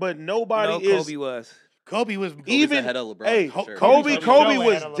there, but nobody No, is. Kobe was. Kobe was Kobe's even- ahead of LeBron. Hey, for sure. Kobe Kobe's for sure was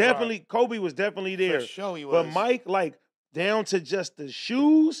ahead of LeBron. definitely Kobe was definitely there. For sure he was. But Mike, like down to just the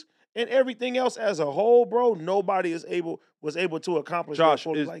shoes and everything else as a whole, bro, nobody was able to accomplish Josh, that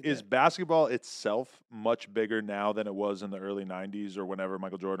fully is, like is that. basketball itself much bigger now than it was in the early 90s or whenever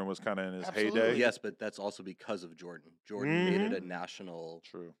Michael Jordan was kind of in his Absolutely. heyday? Yes, but that's also because of Jordan. Jordan made it a Mm-hmm. national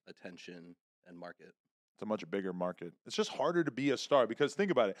True. attention and market. It's a much bigger market. It's just harder to be a star because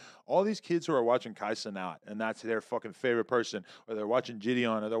think about it. All these kids who are watching Kai Cenat and that's their fucking favorite person, or they're watching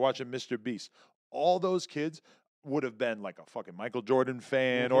Gideon, or they're watching Mr. Beast. All those kids would have been like a fucking Michael Jordan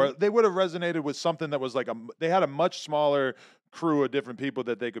fan, or they would have resonated with something that was like they had a much smaller crew of different people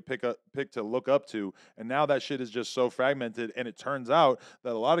that they could pick to look up to. And now that shit is just so fragmented. And it turns out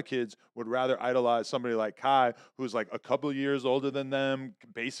that a lot of kids would rather idolize somebody like Kai, who's like a couple of years older than them,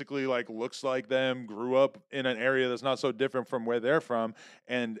 basically like looks like them, grew up in an area that's not so different from where they're from.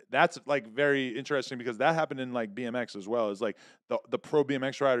 And that's like very interesting because that happened in like BMX as well. It's like the pro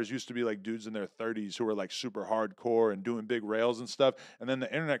BMX riders used to be like dudes in their 30s who were like super hardcore and doing big rails and stuff. And then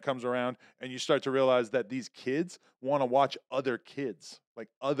the internet comes around and you start to realize that these kids want to watch other kids, like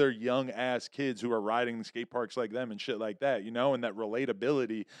other young ass kids who are riding the skate parks like them and shit like that, and that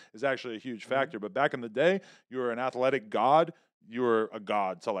relatability is actually a huge factor. But back in the day, you were an athletic god. You were a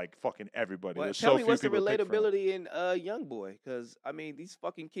god to like fucking everybody. Well, There's tell so me few what's the people to pick from. relatability in Young Boy? Because I mean, these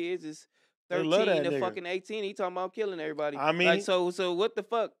fucking kids is They love 13 that to nigga. fucking 18. He talking about killing everybody. I mean- like, so what the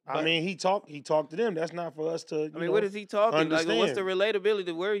fuck? I mean, he talked to them. That's not for us to. I mean, what is he talking? Like, what's the understand.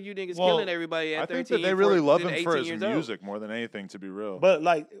 relatability? Where are you niggas Well, killing everybody at I 13? think that they really love than him for 18 his years old? music more than anything, to be real. But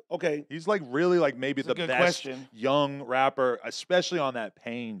like, okay, he's like really like maybe It's a the good best question. young rapper, especially on that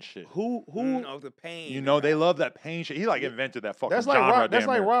pain shit. who Oh, the pain. They love that pain shit. He like invented that fucking that's like genre. Rod, that's damn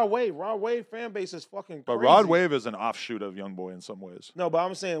like near. Rod Wave. Rod Wave fan base is fucking But crazy. Rod Wave is an offshoot of Young Boy in some ways. No, but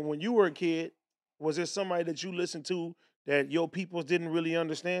I'm saying when you were a kid, was there somebody that you listened to that your peoples didn't really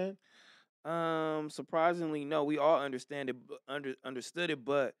understand? Surprisingly, no. We all understood it,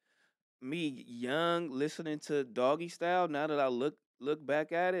 but me young listening to Doggy Style. Now that I look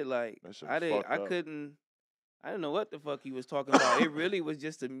back at it, like That shit I fucked up. didn't know what the fuck he was talking about. It really was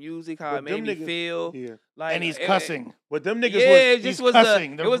just the music, how it But them made me niggas- feel. Yeah, Like, And he's it- cussing. but them Yeah, niggas it he's just was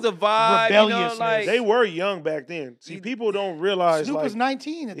cussing. it was a vibe. Rebelliousness. Like, they were young back then. See, He- people don't realize Snoop like was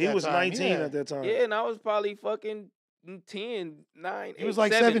 19 at that time. he was 19 yeah. at that time. yeah, and I was probably fucking 10, 9, He was 8,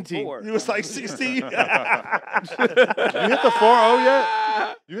 like 7, 17. 4. He was like 16. You hit the 4-0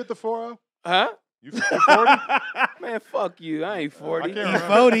 yet? You hit the 4-0? Huh? You 40? Man, fuck you. I ain't 40. can't He's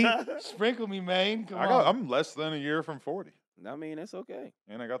remember. 40. Sprinkle me, man. Come I on. I'm less than a year from 40. I mean, that's okay.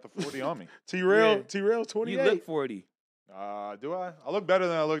 And I got the 40 on me. T-Rail, Yeah. T-Rail 28. You look 40. Do I? I look better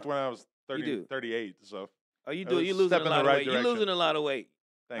than I looked when I was You do. 38. So Oh, you That do. was You a losing step a in the lot of right weight. You direction. losing a lot of weight.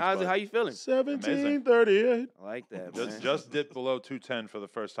 thanks. How's it? bud. How you feeling? 1738. I like that, man. Just dipped below 210 for the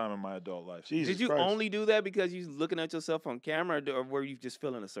first time in my adult life. Jesus Did you Christ. only do that because you was looking at yourself on camera, or were you just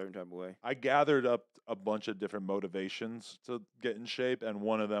feeling a certain type of way? I gathered up a bunch of different motivations to get in shape, and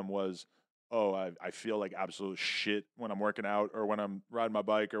one of them was, I feel like absolute shit when I'm working out or when I'm riding my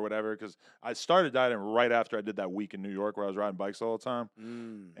bike or whatever. Because I started dieting right after I did that week in New York where I was riding bikes all the time.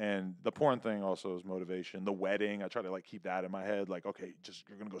 And the porn thing also is motivation. The wedding, I try to like keep that in my head. Like, okay,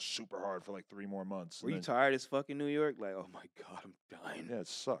 you're gonna go super hard for like 3 more months. Were and you then- tired as fuck in New York? Like, oh my god, I'm dying. Yeah, it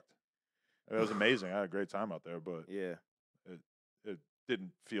sucked. It was amazing. I had a great time out there, but Yeah, it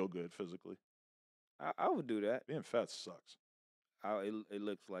didn't feel good physically. I would do that. Being fat sucks. It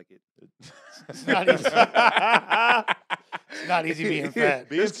looks like it. It's not easy. It's not easy being fat.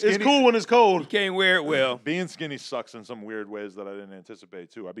 Being It's skinny, cool when it's You cold. can't wear it well. being skinny sucks in some weird ways that I didn't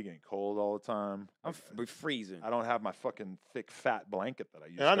anticipate too. I be getting cold all the time. I'm freezing. I don't have my fucking thick fat blanket that I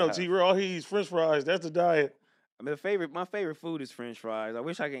used And I to know have. T-Rail, all he eats French fries. That's the diet. I mean, my favorite food is French fries. I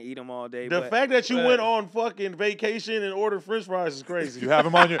wish I can eat them all day. The but, fact that you but- went on fucking vacation and ordered French fries is crazy. You have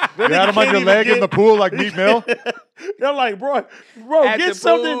them on your, That you had nigga them on can't your even leg in get- the pool like Meat Mill. They're like, bro, At get the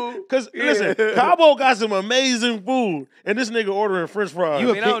something. pool. Because Yeah. listen, Cabo got some amazing food, and this nigga ordering French fries. I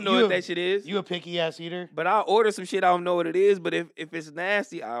You a mean, I don't know you what a- that shit is. You a picky ass eater? But I'll order some shit. I don't know what it is. But if it's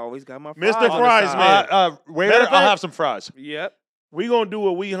nasty, I always got my Mr. fries. on the Fries, side. man. Waiter, Matter of I'll fact- have some fries. Yep. We gonna do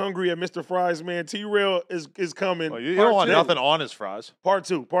a We Hungry at Mr. Fries, man. T-Rail is coming. Well, you Part don't want two. nothing on his fries. Part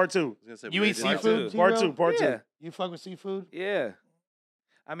two. I was gonna say, You where eat did- Part seafood? two. Part T-Rail? two. Part Yeah. two. You fuck with seafood? Yeah.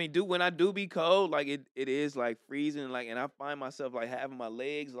 I mean, when I do be cold, like it is like freezing, like, and I find myself like having my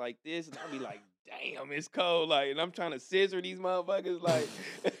legs like this, and I'll be like, damn, it's cold, like, and I'm trying to scissor these motherfuckers, like,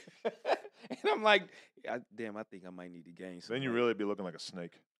 and I'm like, damn, I think I might need to gain some. Then you weight. really be looking like a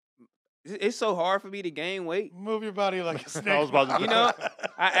snake. It's so hard for me to gain weight. Move your body like a snake. I was about to- You know,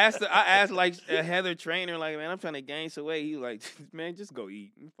 I asked like a Heather trainer, like, man, I'm trying to gain some weight. He was like, man, just go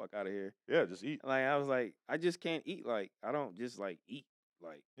eat. Get the fuck out of here. Yeah, just eat. Like, I was like, I just can't eat. Like, I don't just like eat.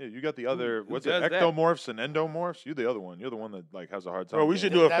 Like, Yeah, you got the other. Who What's it? does that? Ectomorphs and endomorphs. You're the other one. You're the one that like has a hard time. Bro, we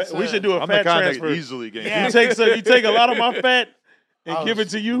should getting do it. a we should do a I'm the fat kind transfer. that easily gains. Yeah. You take a lot of my fat and I give it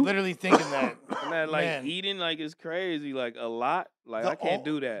was to you. Literally thinking that. And that like Man. eating like it's crazy, like a lot. Like The I can't o-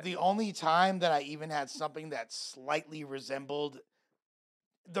 do that. The only time that I even had something that slightly resembled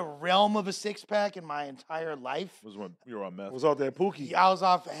the realm of a six pack in my entire life. Was when you were on meth. Was off that Pookie. I was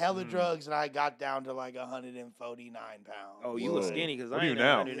off hella drugs and I got down to like 149 pounds. Oh, you Whoa. were skinny because What I are ain't you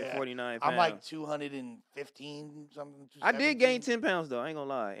now? 149 pounds. I'm like 215 something. I did gain 217. 10 pounds though. I ain't gonna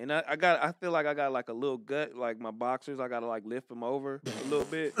lie, and I feel like I got like a little gut, like my boxers. I gotta like lift them over a little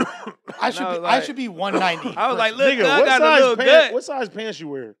bit. I And should I be, was I like- should be 190. I was like, look, Nigga, I what got a size little pants? gut. What size pants you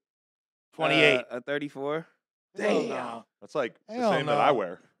wear? 28. A 34. Hell Damn. no. That's like the Hell same that no. I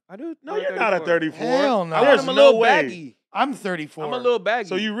wear. I do. No, you're not a 34. Hell no. I want There's them a no little way. baggy. I'm 34. I'm a little baggy.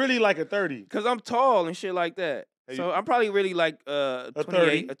 So you really like a 30? Cause I'm tall and shit like that. Hey, So I'm probably really like 28,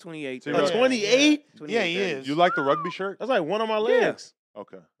 30? a 28. See, A right. 28? Yeah, he is. You like the rugby shirt? That's like one of my Yeah. legs.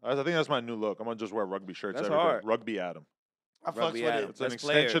 Okay, I think that's my new look. I'm gonna just wear rugby shirts That's every day. hard. Rugby Adam. I fucks Rugby with Adam. it. It's an That's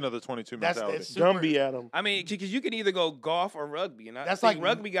extension player. of the 22 That's mentality. it's super- Gumby at him. I mean, because you can either go golf or rugby, and I That's think like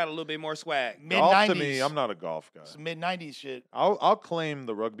rugby got a little bit more swag. Mid Golf 90s. to me, I'm not a golf guy. It's mid 90s shit. I'll claim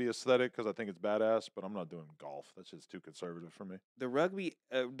the rugby aesthetic because I think it's badass, but I'm not doing golf. That's just too conservative for me. The rugby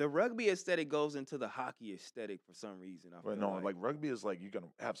aesthetic goes into the hockey aesthetic for some reason. I But feel no, like rugby is like you're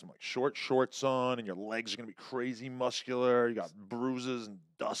gonna have some like short shorts on, and your legs are gonna be crazy muscular. You got bruises and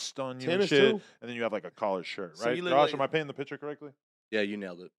dust on you Tennis and shit, too? and then you have like a collared shirt, So right? you look Josh, like- am I painting the picture correctly? Yeah, you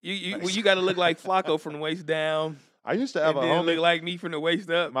nailed it. you got to look like Flacco from the waist down, I used to have and a then homie. look like me from the waist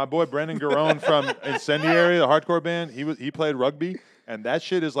up. My boy Brendan Garone from Incendiary, the hardcore band, he played rugby, and that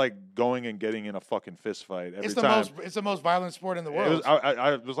shit is like going and getting in a fucking fist fight every It's the time. it's the most violent sport in the It world. was,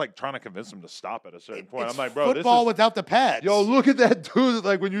 I was like trying to convince him to stop at a certain point. It's I'm like, bro, this football is without the pads. yo. Look at that dude!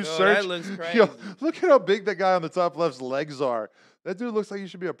 Like when you Yo, search, that looks crazy. yo, look at how big that guy on the top left's legs are. That dude looks like he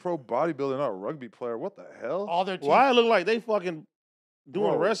should be a pro bodybuilder, not a rugby player. What the hell? All their teeth. Why it look like they fucking doing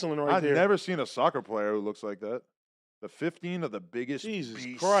Bro, wrestling right I've there? never seen a soccer player who looks like that. The 15 of the biggest Jesus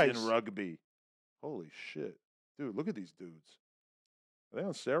beasts Christ. in rugby. Holy shit. Dude, look at these dudes. Are they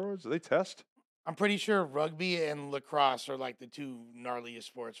on steroids? Do they test? I'm pretty sure rugby and lacrosse are like the two gnarliest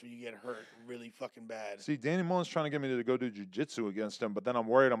sports where you get hurt really fucking bad. See, Danny Mullen's trying to get me to go do jiu-jitsu against him, but then I'm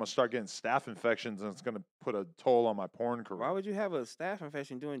worried I'm going to start getting staph infections and it's going to put a toll on my porn career. Why would you have a staph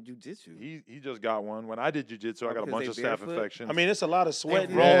infection doing jujitsu? He just got one. When I did jiu-jitsu, I got a because bunch they of staph barefoot? infections. I mean, it's a lot of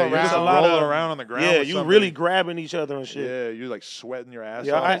sweating. roll yeah, around. you're It's just a lot rolling of around on the ground. yeah. with You something. really grabbing each other and shit. Yeah, you're like sweating your ass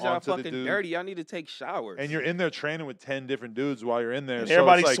Yeah, off I- Guys, y'all onto the fucking dude. dirty. Y'all need to take showers. And you're in there training with 10 different dudes while you're in there. And so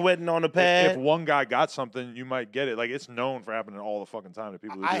everybody's it's like, sweating on the if pad. one guy got something, you might get it. Like it's known for happening all the fucking time to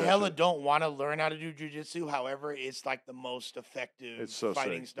people. Who I do that hella shit. don't want to learn how to do jujitsu. However, it's like the most effective It's so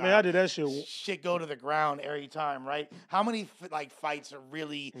fighting sick. style. Man, I did that shit. Shit go to the ground every time, right? How many like fights are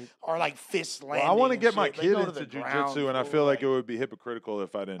really are like fist Well, landing? I want to and get my shit? They kid go to into the ground, jujitsu, and I fool, feel like it would be hypocritical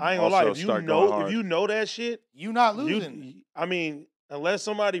if I didn't. I ain't gonna also lie. If you start going know, hard. if you know that shit, you not losing. you. I mean, unless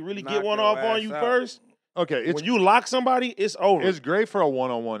somebody really Knock get one your off on ass you out. first, okay, it's when you lock somebody, it's over. It's great for a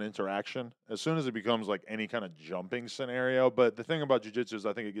one-on-one interaction. As soon as it becomes like any kind of jumping scenario, but the thing about jiu-jitsu is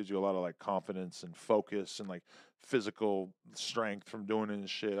I think it gives you a lot of like confidence and focus and like physical strength from doing it and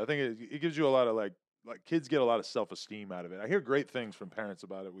shit. I think it gives you a lot of like kids get a lot of self-esteem out of it. I hear great things from parents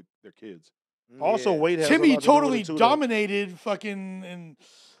about it with their kids. Also, Yeah. weight has a Timmy lot to do with totally it too, though. dominated fucking and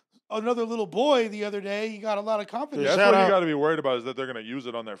another little boy the other day. He got a lot of confidence. That's shout what you out- got to be worried about is that they're going to use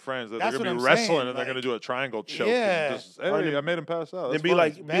it on their friends. That That's they're going to what be I'm wrestling saying, and they're going to like- do a triangle choke. Yeah. And just, hey, I made him pass out. Then That's be fun.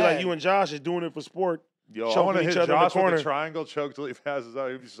 like, bad. you and Josh is doing it for sport. Yo, I choking want to each hit other in the Josh with corner. the triangle choke till he passes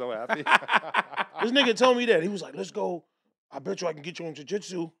out. He'd be so happy. This nigga told me that. He was like, "Let's go. I bet you I can get you in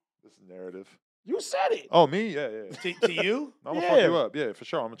jiu-jitsu." This narrative. You said it. Oh, me? Yeah, yeah. to you? I'm gonna fuck Yeah. you up. Yeah, for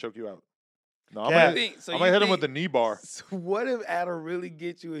sure. I'm gonna choke you out. No, I'm Cat. gonna, Think- so I'm you gonna hit him think- with the knee bar. So what if Adam really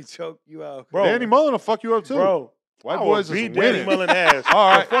get you and choke you out? Bro, Danny Mullen will fuck you up too. Bro, White I boys will is beat Danny winning. Mullen ass.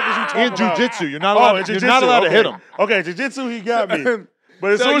 All right. The fuck is you talking In about? jiu-jitsu, you're not Oh, allowed. in You're not jiu-jitsu, allowed to hit okay. him. Okay, jiu-jitsu, he got me.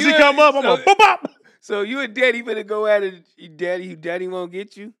 But as So soon as he you- come up, I'm so- gonna boop up. So you and Daddy finna go at it. Daddy won't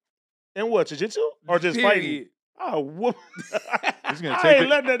get you. And what, jiu-jitsu? Or just fighting? Period. Oh, whoop. He's gonna I take ain't it.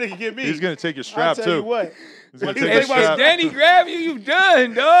 letting that nigga get me. He's gonna take your I'll strap tell too. you what. He's gonna If take If, your if strap. Daddy grab you, you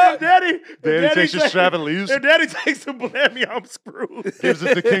done, dog. If Daddy Takes your say- strap and leaves. If Daddy takes the blame, I'm screwed. Gives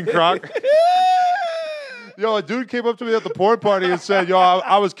it to King Croc. Yo, a dude came up to me at the porn party and said, "Yo,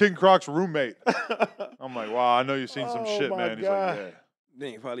 I was King Croc's roommate." I'm like, "Wow, I know you've seen some Oh shit, my man." He's God. like, "Yeah."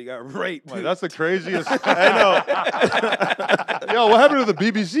 Then he probably got raped. I'm like, that's the craziest. I know. Yo, what happened to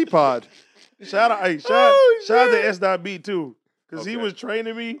the BBC pod? Shout out to S.B too. because he Okay. was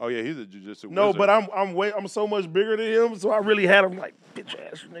training me. Oh yeah, he's a jujitsu. No, wizard. but I'm so much bigger than him, so I really had him like, bitch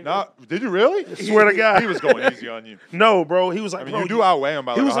ass nigga. No, did you really? I swear to God. He was going easy on you. No, bro. He was like, I mean, bro, you do outweigh him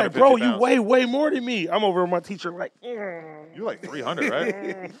by he like was like, 150 bro, you pounds. weigh way more than me. I'm over my teacher like, You're like 300,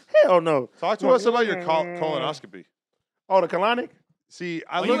 right? hell no. Talk to us about your colonoscopy. Oh, the colonic? See,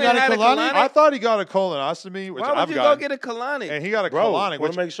 I Oh, looked you got ain't a had a colonic? I thought he got a colonostomy, which Why would I've you got, go get a colonic? and he got a Bro, colonic, want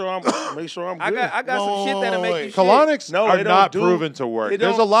which to make sure I'm good. I got some shit that'll make you shit. colonics No, are they don't not do- proven to work. they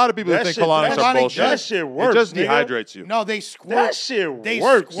There's a don't- lot of people that that think shit- colonics that are shit- bullshit. that shit works, It just nigga. dehydrates you. No, they squirt. That shit They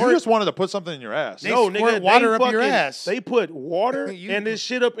works. You just wanted to put something in your ass. They No, squirt nigga, water they up your fucking- ass. They put water You- and this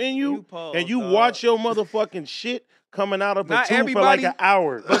shit up in you, you pause, and you dog. watch your motherfucking shit coming out of a Not tube for like everybody- an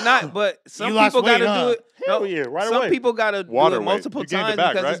hour. But some You lost people gotta weight, huh? do it. Hell yeah, right some away. people gotta Water do it weight. multiple You gained it times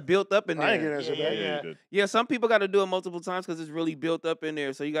back, because right? it's built up in I ain't there. getting that shit Yeah, back. yeah. you did. Yeah, some people got to do it multiple times because it's really built up in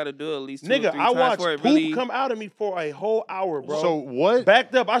there. So you got to do it at least 2 or 3 Nigga, I times watched for it poop really. come out of me for a whole hour, bro. So what?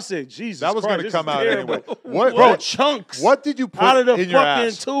 backed up, I said, Jesus That was Christ, going to this come is out terrible. anyway. What? Bro, What? chunks What did you put out of the in your fucking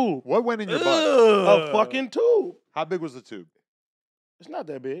ass? tube. What went in your butt? A fucking tube. How big was the tube? It's not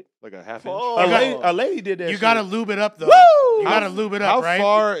that big. Like a half Oh. inch? A lady did that You shit. gotta lube it up though. Woo! You gotta lube it up, How right?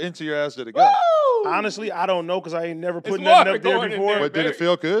 far into your ass did it go? Honestly, I don't know because I ain't never put It's nothing water up there going in before. there. But did it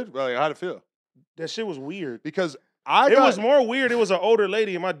feel good? Well, like, how'd it feel? That shit was weird. Because It was more weird. It was an older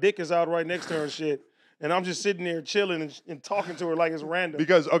lady and my dick is out right next to her and shit. And I'm just sitting there chilling and talking to her like it's random.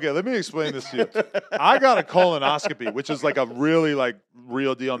 Because okay, let me explain this to you. I got a colonoscopy, which is like a really like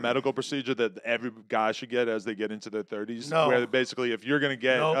real deal medical procedure that every guy should get as they get into their 30s. No. Where basically, if you're gonna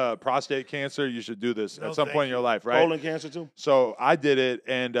get Nope. prostate cancer, you should do this No, at some thank point in your you. life, right? Colon cancer too. So I did it,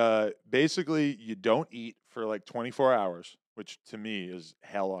 and basically, you don't eat for like 24 hours, which to me is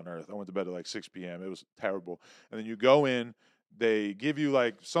hell on earth. I went to bed at like 6 p.m. It was terrible. And then you go in, they give you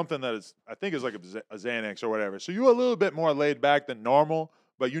like something that is, I think is like a Xanax or whatever. So you're a little bit more laid back than normal,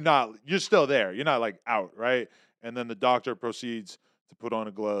 but you're still there. You're not like out, right? And then the doctor proceeds to put on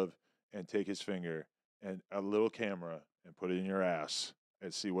a glove and take his finger and a little camera and put it in your ass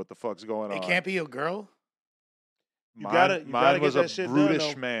and see what the fuck's going on. It can't be a girl. You gotta Mine get was that a shit done,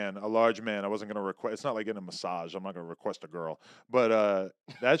 brutish though. man, a large man. I wasn't gonna request. It's not like getting a massage. I'm not gonna request a girl. But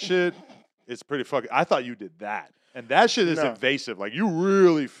that shit is pretty fucking. I thought you did that, and that shit is No. invasive. Like you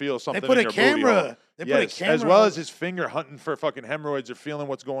really feel something. They put in a your booty hole. camera. They put a Yes, camera. as well on- as his finger hunting for fucking hemorrhoids or feeling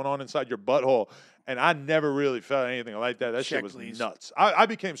what's going on inside your butthole. And I never really felt anything like that. That shit Check, was please. nuts. I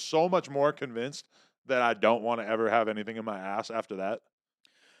became so much more convinced that I don't want to ever have anything in my ass after that.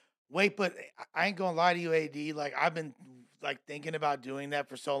 Wait, but I ain't gonna lie to you, AD. Like I've been like thinking about doing that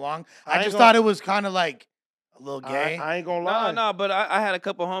for so long. I I ain't just gonna- thought it was kind of like a little gay. I ain't gonna No, lie. no, but I had a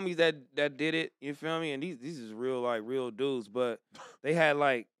couple homies that did it. You feel me? And these is real dudes, but they had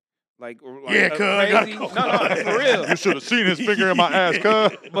like Yeah, a cuz, I gotta crazy. go. No, for real. You should have seen his finger in my ass,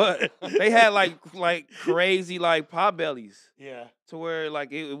 cuz. But they had like crazy like pot bellies yeah. to where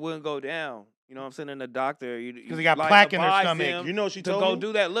like it wouldn't go down. You know what I'm saying? And the doctor, Because they got plaque in their advised stomach. them You know what she to told go me?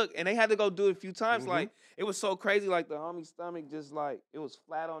 do that. Look, and they had to go do it a few times. Mhm. Like it was so crazy. Like the homie's stomach just like it was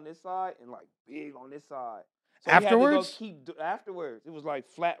flat on this side and like big on this side. So he had to Afterwards? go afterwards, it was like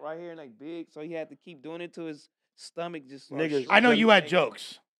flat right here and like big. So he had to keep doing it to his stomach. Just like, Niggas, I know straight. you had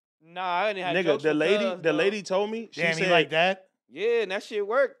jokes. Nah, I didn't have Nigga, jokes the for lady, cuz, the though. lady told me. She Damn, said, he like that. Yeah, and that shit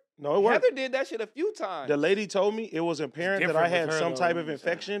worked. No, it worked. Heather did that shit a few times. The lady told me it was apparent that I different with had her, some though, type what of you said.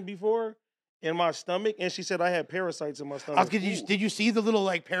 infection before in my stomach, and she said I had parasites in my stomach. Did you see the little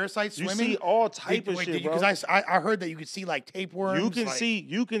like parasites You swimming? see all type of Wait, shit, did you? bro. Because I heard that you could see like tapeworms. You can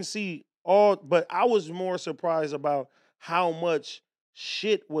like- see all, but I was more surprised about how much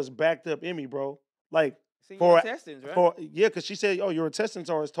shit was backed up in me, bro. Like It's in for- your intestines, right? because she said, "Oh, your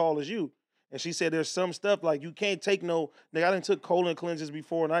intestines are as tall as you," and she said there's some stuff like you can't take no. Nigga, I done took colon cleanses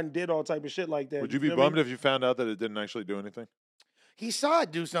before, and I done did all type of shit like that. Would you be feel me? bummed if you found out that it didn't actually do anything? He saw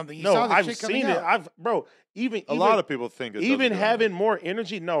it do something. He No, saw the I've shit coming seen it. out. Even A lot of people think it even doesn't do having anything. more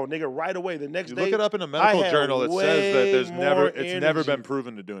energy. No, nigga, right away the next You day. look it up in a medical had journal. It says that way there's never more it's never been energy.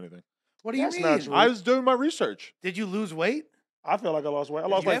 proven to do anything. What do you That's mean? not true. I was doing my research. Did you lose weight? I feel like I lost weight. I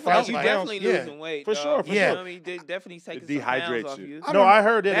lost You like definitely- 5 You like- pounds. definitely Yeah. losing weight. For dog. sure, for You sure. know what I mean? Definitely taking some pounds dehydrates off you. you. I No, don't- I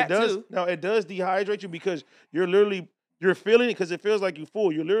heard that, That it does. too. No, it does dehydrate you because you're feeling it because it feels like you're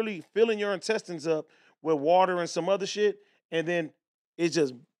full. You're literally filling your intestines up with water and some other shit, and then it's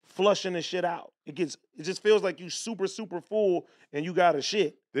just flushing the shit out. It just feels like you super full and you got a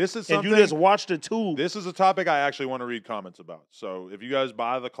shit, This is and something. you just watch the tube. This is a topic I actually want to read comments about. So if you guys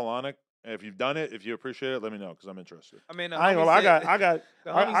buy the colonic, and if you've done it, if you appreciate it, let me know because I'm interested. I mean, the I ain't gonna homie lie. said- I got the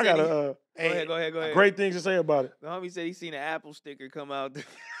homie I said got he- Go ahead. great things to say about it. The homie said he seen an Apple sticker come out.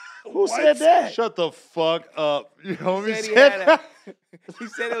 Who said that? Shut the fuck up. You homie He said said that? he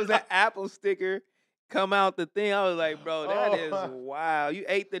said it was an Apple sticker come out the thing. I was like, bro, that is Oh. wild. You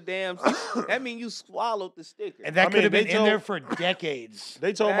ate the damn. That means you swallowed the sticker. And that I could mean, have been they in there told- for decades.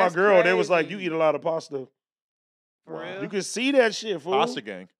 They told That's my girl, they was like, you crazy. eat a lot of pasta. For real? You can see that shit, fool. Pasta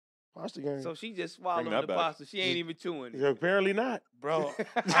gang. Pasta gang. So she just swallowed that the back. pasta. She ain't even chewing Yeah, it. apparently not. Bro,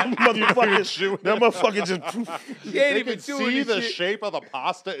 That motherfucker just. She ain't They even can chewing see the the shit. shape of the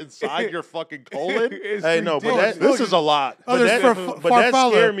pasta inside your fucking colon. It's Hey, no, but that- ridiculous. This is a lot. Oh, But there's that, for but that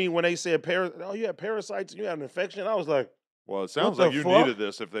Farfalla. scared me when they said, oh, you had parasites and you had an infection. I was like, Well, it sounds the like you fuck? needed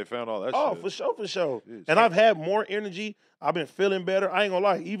this if they found all that oh, shit. for sure, for sure. Jeez. And I've had more energy. I've been feeling better. I ain't gonna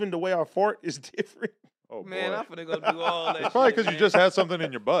lie. Even the way I fart is different. Oh, Man, boy. I'm finna go do all that. It's probably shit, because you man. just had something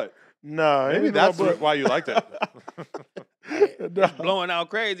in your butt. Nah, Maybe ain't that's no but- why you liked it. Nah. blowing out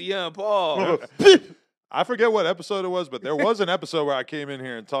crazy, young Paul. I forget what episode it was, but there was an episode where I came in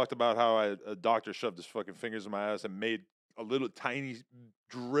here and talked about how a doctor shoved his fucking fingers in my ass and made a little tiny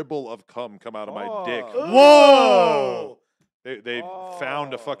dribble of cum come out of my dick. Oh. Whoa! They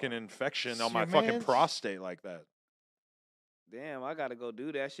found a Oh. fucking infection on It's my your fucking mans? prostate like that. Damn, I gotta go do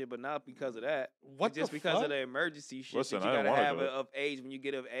that shit, but not because of that. What Just the because fuck? of the emergency shit Listen, that I you didn't gotta wanna have do it. of age when you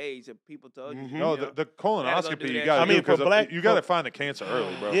get of age. That people told you. Mhm. you No, know. the Gotta go colonoscopy do you that got to shit. do I mean, for because black- you got to for- find the cancer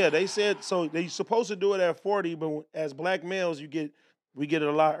early, bro. Yeah, they said so. They supposed to do it at 40, but as black males, we get it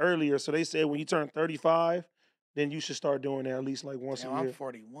a lot earlier. So they said when you turn 35, then you should start doing it at least like once Damn, a I'm year.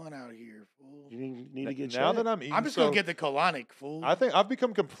 41 out here, fool. You need to get now checked. that I'm eating, I'm just so, gonna get the colonic, fool. I think I've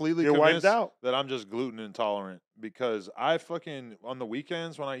become completely You're wiped convinced out. that I'm just gluten intolerant because I fucking on the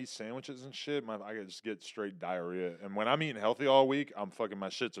weekends when I eat sandwiches and shit, I just get straight diarrhea. And when I'm eating healthy all week, I'm fucking my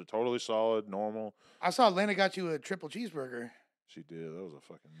shits are totally solid, normal. I saw Lena got you a triple cheeseburger. She did. That was a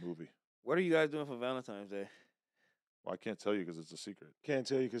fucking movie. What are you guys doing for Valentine's Day? Well, I can't tell you because it's a secret. Can't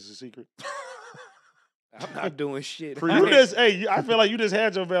tell you because it's a secret. I'm not doing shit. For I You ain't- just, hey, I feel like you just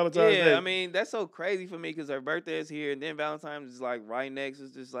had your Valentine's Day. Yeah, I mean that's so crazy for me because her birthday is here and then Valentine's is like right next.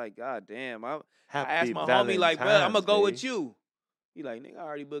 It's just like, god damn. I asked my homie like, bro, I'm gonna go with you. He like, nigga, I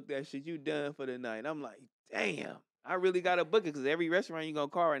already booked that shit. You done for the night. I'm like, damn. I really gotta book it because every restaurant you gonna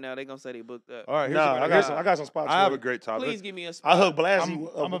call right now, they gonna say they booked up. All right, here's Nah, a- I here's- got some spots. I have for a you. great topic. Please give me a spot. I hooked Blassie. I'm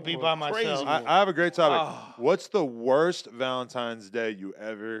up gonna with be a by myself. crazy I, one. I have a great topic. Oh. What's the worst Valentine's Day you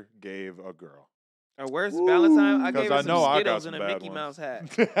ever gave a girl? Or where's Valentine? I 'Cause gave her I know some I got Skittles some and a bad Mickey ones. Mouse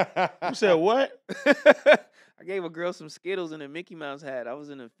hat. You said what? I gave a girl some Skittles and a Mickey Mouse hat. I was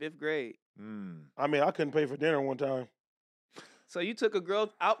in the 5th grade. Mm. I mean, I couldn't pay for dinner one time. So you took a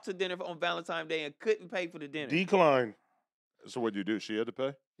girl out to dinner on Valentine's Day and couldn't pay for the dinner. Decline. So what'd you do? She had to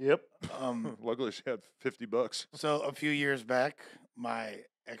pay? Yep. Luckily, she had $50. So a few years back, my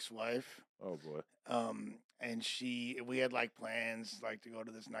ex-wife, Oh boy. and we had like plans like to go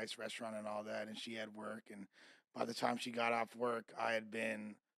to this nice restaurant and all that, and she had work, and by the time she got off work, I had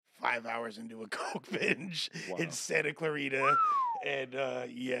been 5 hours into a coke binge Wow. in Santa Clarita, and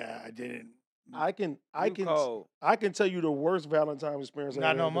yeah, I didn't. I can You cold. I can tell you the worst Valentine's experience. I Not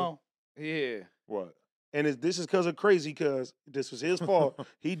ever no had, though. more. Yeah. What? And this is because of crazy, because this was his fault.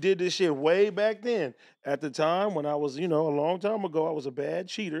 He did this shit way back then. At the time when I was, a long time ago, I was a bad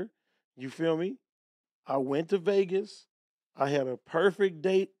cheater. You feel me? I went to Vegas. I had a perfect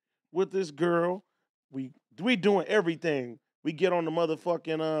date with this girl. We doing everything. We get on the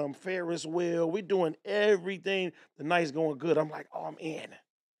motherfucking Ferris wheel. We doing everything. The night's going good. I'm like, oh, I'm in.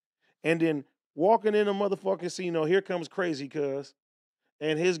 And then walking in the motherfucking casino, here comes crazy cuz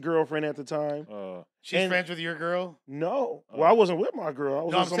and his girlfriend at the time. She's And- friends with your girl? No. Well, I wasn't with my girl. I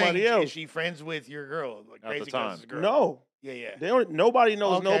was No, I'm with somebody saying, else. is she friends with your girl? Like At the Crazy time. Cuz's girl? No. Yeah, yeah. They don't, nobody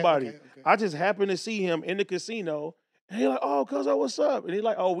knows Okay, nobody. okay. I just happened to see him in the casino, and he like, oh, cuzzo, what's up? And he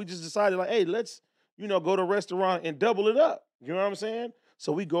like, oh, we just decided like, hey, let's, go to a restaurant and double it up. You know what I'm saying?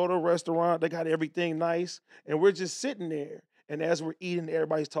 So we go to a restaurant. They got everything nice, and we're just sitting there. And as we're eating,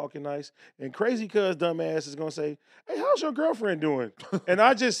 everybody's talking nice. And Crazy Cuz dumbass is gonna say, hey, how's your girlfriend doing? And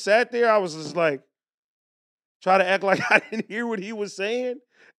I just sat there. I was just like, try to act like I didn't hear what he was saying.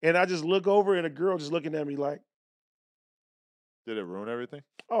 And I just look over, and a girl just looking at me like, Did it ruin everything?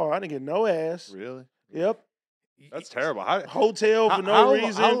 oh, I didn't get no ass. Really? Yep. That's terrible. How, Hotel for no how,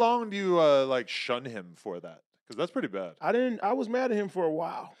 reason. How long do you shun him for that? Because that's pretty bad. I was mad at him for a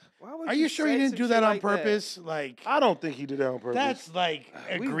while. Why would Are you sure say you didn't some do shit that on like purpose? Like, I don't think he did that on purpose. that's like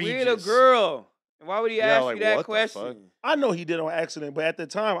We egregious. with a girl. And why would he Yeah, ask like, you that what the fuck? question? I know he did on accident, but at the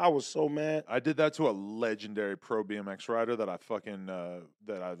time I was so mad. I did that to a legendary pro BMX rider that I fucking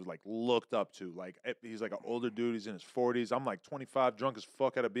that I like looked up to. Like he's like an older dude. He's in his 40s. I'm like 25, drunk as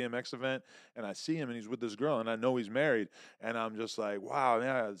fuck at a BMX event, and I see him and he's with this girl, and I know he's married, and I'm just like, wow,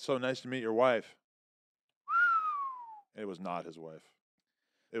 yeah, it's so nice to meet your wife. It was not his wife.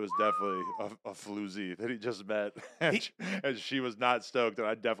 It was definitely a floozy that he just met, and she was not stoked, and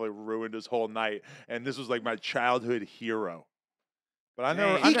I definitely ruined his whole night. And this was like my childhood hero. But I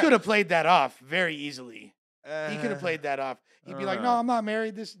never. He could have played that off very easily. He could have Uh, played that off. He'd be like, "No, I'm not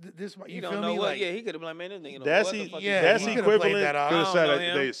married. This, you You feel don't know me? what? Like, Yeah, he could have been like, man, this nigga don't That's know what he- the fuck yeah, that's he he could have played equivalent- that off. Could have I said don't know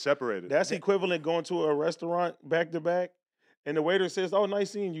him. they separated. That's equivalent going to a restaurant back to back, and the waiter says, "Oh,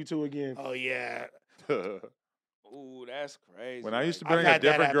 nice seeing you two again." Oh yeah, Ooh, that's crazy. When I used to I've bring a had that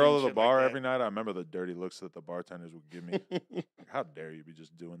different happen girl and to the shit like bar that. every night, I remember the dirty looks that the bartenders would give me. Like, how dare you be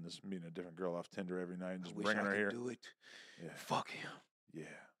just doing this, meeting a different girl off Tinder every night and just bringing her here? Do it. Yeah, Fuck him. yeah.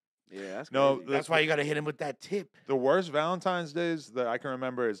 Yeah, that's No, crazy. that's why you got to hit him with that tip. The worst Valentine's days that I can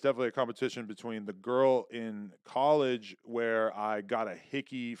remember is definitely a competition between the girl in college where I got a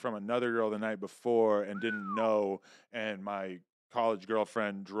hickey from another girl the night before and didn't know, and my college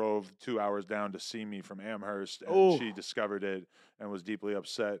girlfriend drove 2 hours down to see me from Amherst, and Oh. she discovered it and was deeply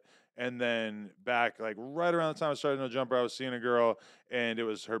upset. And then back, like right around the time I started No Jumper, I was seeing a girl, and it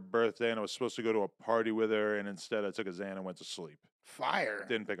was her birthday, and I was supposed to go to a party with her, and instead I took a Xan and went to sleep. Fire.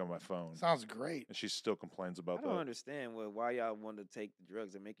 Didn't pick up my phone, Sounds great. and she still complains I about don't that. understand why y'all want to take the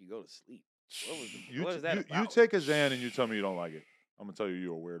drugs that make you go to sleep. What was the, You, what is that you about? take a Xan and you tell me you don't like it. I'm gonna tell you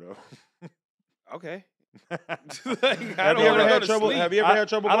you're a weirdo. Okay. Have I you don't ever wanna go had to trouble? sleep. Have you ever had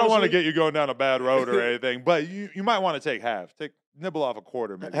trouble? I don't want to get you going down a bad road or anything, but you might want to take half. Nibble off a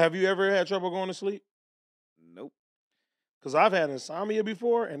quarter, maybe. Have you ever had trouble going to sleep? Nope. Because I've had insomnia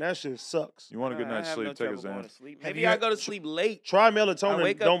before, and that shit sucks. You want a good I night's have sleep? no take a trouble going Xan. to sleep. Have Maybe you I had- go to sleep late. Try I melatonin.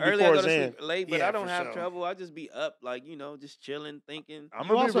 wake Don't up early. I before go to Xan. sleep late, but Yeah, I don't for have sure. trouble. I just be up, like just chilling, thinking. I'm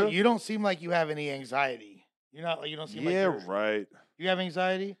You gonna also, be you don't seem like you have any anxiety. You're not. You don't seem like yeah, you're, right. You have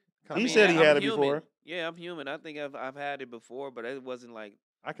anxiety. He said he I'm had it human. before. Yeah, I'm human. I think I've had it before, but it wasn't like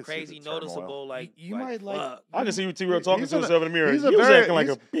I can see crazy the turmoil. noticeable. Like You might like- fuck. I can see T-Real talking He's to an- himself in the mirror. he's He a was very- acting like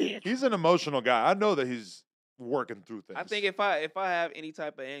a he's- bitch. He's an emotional guy. I know that he's working through things. I think if I have any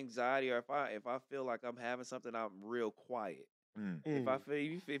type of anxiety or if I feel like I'm having something, I'm real quiet. If I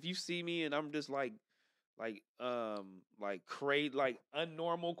feel if you see me and I'm just like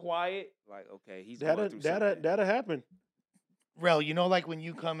unnormal quiet, like okay, he's going through something. That'll happen. Rel, you know, like when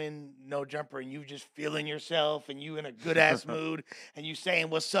you come in No Jumper and you just feeling yourself and you in a good ass mood and you saying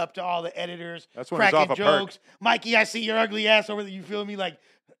what's up to all the editors, That's when he's cracking off a perk. jokes. Mikey, I see your ugly ass over there. You feel me? Like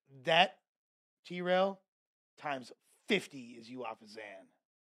that, T-Rel, times 50 is you off a Xan.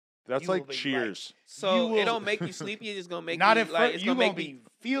 That's you will like be Cheers. So you will- it don't make you sleepy. It's just gonna make Not me at like first. it's You gonna gonna make me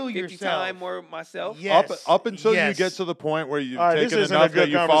feel 50 yourself. times more myself. Yes. Up until yes. you get to the point where you've All right, this taken isn't a enough that good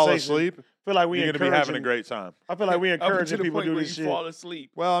you fall conversation. asleep, I feel like we you're gonna be having a encouraging- great time. I feel like we Up to encouraging the people point to do where this you shit. fall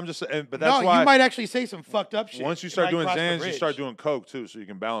asleep. Well, I'm just saying, but that's no, why you might actually say some fucked up shit. once you It start might doing cross the Xans, you bridge. start doing Coke too, so you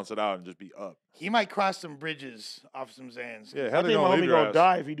can balance it out and just be up. He might cross some bridges off some Xans. Yeah, I Heather think my gonna leave homie your gonna ass.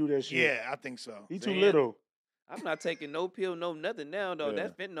 die if he do that shit. Yeah, I think so. He too Xan. little. I'm not taking no pill, no nothing now though. Yeah.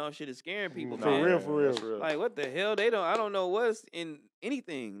 That fentanyl shit is scaring people, For man. real, for real. that's Like what the hell? I don't know what's in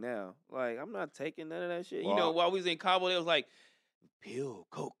anything now. Like I'm not taking none of that shit. Well, you know, while we was in Cabo, they was like pill,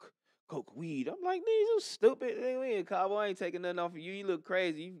 coke, weed. I'm like, these you stupid. We in Cabo, I ain't taking nothing off of you. You look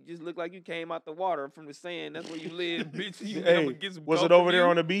crazy. You just look like you came out the water from the sand. That's where you live, bitch. You think I'm Hey, gonna get some was coke it over from there you?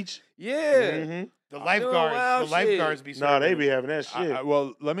 on the beach? Yeah. Mm-hmm. The wild lifeguards be Nah, they serving be it. having that shit.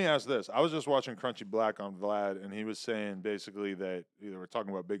 Well, let me ask this. I was just watching Crunchy Black on Vlad, and he was saying basically that they were talking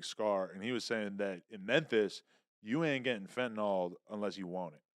about Big Scar, and he was saying that in Memphis, you ain't getting fentanyl unless you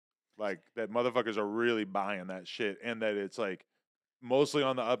want it. Like, that motherfuckers are really buying that shit, and that it's like mostly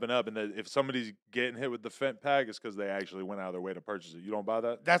on the up and up, and that if somebody's getting hit with the fent pack, it's because they actually went out of their way to purchase it. You don't buy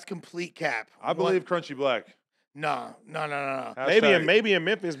that? That's complete cap. I believe Crunchy Black. No. Hashtag- Maybe in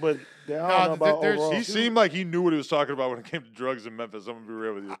Memphis, but I don't No, know about there's- overall. He seemed like he knew what he was talking about when it came to drugs in Memphis. I'm gonna be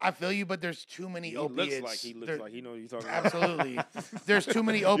real with you. I feel you, but there's too many He opiates. looks like There- he knows what you're talking about. Absolutely. There's too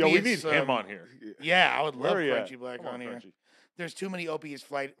many Yo, opiates. we need him on here. Yeah, I would love Where he at? Crunchy Black Come on here. Crunchy. There's too many opiates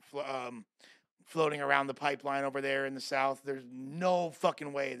floating around the pipeline over there in the South. There's no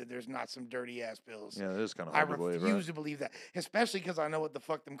fucking way that there's not some dirty ass pills. Yeah, that is kind of I hard to believe, refuse right? to believe that, especially because I know what the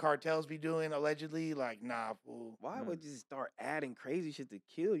fuck them cartels be doing allegedly. Like, nah, fool. Why would you start adding crazy shit to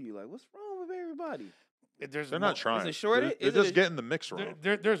kill you? Like, what's wrong with everybody? There's They're not trying. it shorted? They're Is it just a- getting the mix wrong.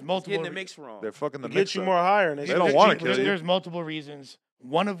 There's multiple. Getting the mix wrong. They're fucking the to mix get you up. more higher. And They don't wanna kill you. There's multiple reasons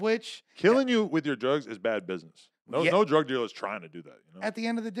One of which, Killing you with your drugs is bad business. No, Yeah. no drug dealer is trying to do that. You know? at the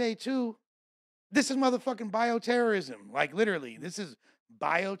end of the day, too, this is motherfucking bioterrorism. Like, literally, this is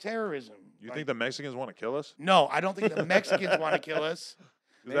bioterrorism. You Like, think the Mexicans want to kill us? No, I don't think the Mexicans want to kill us. 'Cause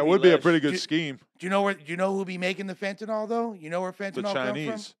that Maybe would be a less. pretty good Do- scheme. Do you know who be making the fentanyl though? You know where The fentanyl comes from?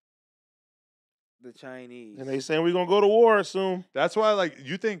 Chinese. The Chinese. And they saying we're gonna go to war soon. That's why, like,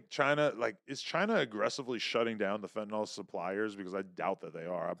 you think China, like, is China aggressively shutting down the fentanyl suppliers? Because I doubt that they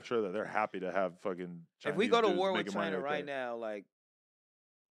are. I'm sure that they're happy to have fucking Chinese if we go to dudes war with making money China right there. now, like,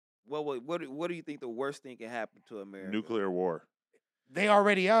 what do you think the worst thing can happen to America? Nuclear war. They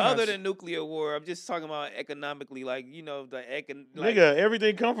already are. Other than nuclear war, I'm just talking about economically, like like, Nigga,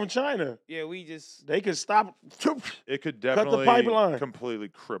 everything come from China. yeah, we just They can stop. It could the definitely pipeline. completely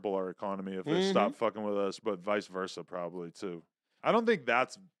cripple our economy if they Mhm. stop fucking with us, but vice versa probably too. I don't think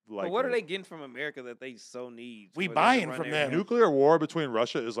that's like. But what are they getting from America that they so need? We for them to buying run from their- them. Nuclear war between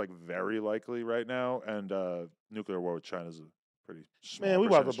Russia is like very likely right now, and nuclear war with China is a pretty small. Man, we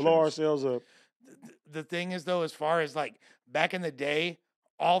about to percentage blow chance. ourselves up. The thing is though, as far as like back in the day,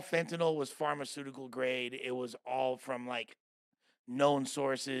 all fentanyl was pharmaceutical grade. It was all from like known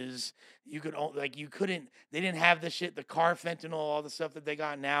sources. You could you couldn't. They didn't have the shit, the car fentanyl, all the stuff that they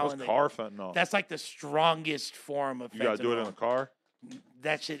got now. What's and car fentanyl? that's like the strongest form of fentanyl. You gotta do it in a car.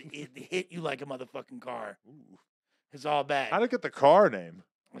 That shit it hit you like a motherfucking car. Ooh. It's all bad. How to get the car name?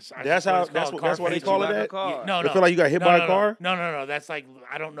 That's how. That's why they Hit you call it like a that. car. No, They no. feel like you got hit by a car. No. That's like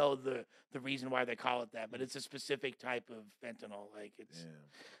I don't know the reason why they call it that, but it's a specific type of fentanyl. Like it's. Damn.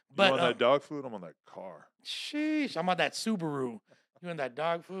 But, you on that dog food? I'm on that car. Sheesh, I'm on that Subaru. You in that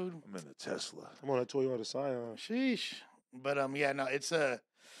dog food? I'm in the Tesla. I'm on a Toyota Scion. Sheesh. But yeah, no, it's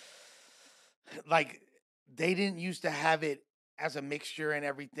like they didn't used to have it as a mixture and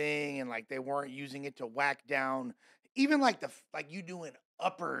everything, and like they weren't using it to whack down. Even like like you doing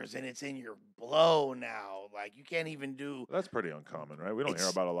uppers and it's in your blow now. Like you can't even do. That's pretty uncommon, right? We don't hear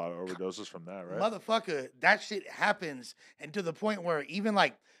It's- about a lot of overdoses from that, right? Motherfucker, that shit happens, and to the point where even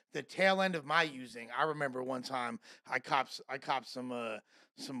like the tail end of my using, I remember one time I copped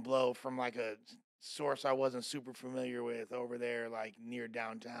some blow from like a source I wasn't super familiar with over there, like near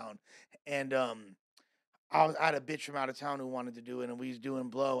downtown, and I had a bitch from out of town who wanted to do it, and we was doing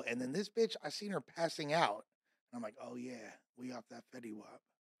blow, and then this bitch, I seen her passing out, and I'm like, oh yeah, we off that Fetty Wap.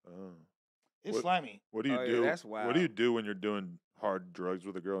 Oh. It's What- slimy. What do you Oh, yeah, do? that's What do you wild. do when you're doing hard drugs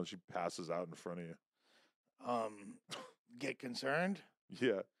with a girl and she passes out in front of you? Get concerned.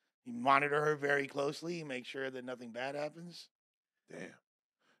 Yeah. You monitor her very closely, make sure that nothing bad happens. Damn.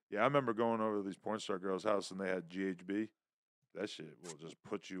 Yeah, I remember going over to these porn star girls' house and they had GHB. That shit will just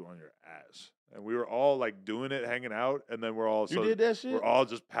put you on your ass. And we were all like doing it, hanging out, and then we're all You did that shit. we're all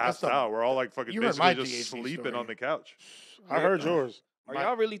just passed the- out. We're all like fucking you heard basically my just GHB sleeping story. on the couch. I heard yours. Are My-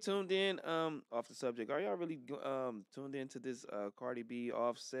 y'all really tuned in? Off the subject, are y'all really tuned into this Cardi B,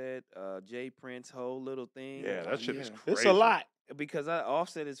 Offset, Jay Prince whole little thing? Yeah, that shit is yeah. crazy. It's a lot. Because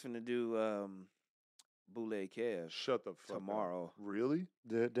Offset is finna do Boule Cash Shut the fuck up. tomorrow. Really?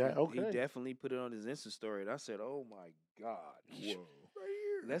 He Okay. definitely put it on his Insta story, and I said, "Oh my god!" Whoa.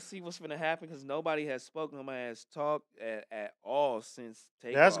 Let's see what's gonna happen because nobody has spoken on my ass talk at all since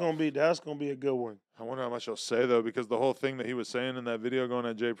takeoff. That's gonna be a good one. I wonder how much he'll say though, because the whole thing that he was saying in that video going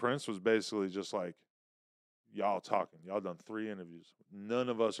at Jay Prince was basically just like, y'all talking. Y'all done 3 interviews. None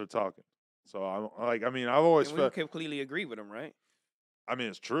of us are talking. So I'm like, I mean, I've always And we felt. completely agree with him, right? I mean,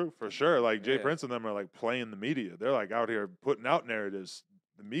 it's true for sure. Like Jay Yeah. Prince and them are like playing the media. They're like out here putting out narratives.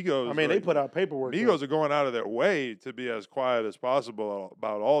 The Migos. I mean, they like, put out paperwork. though. Migos are going out of their way to be as quiet as possible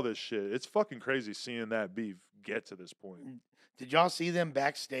about all this shit. It's fucking crazy seeing that beef get to this point. Did y'all see them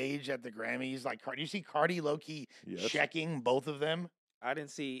backstage at the Grammys? Like, you see Cardi low-key Yes. checking both of them? I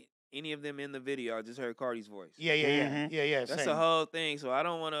didn't see any of them in the video. I just heard Cardi's voice. Yeah. That's same. the whole thing. So I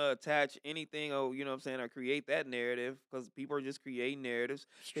don't want to attach anything, or you know what I'm saying, or create that narrative because people are just creating narratives.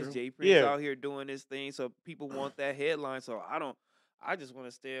 It's Because true. Jay Prince Yeah. out here doing this thing, so people want that headline. So I just want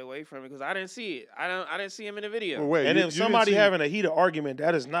to stay away from it because I didn't see it. I didn't see him in the video. Well, wait, And you if didn't somebody see- having a heated argument,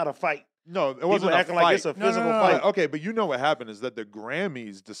 that is not a fight. no, it People wasn't acting a like fight. it's a No, physical no. fight. Okay, but you know what happened is that the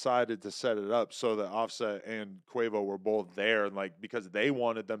Grammys decided to set it up so that Offset and Quavo were both there, and like because they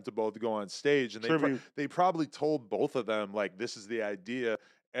wanted them to both go on stage, and Tribute. they probably told both of them like this is the idea,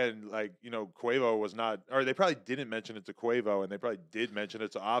 And like, Quavo was not, or they probably didn't mention it to Quavo, and they probably did mention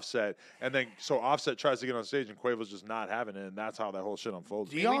it to Offset. And then so Offset tries to get on stage, and Quavo's just not having it, and that's how that whole shit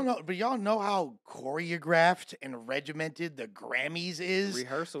unfolded. Do y'all know? But y'all know how choreographed and regimented the Grammys is.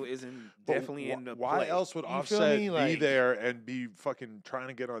 Rehearsal isn't But definitely in the why play. else would You feel Offset me? be Like- there and be fucking trying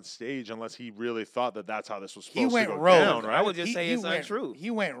to get on stage unless he really thought that that's how this was He supposed went to go rogue. down, I right? would just say it's untrue.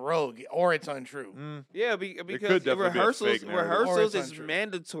 He went rogue, or it's untrue. Yeah, could because definitely be a fake narrative. rehearsals Or it's is untrue.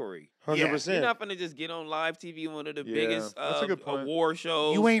 mandatory. 100%. You're not gonna just get on live TV, one of the Yeah, biggest that's a good point. award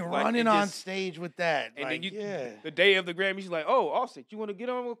shows. You ain't like, running and on just- stage with that. And Like, then yeah. the day of the Grammys, you're like, oh, Offset, you want to get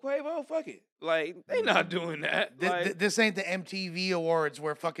on with Quavo? Fuck it. Like, they not doing that. Like, This ain't the MTV Awards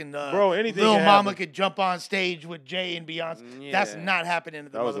where fucking Bro, anything Lil can Mama happen. could jump on stage with Jay and Beyonce. That's yeah. not happening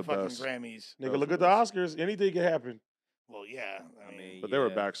at the That was the motherfucking best. Grammys. Nigga, was look the at the Oscars. Anything can happen. Well, yeah. I mean, But they were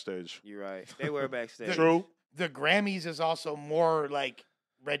yeah, backstage. You're right. They were backstage. True. The Grammys is also more like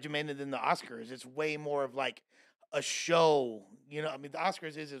regimented than the Oscars. It's way more of like a show. You know, I mean, the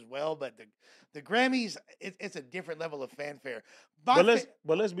Oscars is as well, but the Grammys, it's a different level of fanfare. But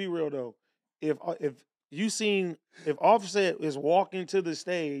let's be real though. If Offset is walking to the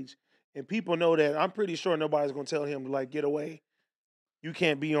stage and people know that, I'm pretty sure nobody's gonna tell him to like get away. You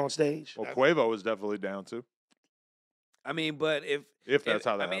can't be on stage. Well, Quavo was definitely down too. I mean, but If that's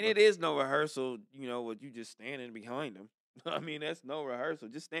how that I mean, happened. it is no rehearsal, with you just standing behind them. I mean, that's no rehearsal.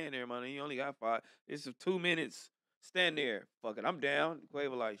 Just stand there, man. You only got 5. It's 2 minutes. Stand there. Fuck it. I'm down.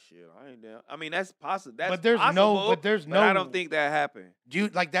 Quavo like, shit, I ain't down. I mean, that's possible. That's But there's possible, no. I don't think that happened.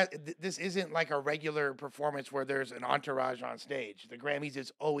 Dude, like that. This isn't like a regular performance where there's an entourage on stage. The Grammys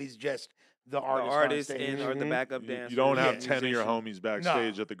is always just the The artist, artist on stage. or the Mhm. backup You, dancer. you don't have Yeah. 10 of your musician. homies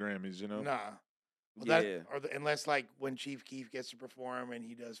backstage at the Grammys, Nah. Well, Yeah. unless like when Chief Keef gets to perform and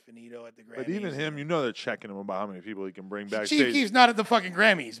he does Finito at the Grammys. But even him, they're checking him about how many people he can bring backstage. Chief Keef's not at the fucking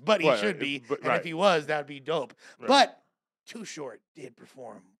Grammys, but he Right, should be. but- And right. if he was, that'd be dope. Right. But Too Short did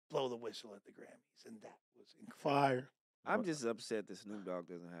perform "Blow the Whistle" at the Grammys, and that was incredible. Fire. I'm just upset that Snoop Dogg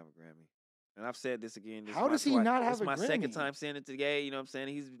doesn't have a Grammy. And I've said this again. This How is does my he twi- not have It's a my second Grammy? time saying it today. You know what I'm saying?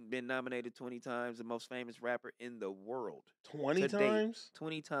 He's been nominated 20 times, the most famous rapper in the world. 20 To date. times?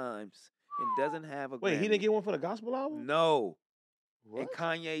 20 times. And doesn't have a Wait, Grammy. he didn't get one for the gospel album? No. What? And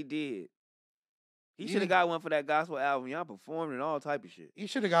Kanye did. He You should have didn't- got one for that gospel album. Y'all performed and all type of shit. You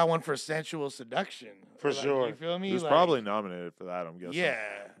should have got one for "Sensual Seduction." For Like, sure. You feel me? He was Like, probably nominated for that, I'm guessing.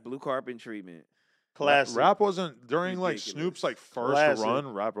 Yeah. Blue carpet treatment. Classic. Rap wasn't, during like Ridiculous. Snoop's like first Classic.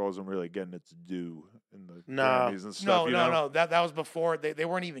 run, rap wasn't really getting its due in the Nah. Grammys and No, stuff. no. That was before they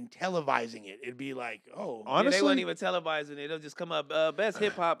weren't even televising it. It'd be like, oh. Yeah, Honestly, they weren't even televising it. It'll just come up, best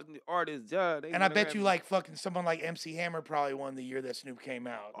hip hop artist. Yeah, they And I won a bet you Grammy. like fucking someone like MC Hammer probably won the year that Snoop came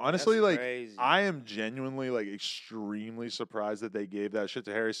out. honestly, That's like crazy. I am genuinely like extremely surprised that they gave that shit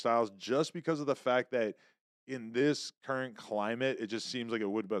to Harry Styles just because of the fact that in this current climate, it just seems like it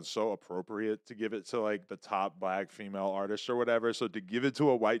would have been so appropriate to give it to like the top black female artist or whatever. So to give it to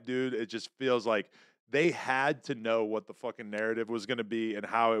a white dude, it just feels like they had to know what the fucking narrative was going to be and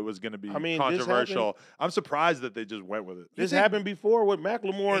how it was going to be I mean, this controversial. I'm surprised that they just went with it. This think- happened before with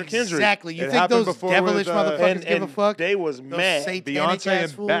Macklemore and Kendrick. Exactly. You It think happened those before devilish with, motherfuckers And, give a and fuck? they was Those mad. satanic Beyonce ass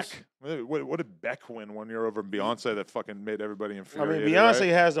and fools? Beck. What did Beck win one year over Beyonce that fucking made everybody I infuriated? mean, Beyonce right?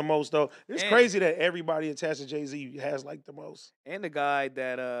 has the most though. It's And- crazy that everybody attached to Jay-Z has like the most. And the guy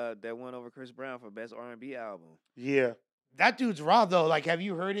that won over Chris Brown for best R&B album. Yeah. That dude's raw though. Like, have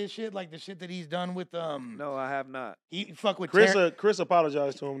you heard his shit? Like the shit that he's done with No, I have not. He fuck with Chris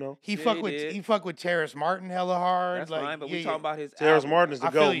apologized to him though. he Yeah, fuck he with did. he fuck with Terrace Martin hella hard. That's like, fine, but yeah, we talking about his Terrace album. Martin is the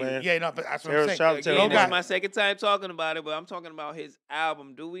I feel GOAT, you. man. Yeah, no, but that's what Terrace, I'm shout out saying. to Again, Terrace this Don't is Martin. my second time talking about it, but I'm talking about his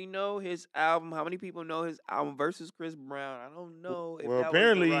album. Do we know his album? How many people know his album versus Chris Brown? I don't know. If Well, that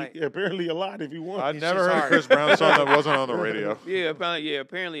apparently, was the right... apparently a lot. If you want, I've It's never just heard a hard. Chris Brown song that wasn't on the radio.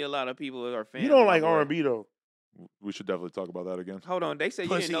 Apparently a lot of people are fans. you don't of my like boy. R&B though. We should definitely talk about that again. Hold on, they said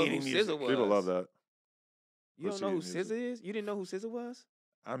you didn't know who Pussy-eating music. SZA was. People love that. You don't know who Pussy-eating SZA is? You didn't know who SZA was?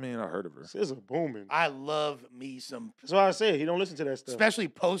 I mean, I heard of her. SZA booming. I love me some, That's why I said he don't listen to that stuff. especially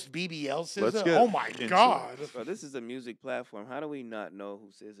post BBL Let's SZA. get Oh my into it. god, Bro, this is a music platform. How do we not know who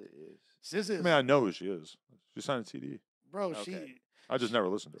SZA is? SZA. I mean, I know who she is. She signed a TD. Bro, Okay. I just never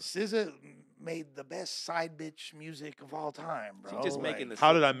listened to her. SZA made the best side bitch music of all time, bro. She's just making the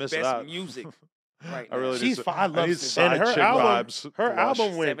How did I miss best that? music right I really now. need She's some- fine. I love need SZA. side And her chick album- vibes. her to watch.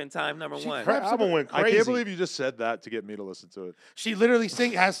 album went. 7-time number She one. Her preps album it. went I crazy. can't believe you just said that to get me to listen to it. She literally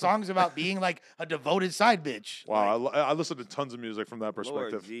has songs about being like a devoted side bitch. Wow, Like, I listen to tons of music from that Lord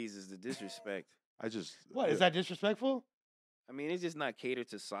perspective. Jesus, the disrespect. I just what is that disrespectful? I mean, it's just not catered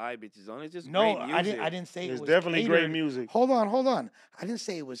to side bitches only. It's just No, great I music. didn't. I didn't say it It's was definitely great catered. music. Hold on. I didn't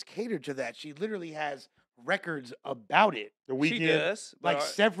say it was catered to that. She literally has records about it, The She Weekend. does. But like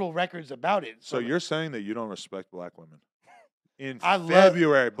several records about it. So you're saying that you don't respect black women? In I love-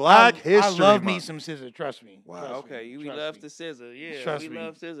 February, Black History I love me Month. some scissor. Trust me. Wow. Trust okay, me, you trust love me. the scissor. Yeah, Trust we me.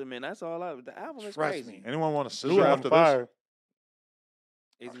 love scissor, man. That's all I. The album is Trust crazy. me. Anyone want a Drew scissor on after this? fire.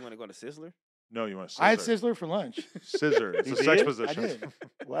 Is you want to go to Sizzler? No, you want a scissor. I had Sizzler for lunch. Scissor. It's You a sex did? position. I did.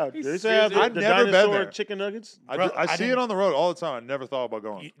 Wow, He's they say have serious. the I've never been dinosaur there. chicken nuggets. Bro, I I see it didn't- on the road all the time. I never thought about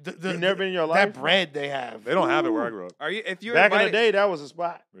going. You never been in your That life? bread they have. They don't have it where I Ooh. grew up. Are you? If you're Back in invited, the day, that was a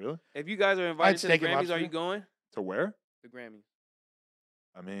spot. Really? if you guys are invited to the steak and Grammys, are you lobster. going? To where? The Grammys.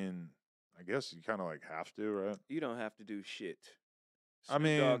 I mean, I guess you kind of like have to, right? You don't have to do shit. I Snoop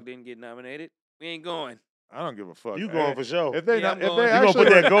mean- Dogg didn't get nominated. We ain't going. I don't give a fuck. You going for sure. If they Yeah, not, I'm if going. they You You gonna actually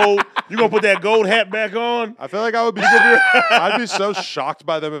put that gold? You gonna put that gold hat back on? I feel like I would be. I'd be so shocked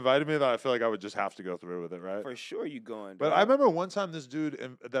by them inviting me that I feel like I would just have to go through with it, right? For sure, you going. But dog. I remember one time this dude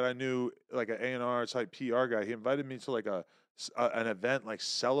that I knew, like an A&R type PR guy, he invited me to like an event like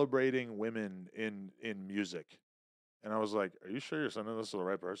celebrating women in music. And I was like, "Are you sure you're sending this to the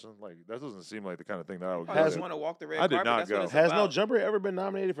right person? Like, that doesn't seem like the kind of thing that I would I go just to." want to walk the red I did carpet. not That's go. what it's Has no about. jumper ever been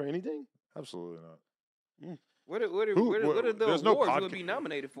nominated for anything? Absolutely not. What are the there's no awards you would podca- be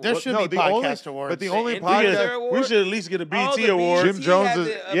nominated for? There Well, should no, be the only- podcast awards. But the The only NPR podcast. award? We should at least get a BET the award. BET Jim Jones had is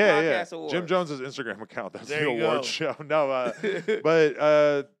the, yeah. podcast award. Jim Jones's Instagram account. That's There the you award go. show. No,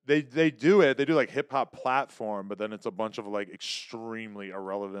 but they do it. They do like hip hop platform, but then it's a bunch of like extremely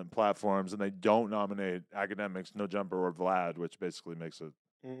irrelevant platforms, and they don't nominate Academics, No Jumper, or Vlad, which basically makes it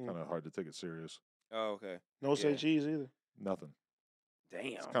Mm-mm. kind of hard to take it serious. Oh, okay. No say Yeah. cheese either. Nothing. Damn.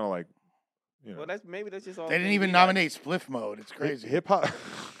 It's kind of like, you know, Well, that's just all. They didn't things even we like. nominate Spliff Mode. It's crazy. hip hop.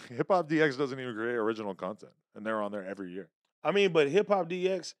 Hip Hop DX doesn't even create original content, and they're on there every year. I mean, but Hip Hop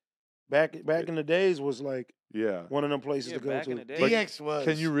DX back in the days was like Yeah. one of them places Yeah, to go back to. in the day. DX was.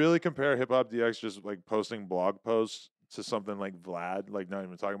 Can you really compare Hip Hop DX just like posting blog posts to something like Vlad? Like, not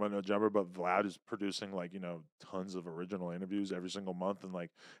even talking about No Jumper, but Vlad is producing like, tons of original interviews every single month, and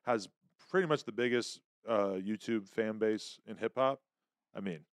like has pretty much the biggest YouTube fan base in hip hop. I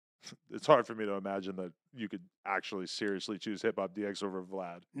mean, it's hard for me to imagine that you could actually seriously choose Hip Hop DX over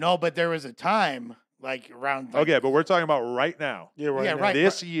Vlad. No, but there was a time like around. Like, Okay, but we're talking about right now. Yeah, right. Yeah, now. right.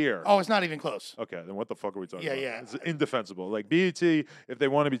 This year. Oh, it's not even close. Okay, then what the fuck are we talking Yeah, about? yeah. It's indefensible. Like BET, if they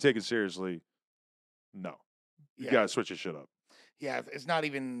want to be taken seriously, no. You Yeah. gotta switch your shit up. Yeah, it's not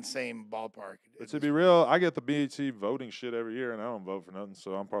even the same ballpark. But to be real, I get the BET voting shit every year, and I don't vote for nothing,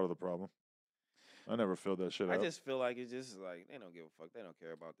 so I'm part of the problem. I never filled that shit I out. just feel like it's just like they don't give a fuck. They don't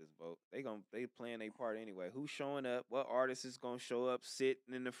care about this vote. They playing their part anyway. Who's showing up? What artist is gonna show up,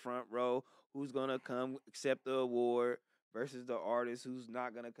 sitting in the front row? Who's gonna come accept the award versus the artist who's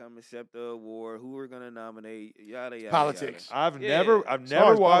not gonna come accept the award? Who are gonna nominate? Yada yada. Politics. I've Yeah. never far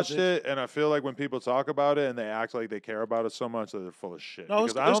as watched politics. it, and I feel like when people talk about it and they act like they care about it so much that they're full of shit. No,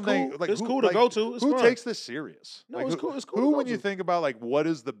 it's, Because I it's don't cool. think like It's who, cool to like, go to. It's who fun. takes this serious? No, Like, it's who, cool. It's cool. Who, to go when you to. think about like what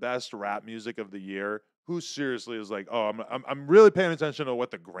is the best rap music of the year, who seriously is like, oh, I'm really paying attention to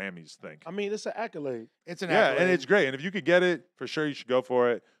what the Grammys think. I mean, it's an accolade. It's an Yeah, accolade. and it's great. And if you could get it, for sure you should go for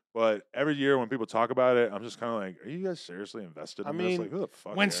it. But every year when people talk about it, I'm just kind of like, are you guys seriously invested in I this? mean, Like, who the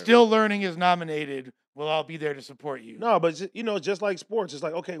fuck when cares? Still Learning is nominated, we'll all be there to support you. No, but just like sports, it's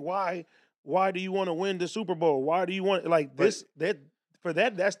like, okay, why do you want to win the Super Bowl? Why do you want like But- this?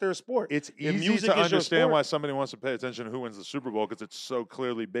 That's their sport. It's If easy music to is your understand sport- why somebody wants to pay attention to who wins the Super Bowl because it's so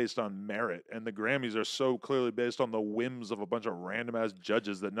clearly based on merit, and the Grammys are so clearly based on the whims of a bunch of random ass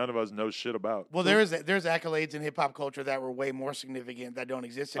judges that none of us know shit about. Well, there's accolades in hip hop culture that were way more significant that don't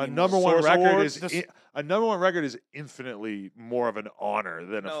exist A anymore. number one Source record Awards, is a number one record is infinitely more of an honor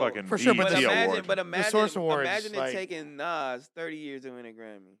than a No, fucking for sure, BET but But the- imagine, award. but imagine, Source Awards, imagine like- it taking Nas 30 years to win a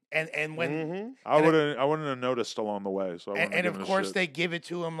Grammy. and when Mhm. I wouldn't have noticed along the way. So I wouldn't and have of given a course shit. they give it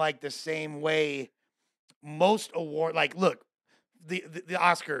to him like the same way most award look the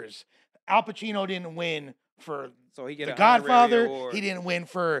Oscars. Al Pacino didn't win for So he get The an honorary Godfather. award. He didn't win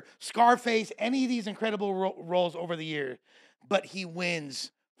for Scarface. Any of these incredible roles over the year, but he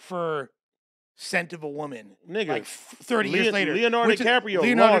wins for Scent of a Woman. Nigga, like 30 years later, Leonardo which is- DiCaprio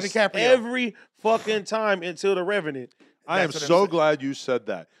Leonardo lost DiCaprio. every fucking time until The Revenant. I am That's what I'm so saying. glad you said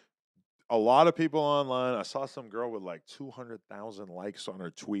that. A lot of people online, I saw some girl with like 200,000 likes on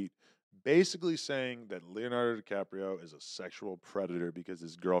her tweet, basically saying that Leonardo DiCaprio is a sexual predator because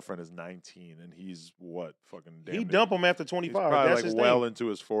his girlfriend is 19 and he's fucking damn He near- dump him after He's 25. probably That's like his well thing. into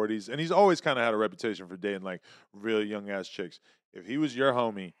his 40s, and he's always kind of had a reputation for dating like really young ass chicks. If he was your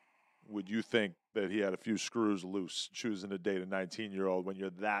homie would you think that he had a few screws loose choosing to date a 19-year-old when you're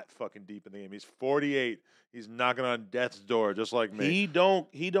that fucking deep in the game? He's 48. He's knocking on death's door just like me. He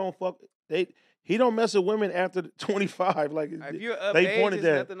don't fuck. He don't mess with women after 25. Like If you're of they age, pointed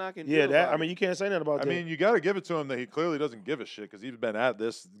there's that. nothing I can do Yeah, that. about I mean, you can't say nothing about I that. mean, you got to give it to him that he clearly doesn't give a shit because he's been at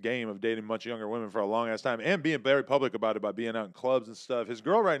this game of dating much younger women for a long ass time and being very public about it by being out in clubs and stuff. His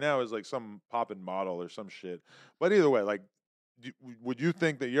girl right now is like some poppin' model or some shit. But either way, like, would you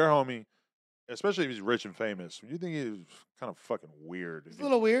think that your homie, especially if he's rich and famous, would you think he's kind of fucking weird? It's if a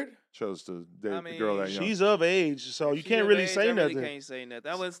little weird. chose to date I a girl that mean, young. she's of age, so If you she can't of really age, say I nothing. really can't say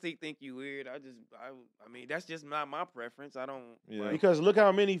nothing. I wouldn't think you weird. I mean, that's just not my preference. I don't. Yeah. like, Because look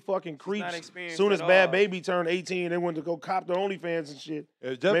how many fucking not creeps. experienced Soon as at Bad all. Baby turned 18, they went to go cop their OnlyFans and shit.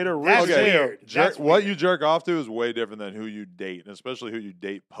 It Made her rich That's as hell. weird. That's What weird. you jerk off to is way different than who you date, and especially who you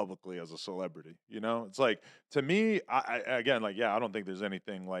date publicly as a celebrity. You know, it's like, to me, I again, like, yeah, I don't think there's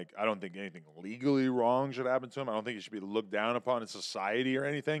anything I don't think anything legally wrong should happen to him. I don't think he should be looked down upon in society or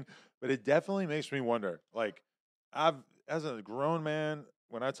anything. But it definitely makes me wonder. Like, as a grown man,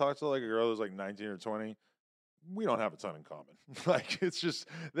 when I talk to like a girl who's like 19 or 20, we don't have a ton in common. Like, it's just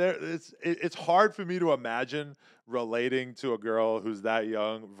there. It's hard for me to imagine relating to a girl who's that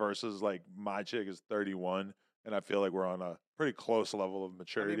young versus like my chick is 31, and I feel like we're on a pretty close level of I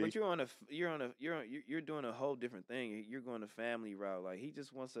maturity. mean, but you're doing a whole different thing. You're going the family route. Like, he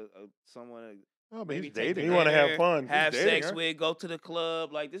just wants someone to Oh, but maybe he's take to dating. He wanna have dinner, fun. have He's dating sex her. with, go to the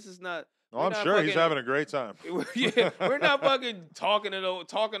club. Like, this is not. Oh, we're I'm not sure he's fucking- having a great time. Yeah, we're not fucking talking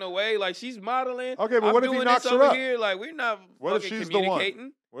away. Like, she's modeling. Okay, but I'm what if he doing knocks this her over up? here. Like, we're not What if fucking she's the one?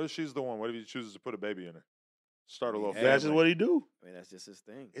 communicating. What if she's the one? What if he chooses to put a baby in her? Start a little Yeah, family. That's just what he do. I mean, that's just his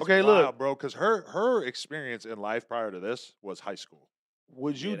thing. It's Okay, wild, look. bro, because her experience in life prior to this was high school.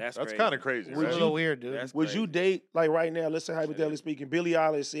 Would you? Yeah, that's That's crazy. kind of crazy, It's Would a right? little weird, dude. That's Would you crazy. date like right now? Let's say hypothetically speaking, Billie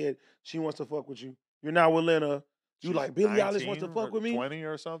Eilish said she wants to fuck with you. You're not willing to. You She's like Billie Eilish wants to 19 fuck or with me? 20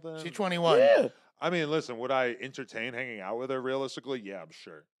 or something. She's 21. Yeah. I mean, listen, would I entertain hanging out with her realistically? Yeah, I'm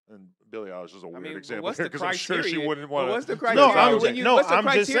sure. And Billie Eilish is a weird I mean, but example what's here the because I'm sure she criteria? wouldn't But want to. what's the No, criteria? I'm when just- you, no, what's the I'm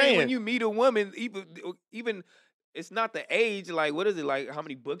just criteria when saying. you meet a woman? Even it's not the age. Like, what is it? Like, how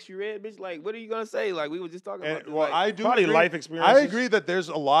many books you read, bitch? Like, what are you gonna say? Like, we were just talking about. And, This, well, like, I do Probably agree. life I experiences. agree that there's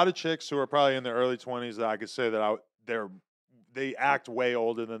a lot of chicks who are probably in their early 20s that I could say that they act way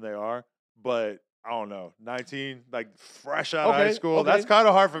older than they are, but I don't know, 19, like fresh out of high Okay, school. okay. That's kind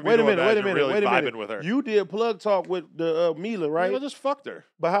of hard for me Wait to a minute. Wait a imagine minute. really Wait a vibing minute. with her. You did plug talk with the Mila, right? I just fucked her.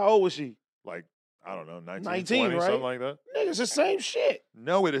 But how old was she? Like, I don't know, 19, 19, 20, right? something like that. Nigga, it's the same shit.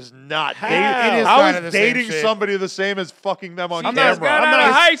 No, it is not. How? Dating- It is how kinda is the same dating shit. somebody the same as fucking them on she I'm camera? just got I'm out not-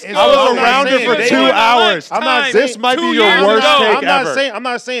 of high it's- school. I was I'm not around her saying for dating. 2 hours. I'm not This saying- might be 2 your years worst ago. take I'm ever.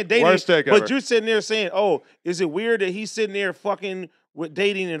 not saying dating. Worst take but ever. you're sitting there saying, "Oh, is it weird that he's sitting there fucking with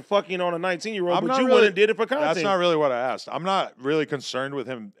dating and fucking on a 19-year-old?" I'm But not you really- wouldn't did it for content. That's not really what I asked. I'm not really concerned with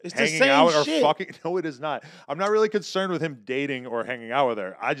him It's the hanging same out or shit. fucking. No, it is not. I'm not really concerned with him dating or hanging out with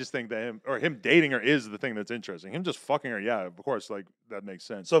her. I just think that him dating her is the thing that's interesting. Him just fucking her, yeah, of course, like that makes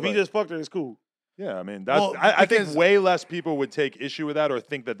sense. So if he But, just fucked her, it's cool. yeah, I mean, that's. Well, I think because- way less people would take issue with that or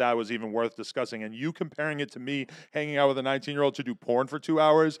think that that was even worth discussing. And you comparing it to me hanging out with a 19-year-old to do porn for 2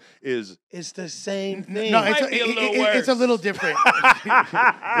 hours is It's the same thing. No, Might be a little it's a worse. little different.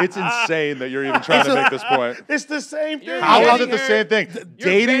 it's insane that you're even trying to make this point. It's the same thing. You're How is dating it the her- same thing? you're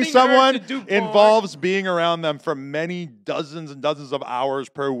Dating vetting her to someone do porn. involves being around them for many dozens and dozens of hours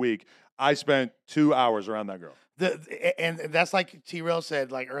per week. I spent 2 hours around that girl. And that's like T-Rail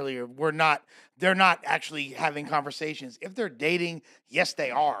said like earlier, they're not actually having conversations. If they're dating, yes,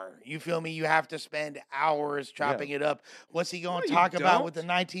 they are. You feel me? You have to spend hours chopping it up. What's he going No, to you talk about don't. with the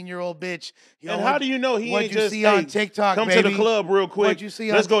 19-year-old bitch? Yo, And how do you know he what'd ain't you just see on hey, TikTok, come to baby? the club real quick. What'd you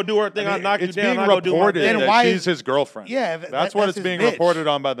see Let's on- go do our thing. I I'll mean, knock you it's down. being I'll go do my reported thing. Then that why she's is- his girlfriend. Yeah, that's what that's it's his being bitch. reported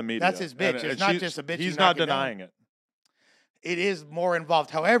on by the media. That's his bitch. And It's not she's- just a bitch He's you not knocking down. denying it. It is more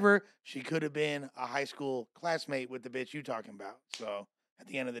involved. However, she could have been a high school classmate with the bitch you talking about. So at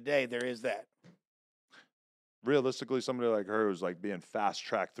the end of the day, there is that. Realistically, somebody like her who's like being fast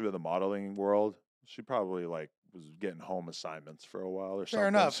tracked through the modeling world, she probably like was getting home assignments for a while or something. Fair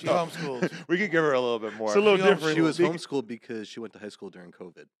enough. She So homeschooled. we could give her a little bit more. It's a little She home- different. She was Bec- homeschooled because she went to high school during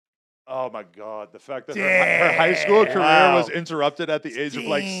COVID. Oh my God. The fact that her high school career Wow. was interrupted at the age of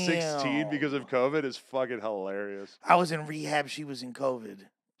like 16 Damn. because of COVID is fucking hilarious. I was in rehab. She was in COVID.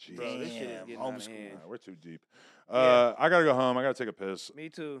 Bro, this shit is Damn, getting out of homeschool. hand. Nah, we're too deep. Yeah. I gotta go home. I gotta take a piss. Me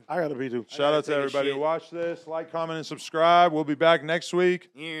too. I gotta be too. Shout gotta out to take a everybody who shit. watched this. Like, comment, and subscribe. We'll be back next week.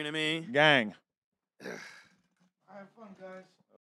 You know what I mean? Gang. Have fun, guys.